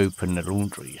to open the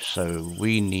laundry. So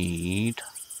we need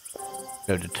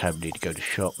go to tab, we need to go to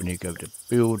shop, we need to go to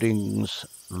buildings,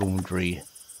 laundry.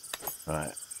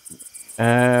 Right.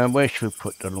 Where should we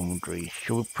put the laundry?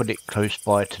 Should we put it close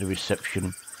by to the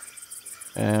reception?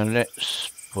 Let's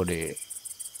put it.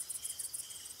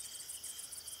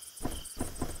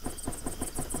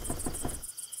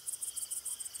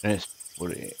 Let's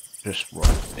put it just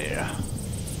right there.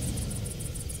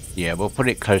 Yeah, we'll put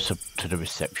it closer to the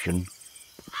reception.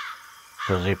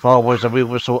 Because if I was a real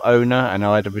resort owner and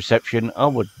I had a reception, I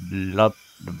would love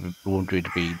the laundry to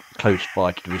be close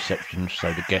by to the reception,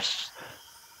 so the guests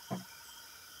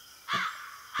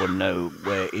would know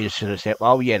where it is. So they say,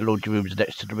 oh yeah, the laundry room's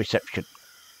next to the reception.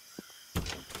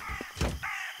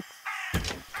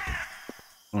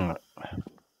 Alright.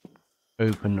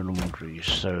 Open the laundry.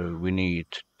 So we need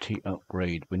to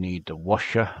upgrade. We need the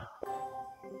washer.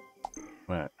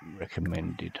 Right,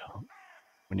 recommended.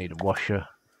 We need a washer.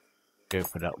 Go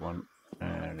for that one.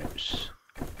 Let's.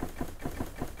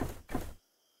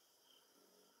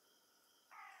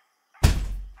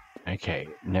 Okay,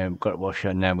 now we've got a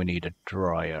washer. Now we need a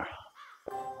dryer.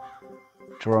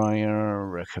 Dryer,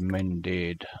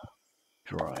 recommended.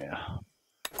 Dryer.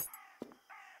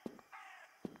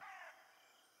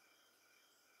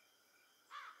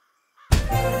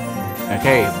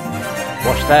 Okay,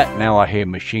 what's that? Now I hear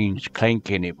machines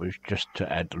clanking. It was just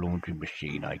to add the laundry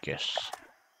machine, I guess.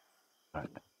 Right.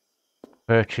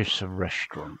 Purchase a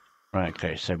restaurant. Right,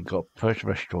 okay, so we've got purchase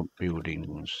restaurant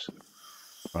buildings.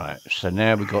 Right, so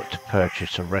now we've got to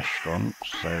purchase a restaurant.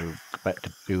 So go back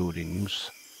to buildings.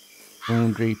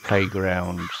 Laundry,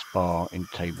 playground, spa,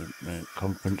 entertainment,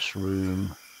 conference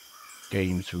room,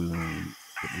 games room,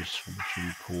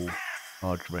 swimming pool,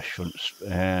 large restaurants.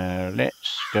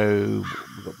 Let's go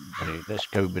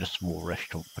with a small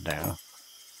restaurant for now.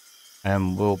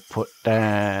 And we'll put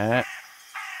that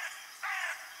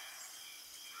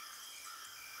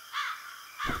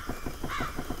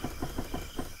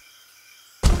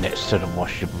next to the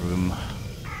washing room.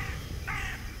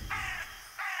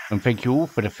 And thank you all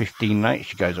for the 15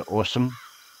 nights. You guys are awesome.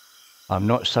 I'm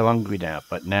not so hungry now,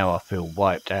 but now I feel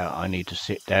wiped out. I need to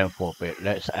sit down for a bit.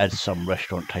 Let's add some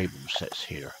restaurant table sets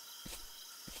here.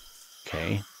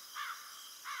 Okay.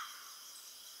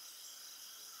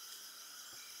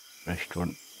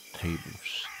 Restaurant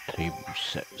table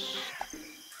sets.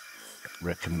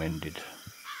 Recommended.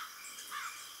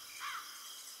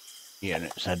 Yeah,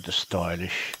 let's add the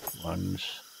stylish ones.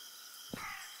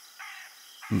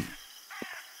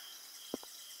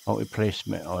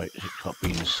 Multi-placement, oh, it's got to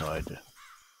be inside.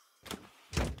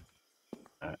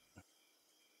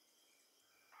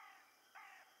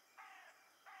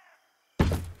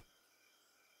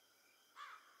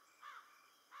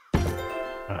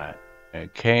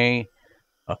 Okay.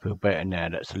 I feel better now.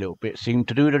 That's a little bit seemed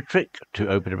to do the trick. To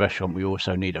open a restaurant, we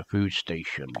also need a food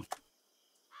station.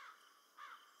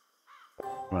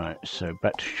 Right, so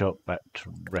back to shop, back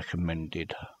to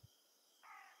recommended.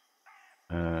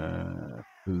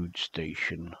 Food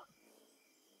station.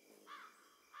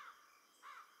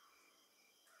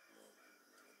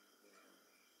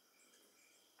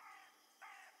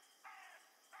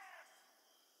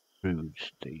 Food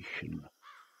station.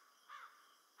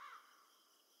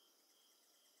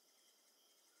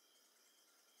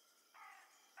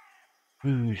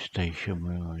 Food station,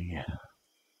 where are you?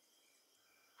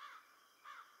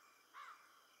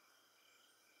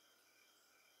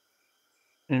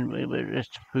 And where's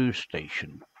the food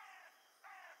station?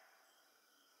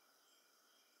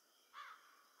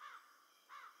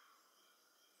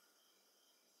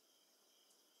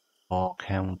 Bar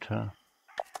counter.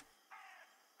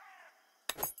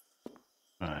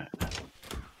 Right.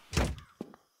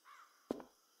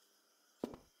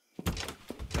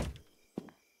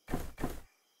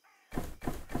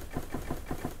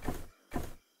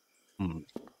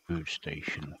 Food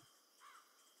station.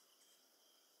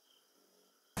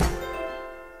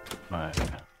 Right.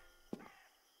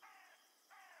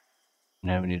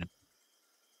 Now we need to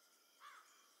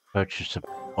purchase a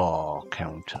bar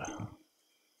counter.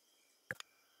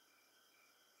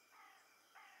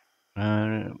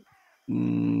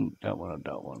 That one or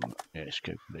that one. Yeah, let's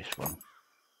go for this one.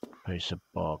 Place a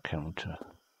bar counter.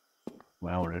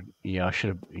 Well, yeah, I should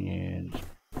have. Yeah.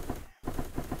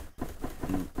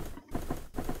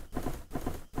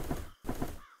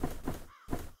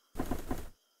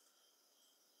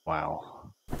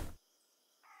 Wow.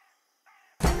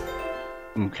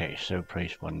 Okay, so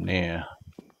place one there.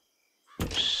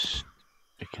 It's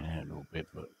sticking out a little bit,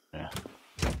 but yeah.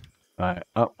 Right,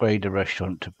 upgrade the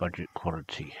restaurant to budget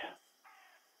quality.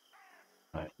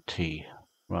 Right, tea.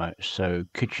 Right, so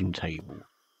kitchen table.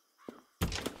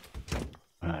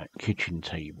 Right, kitchen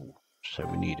table. So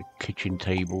we need a kitchen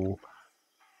table.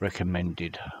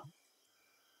 Recommended.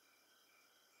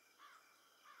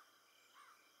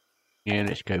 Yeah,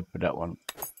 let's go for that one.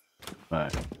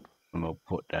 Right, and we'll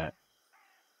put that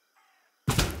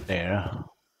there.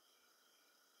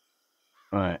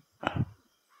 Right.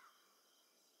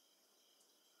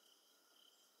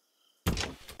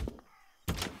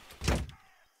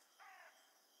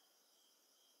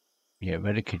 Yeah, we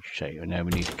had a kitchen table. Now we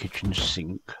need a kitchen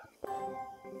sink.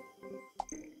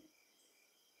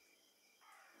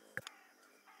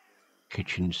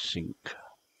 Kitchen sink.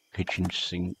 Kitchen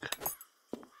sink.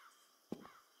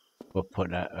 We'll put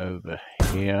that over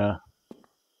here.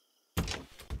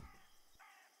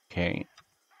 Okay.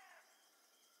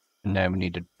 And now we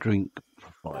need a drink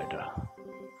provider.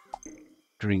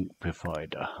 Drink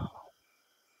provider.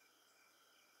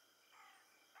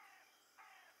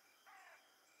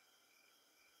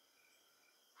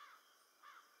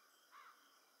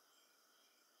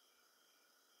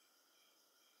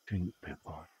 Drink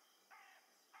provider.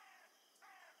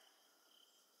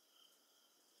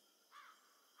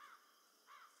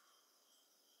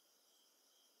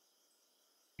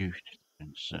 Juice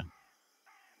dispenser.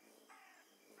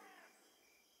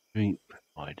 Drink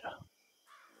provider.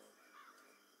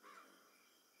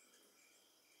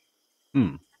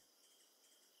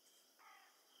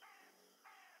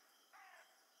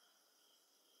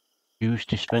 Juice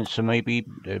dispenser, maybe.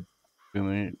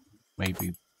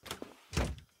 Maybe.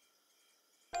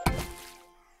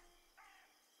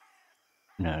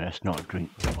 No, that's not a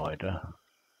drink provider.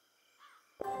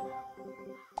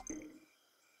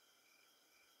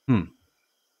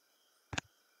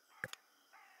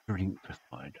 Drink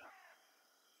provider.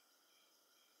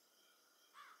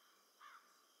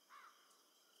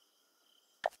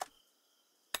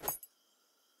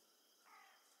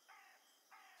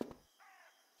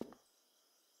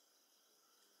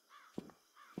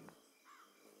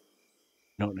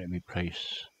 Not let me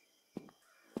place.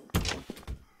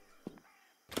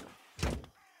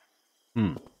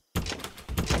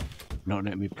 Not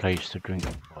let me place the drink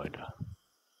provider.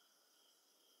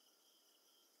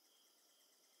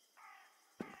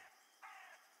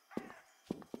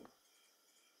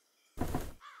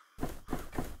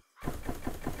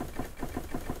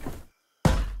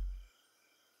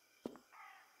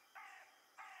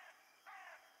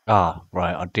 Ah,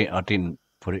 right. I didn't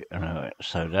put it.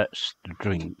 So that's the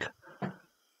drink,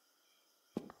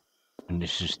 and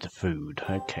this is the food.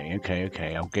 Okay.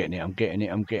 I'm getting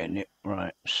it.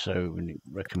 Right. So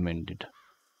recommended.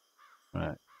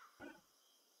 Right.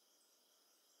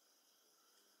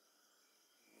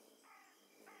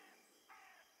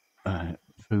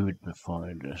 Food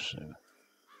provider.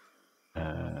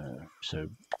 So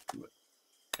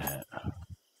that.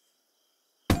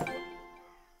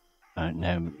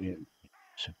 Now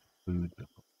it's a food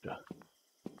provider.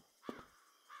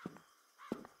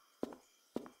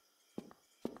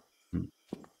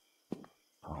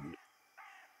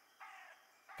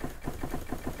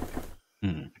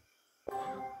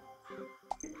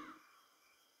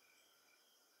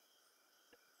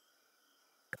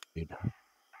 Good.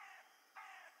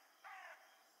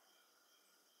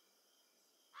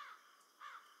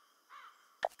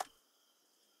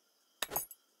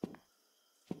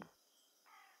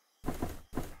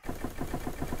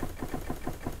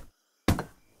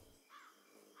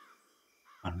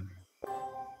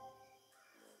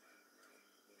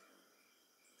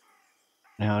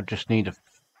 Now I just need a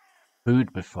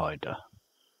food provider.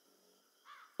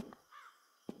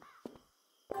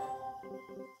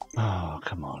 Oh,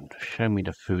 come on. Show me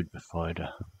the food provider,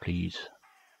 please.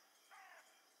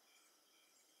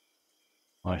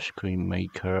 Ice cream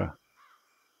maker.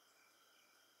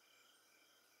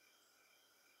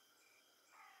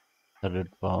 Salad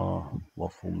bar.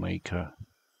 Waffle maker.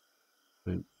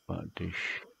 Fruit butter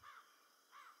dish.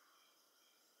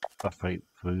 Buffet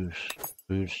food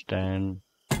stand.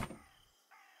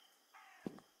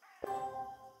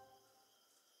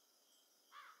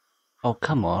 Oh,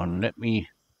 come on. Let me...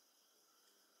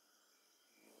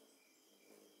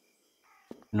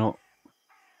 Not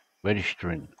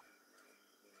registering.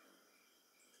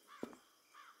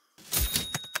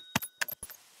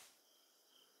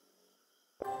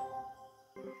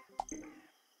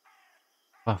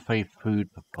 Buffet food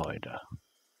provider.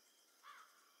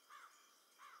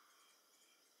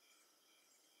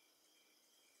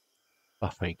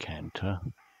 Buffet counter.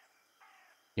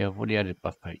 Yeah, I've already added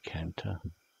buffet counter.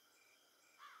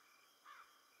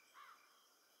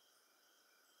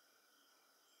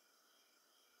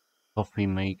 Coffee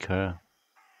maker.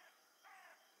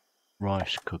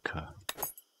 Rice cooker.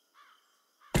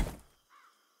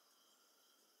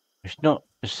 It's not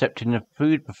accepting a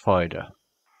food provider.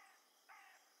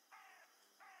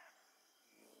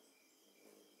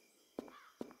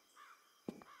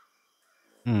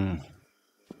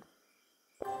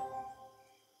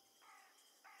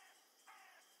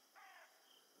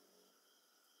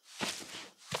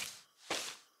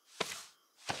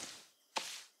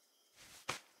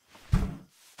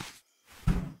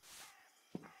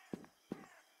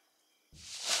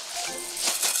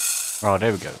 Oh,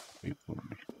 there we go.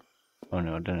 Oh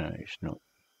no, I don't know. It's not.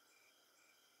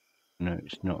 No,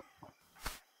 it's not.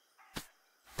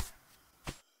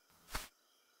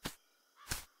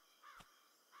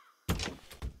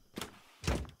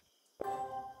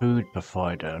 Food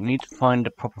provider. I need to find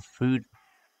a proper food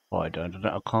provider. I don't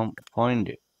know. I can't find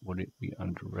it. Would it be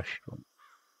under restaurant?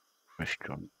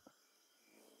 Restaurant.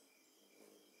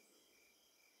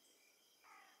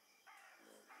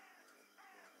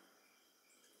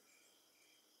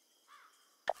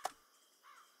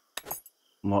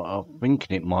 Well, I'm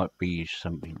thinking it might be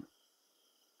something.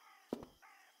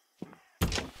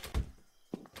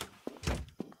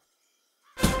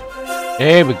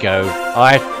 There we go.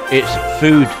 It's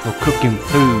food for cooking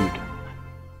food.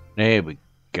 There we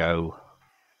go.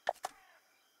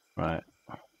 Right.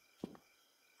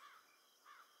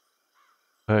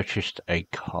 Purchased a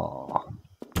car.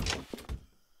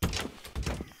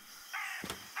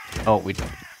 Oh, we.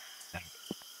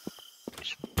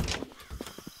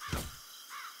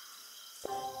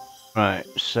 Right.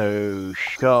 So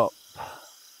shop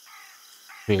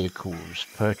vehicles.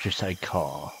 Purchase a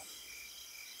car.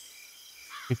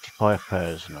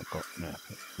 55,000 I got now.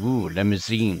 Ooh,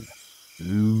 limousine.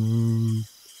 Ooh,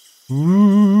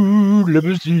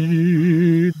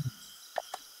 limousine.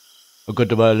 I got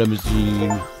to buy a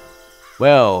limousine.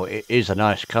 Well, it is a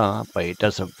nice car, but it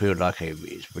doesn't feel like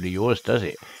it's really yours, does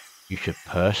it? You should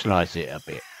personalize it a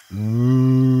bit.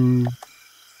 You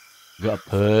gotta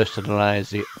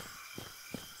personalize it.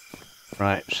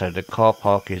 Right, so the car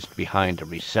park is behind the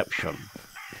reception.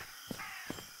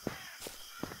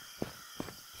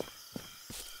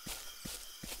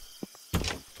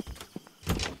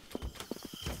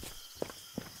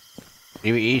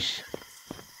 Here it is.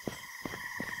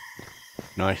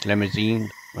 Nice limousine.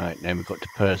 Right, now we've got to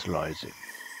personalise it.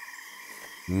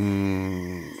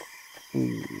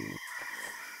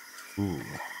 Ooh.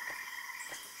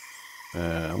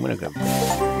 I'm gonna go.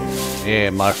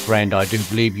 Yeah, my friend, I do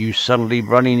believe you suddenly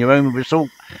running your own result.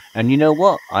 And you know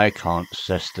what? I can't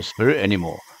assess the spirit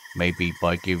anymore. Maybe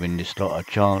by giving this lot a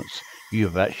chance, you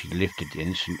have actually lifted the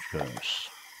instant curse.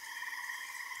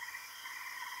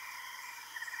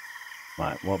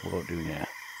 Right, what we've got to do now?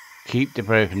 Keep the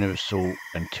broken of assault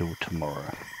until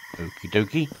tomorrow. Okie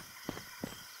dokie.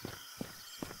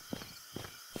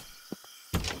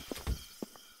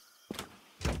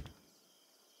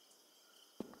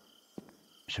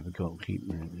 So we've got to keep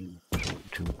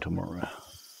till tomorrow.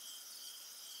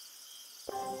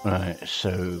 Right,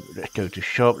 so let's go to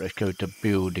shop, let's go to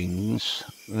buildings,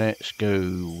 let's go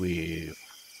with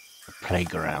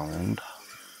playground.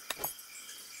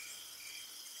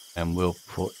 And we'll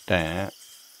put that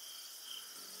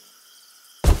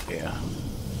here.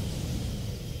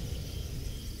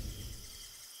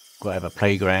 Got to have a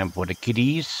playground for the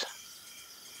kiddies.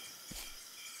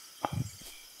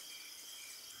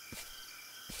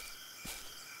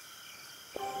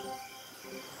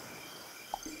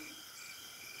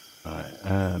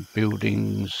 Right,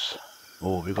 buildings.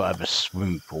 Oh, we've got to have a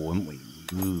swimming pool, haven't we?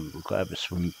 Ooh, we've got to have a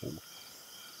swimming pool.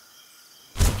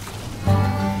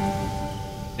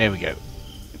 There we go.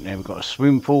 Now we've got a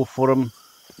swimming pool for them.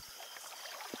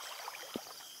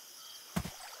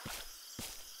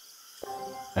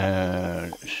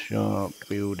 Shop,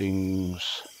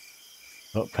 buildings,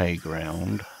 got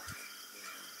playground,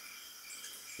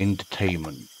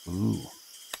 entertainment. Ooh.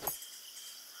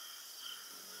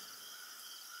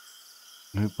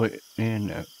 No, put it there,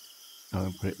 no.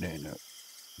 No, put it there, no.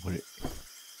 Put it,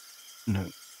 no.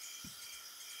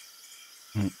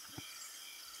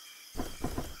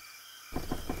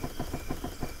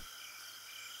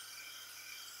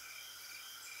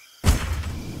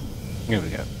 Here we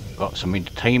go. Got some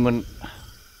entertainment.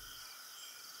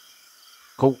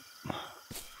 Cool.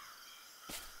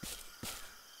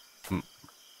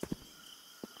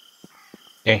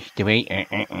 That's the way.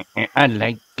 I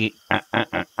like it.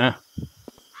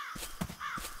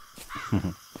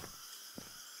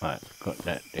 Right, got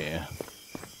that there.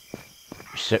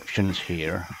 Reception's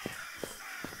here.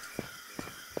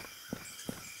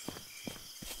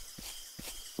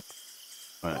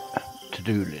 Right,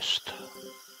 to-do list.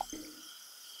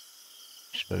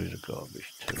 Dispose of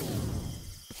garbage too.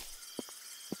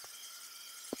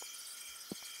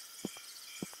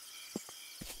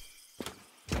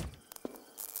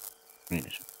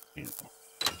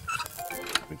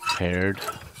 Repaired.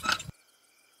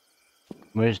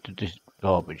 Where's the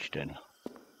garbage then?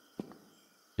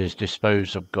 There's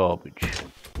dispose of garbage.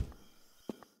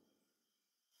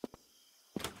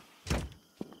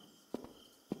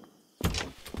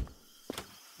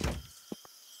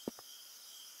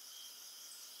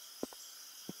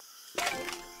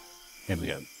 Here we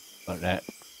go. Like that.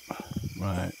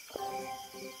 Right.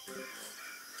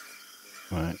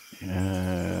 Right.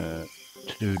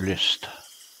 To-do list.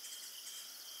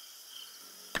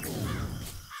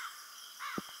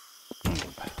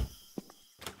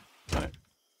 Right.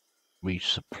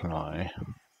 Resupply.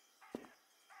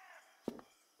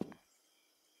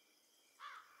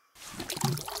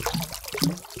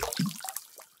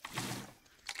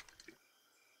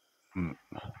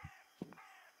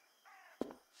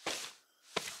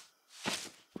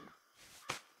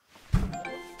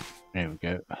 There we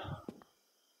go.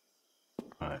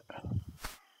 Right.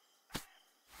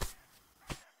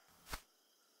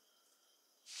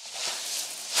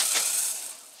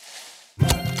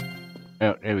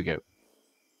 Oh, there we go.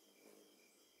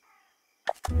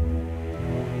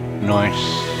 Nice.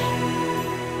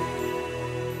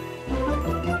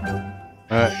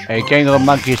 A gang of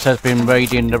monkeys has been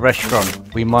raiding the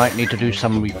restaurant. We might need to do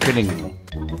some refilling.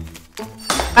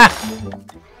 Ah!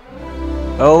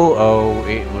 Oh,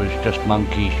 it was just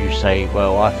monkeys, you say.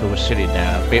 Well, I feel silly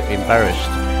now, a bit embarrassed.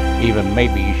 Even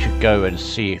maybe you should go and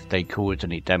see if they caused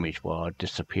any damage while I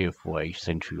disappear for a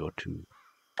century or two.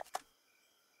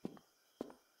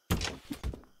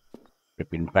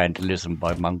 Ripping vandalism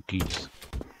by monkeys.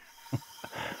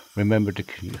 Remember to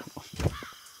kill.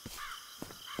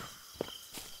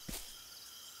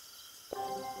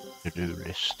 To-do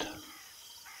list.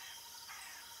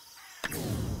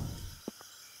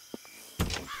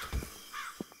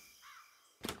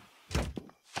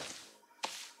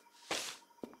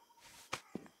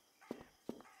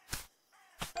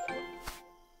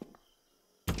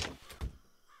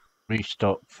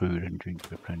 Restock food and drink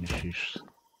replenishes.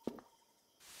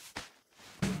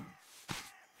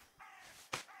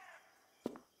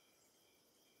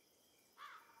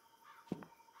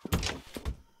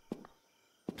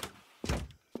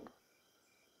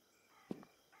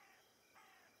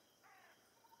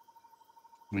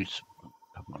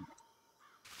 Come on.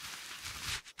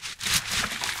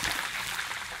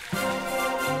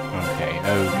 Okay,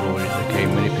 oh boys, okay,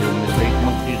 manipulate mislead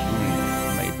monkeys.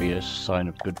 Maybe a sign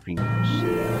of good things.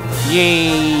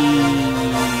 Yay!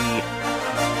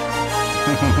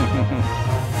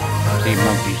 See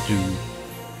monkeys do.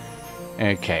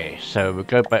 Okay, so we'll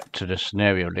go back to the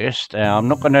scenario list. I'm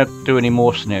not going to do any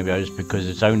more scenarios because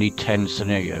there's only 10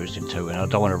 scenarios in total and I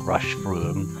don't want to rush through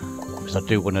them. because I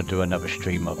do want to do another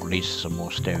stream. I've released some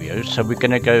more stereos, so we're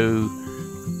going to go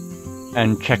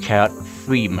and check out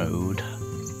free mode.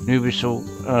 New result.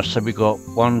 So we got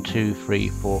 1, 2, 3,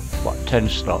 4, 10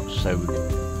 slots. So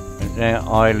now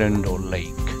island or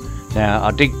lake. Now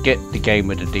I did get the game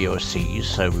with the DLCs,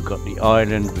 so we've got the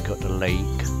island, we've got the lake.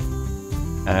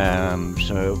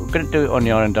 So we're going to do it on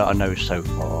the island that I know so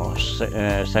far.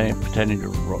 Pretending to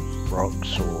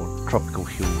rocks or tropical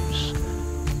hills.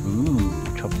 Ooh,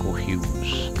 tropical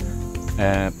hills.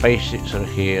 Basics are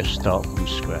here. Start from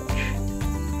scratch.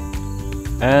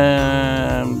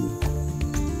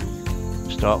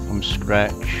 Start from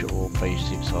scratch or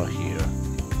basics are here.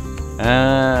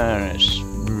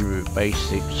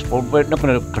 Basics. Well, we're not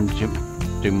going to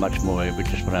do much more. We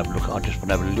just want to have a look. I just want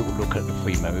to have a little look at the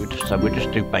free mode. So we'll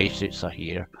just do basics are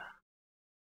here.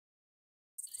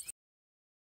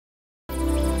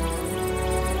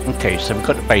 Okay, so we've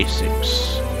got the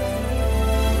basics.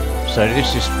 So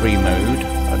this is free mode.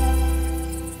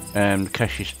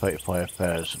 Cash is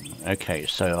 35,000. Okay,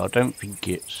 so I don't think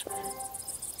it's.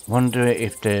 Wonder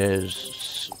if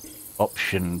there's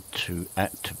option to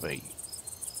activate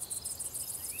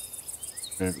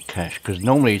cash, because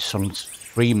normally it's on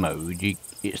free mode.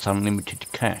 It's unlimited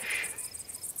cash.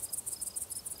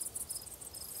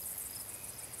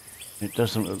 It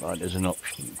doesn't look like there's an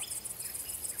option.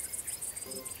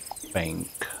 Bank.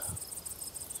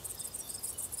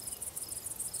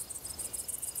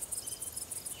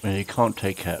 Well, you can't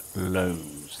take out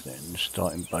loans then.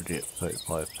 Starting budget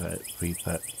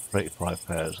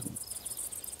 35,000.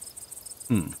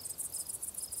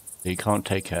 So you can't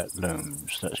take out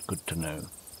loans. That's good to know.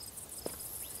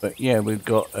 But yeah, we've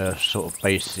got a sort of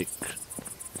basic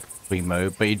free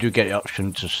mode, but you do get the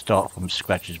option to start from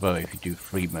scratch as well if you do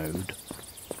free mode.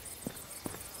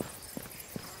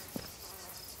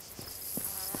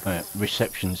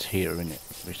 Reception's here, isn't it?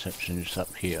 Reception is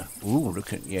up here. Ooh,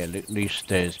 look at these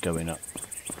stairs going up.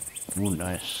 Ooh,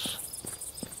 nice.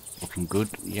 Looking good.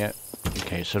 Yeah.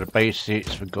 Okay, so the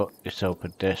basics, we've got yourself a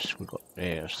desk. We've got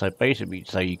there. So basically,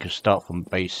 say you can start from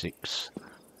basics.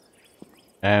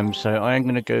 So I'm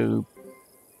gonna go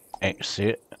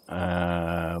exit.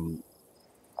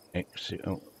 Exit.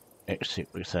 Oh, exit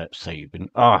without saving.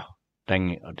 Ah,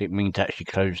 dang it! I didn't mean to actually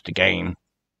close the game.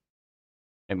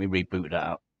 Let me reboot that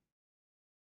up.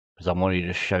 Because I wanted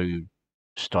to show you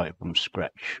start from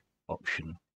scratch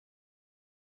option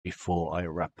before I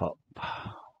wrap up.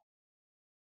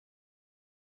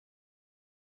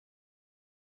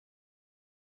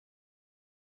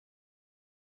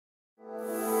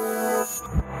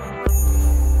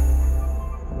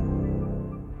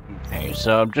 Okay,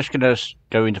 so I'm just going to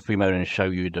go into free mode and show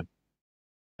you the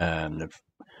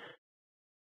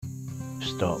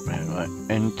start round, right?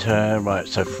 Enter, right,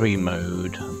 so free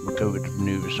mode. We'll go with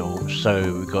new results. So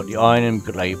we've got the island, we've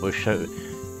got label, show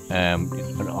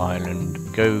an island,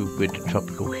 go with the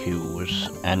tropical hills,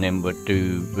 and then we'll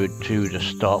do the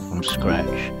start from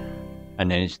scratch. And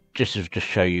then it's just to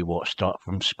show you what start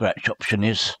from scratch option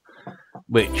is,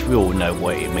 which we all know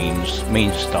what it means. It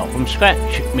means start from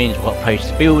scratch. It means what place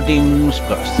the buildings,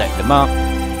 got to set them up.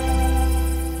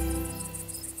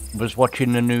 Was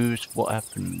watching the news, what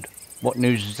happened? What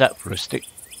news is that for a stick?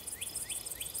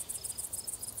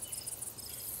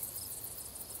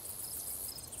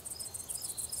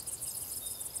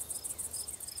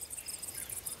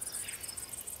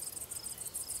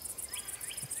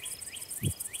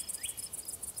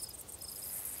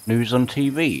 News on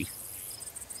TV.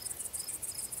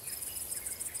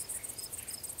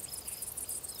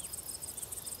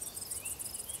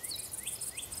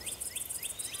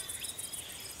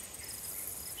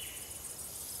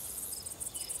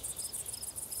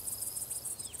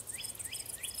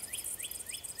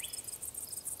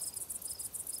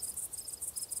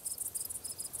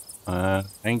 I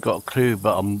ain't got a clue,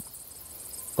 but I'm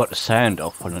got the sound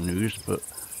off on the news, but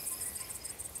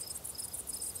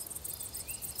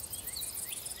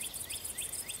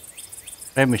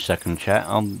wait me a second, chat.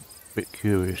 I'm a bit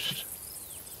curious.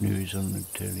 News on the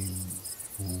telly,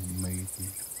 or maybe.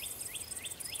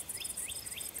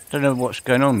 Don't know what's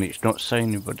going on. It's not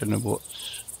saying it, but I don't know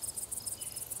what's.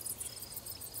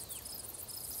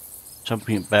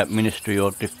 Something about Ministry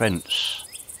of Defence.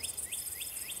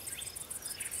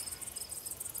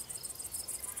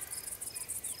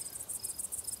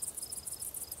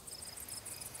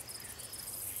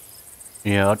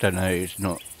 Yeah, I don't know. It's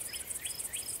not.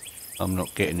 I'm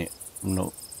not getting it. I'm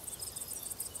not.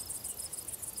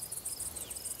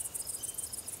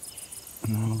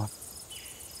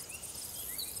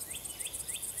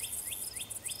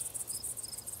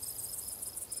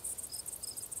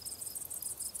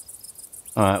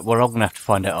 Alright, well I'm gonna have to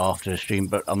find out after the stream,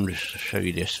 but I'm just to show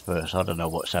you this first. I don't know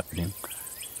what's happening.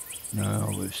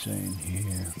 No, we're saying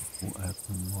here what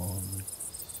happened was.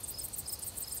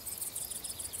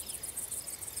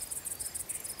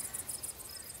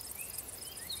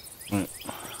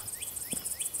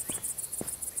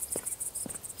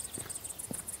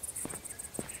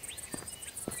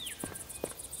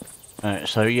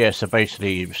 So yeah, so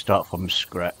basically you start from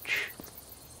scratch.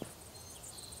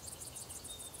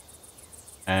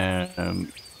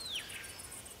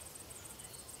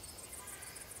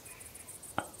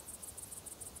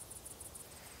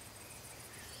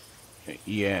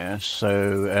 Yeah,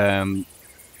 so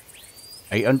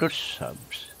 800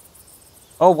 subs.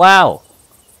 Oh wow!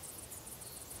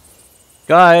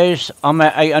 Guys, I'm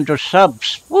at 800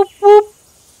 subs. Whoop whoop!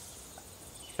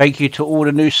 Thank you to all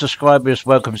the new subscribers.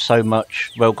 Welcome so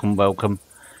much. Welcome, welcome.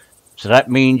 So that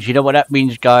means, you know what that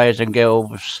means, guys and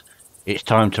girls? It's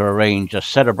time to arrange a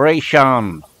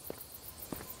celebration.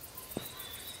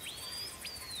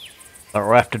 But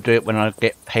I'll have to do it when I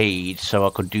get paid, so I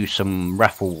could do some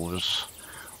raffles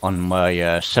on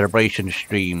my celebration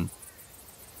stream.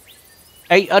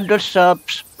 800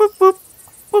 subs. Boop, boop,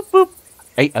 boop, boop.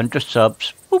 800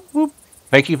 subs. Boop, boop.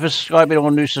 Thank you for subscribing, all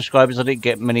new subscribers. I didn't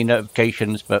get many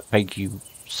notifications, but thank you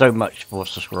so much for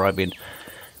subscribing.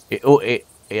 I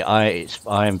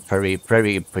am very,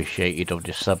 very appreciated of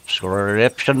the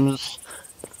subscriptions,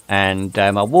 and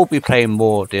I will be playing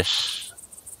more of this.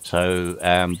 So,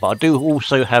 but I do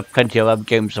also have plenty of other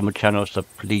games on my channel, so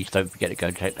please don't forget to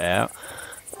go check that out.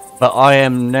 But I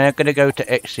am now going to go to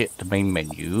exit the main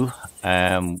menu.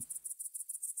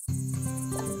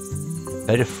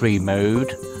 Go to free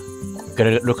mode.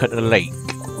 Going to look at the lake.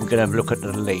 We're going to have a look at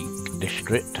the lake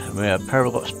district. We have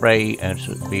Paragot Spray and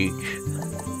Beach.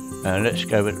 Let's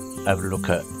go and have a look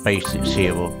at basics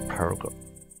here of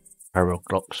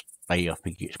Paragot Spray, I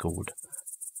think it's called.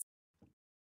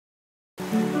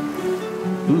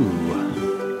 Ooh.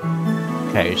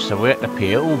 Okay, so we're at the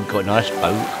pier. Oh, we've got a nice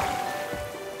boat.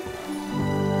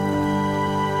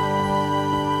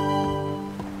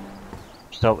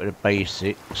 Start with the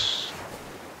basics.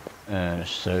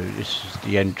 So this is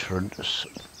the entrance.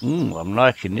 I'm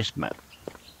liking this map.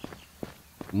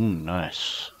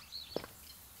 Nice.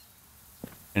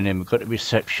 And then we've got the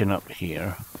reception up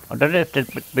here. I don't know if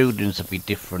the buildings will be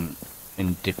different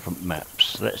in different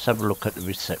maps. Let's have a look at the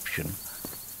reception.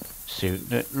 See,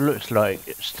 it looks like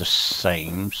it's the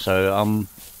same. So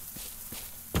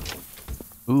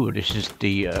ooh, this is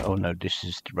the. Oh no, this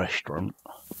is the restaurant.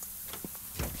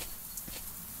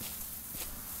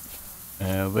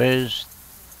 Where's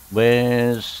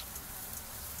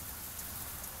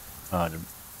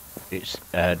it's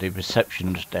the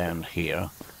reception's down here,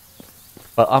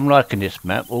 but I'm liking this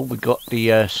map. Oh, we got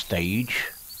the stage,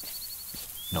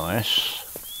 nice.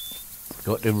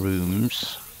 Got the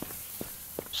rooms.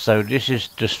 So this is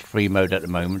just free mode at the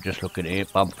moment, just looking at it,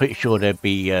 but I'm pretty sure there'll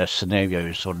be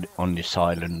scenarios on this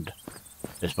island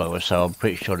as well, so I'm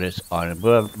pretty sure there's island.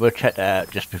 We'll check that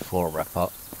out just before I wrap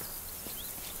up.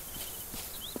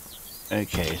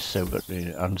 Okay, so we've got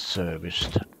the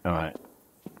unserviced. Alright.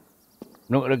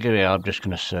 Not going to give it, I'm just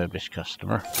going to service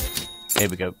customer. Here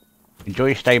we go. Enjoy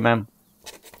your stay, man.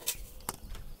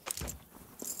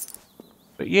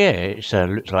 But yeah, it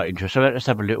looks like interesting. So let's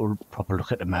have a little proper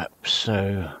look at the map.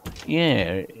 So,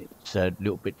 yeah, it's a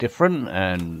little bit different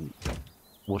and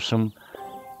awesome.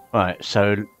 Right,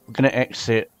 so we're going to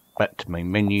exit back to main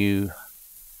menu.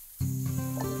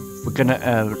 We're going to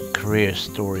have career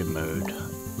story mode.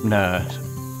 No,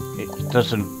 it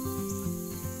doesn't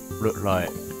look like.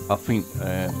 I think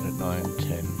 9,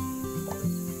 10.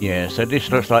 Yeah, so this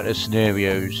looks like the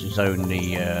scenarios is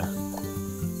only.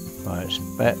 Right, it's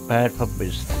bad for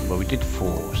business. Well, we did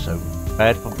 4, so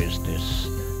bad for business.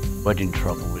 Wedding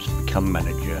troubles, become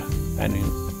manager, and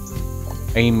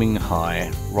aiming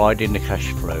high, riding the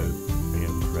cash flow,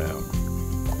 being proud.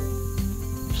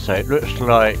 So it looks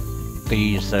like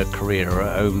these career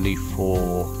are only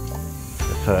for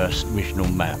first original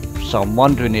map, so I'm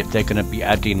wondering if they're going to be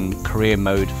adding career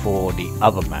mode for the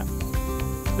other map,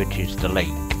 which is the lake.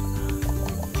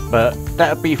 But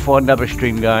that'll be for another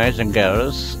stream, guys and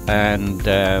girls, and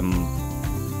I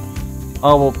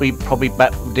will be probably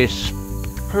back with this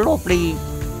probably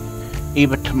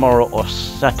either tomorrow or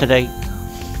Saturday.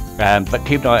 But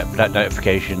keep an eye out for that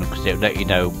notification, because it'll let you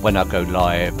know when I go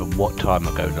live and what time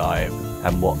I go live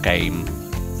and what game.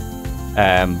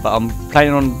 But I'm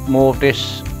planning on more of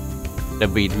this.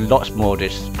 There'll be lots more of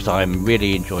this because I'm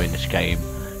really enjoying this game.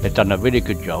 They've done a really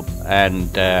good job, and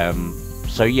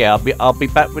so yeah, I'll be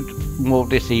back with more of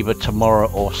this either tomorrow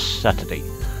or Saturday.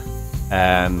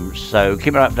 So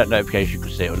keep an eye out for that notification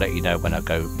because it will let you know when I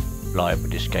go live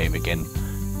with this game again,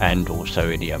 and also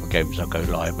any other games I go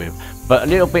live with. But a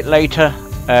little bit later,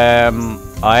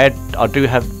 I do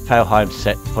have Valheim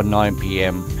set for 9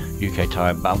 PM UK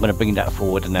time, but I'm going to bring that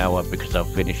forward an hour because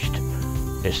I've finished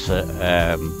this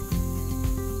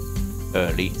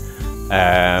early.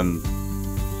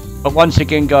 But once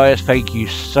again, guys, thank you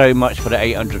so much for the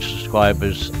 800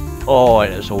 subscribers. Oh,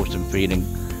 it's an awesome feeling.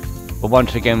 But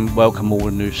once again, welcome all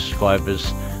the new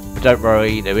subscribers. But don't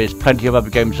worry, there is plenty of other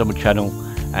games on the channel,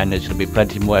 and there's going to be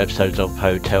plenty more episodes of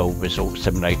Hotel Resort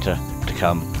Simulator to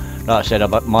come. Like I said, I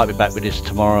might be back with this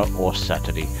tomorrow or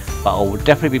Saturday, but I will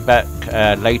definitely be back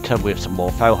later with some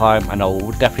more Valheim, and I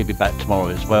will definitely be back tomorrow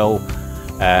as well.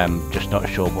 Just not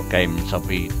sure what games I'll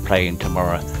be playing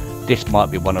tomorrow. This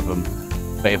might be one of them,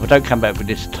 but if I don't come back with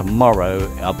this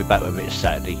tomorrow, I'll be back with it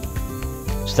Saturday.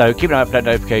 So keep an eye out for that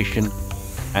notification,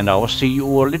 and I will see you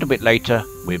all a little bit later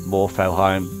with more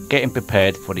Valheim, getting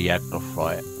prepared for the Yagnoth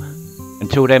riot.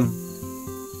 Until then,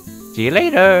 see you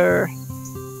later,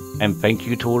 and thank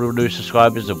you to all the new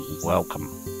subscribers and welcome.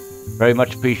 Very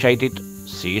much appreciated.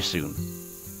 See you soon.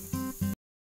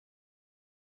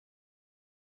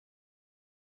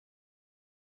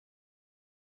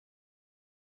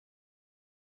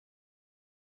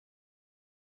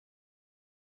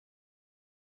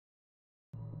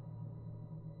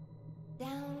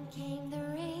 Down came the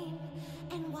rain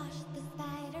and washed the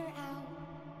spider out.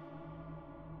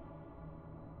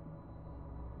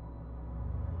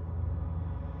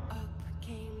 Up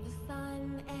came the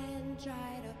sun and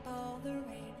dried up all the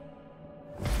rain.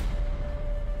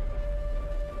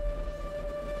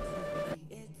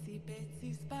 The itsy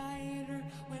bitsy spider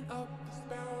went up the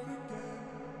spout.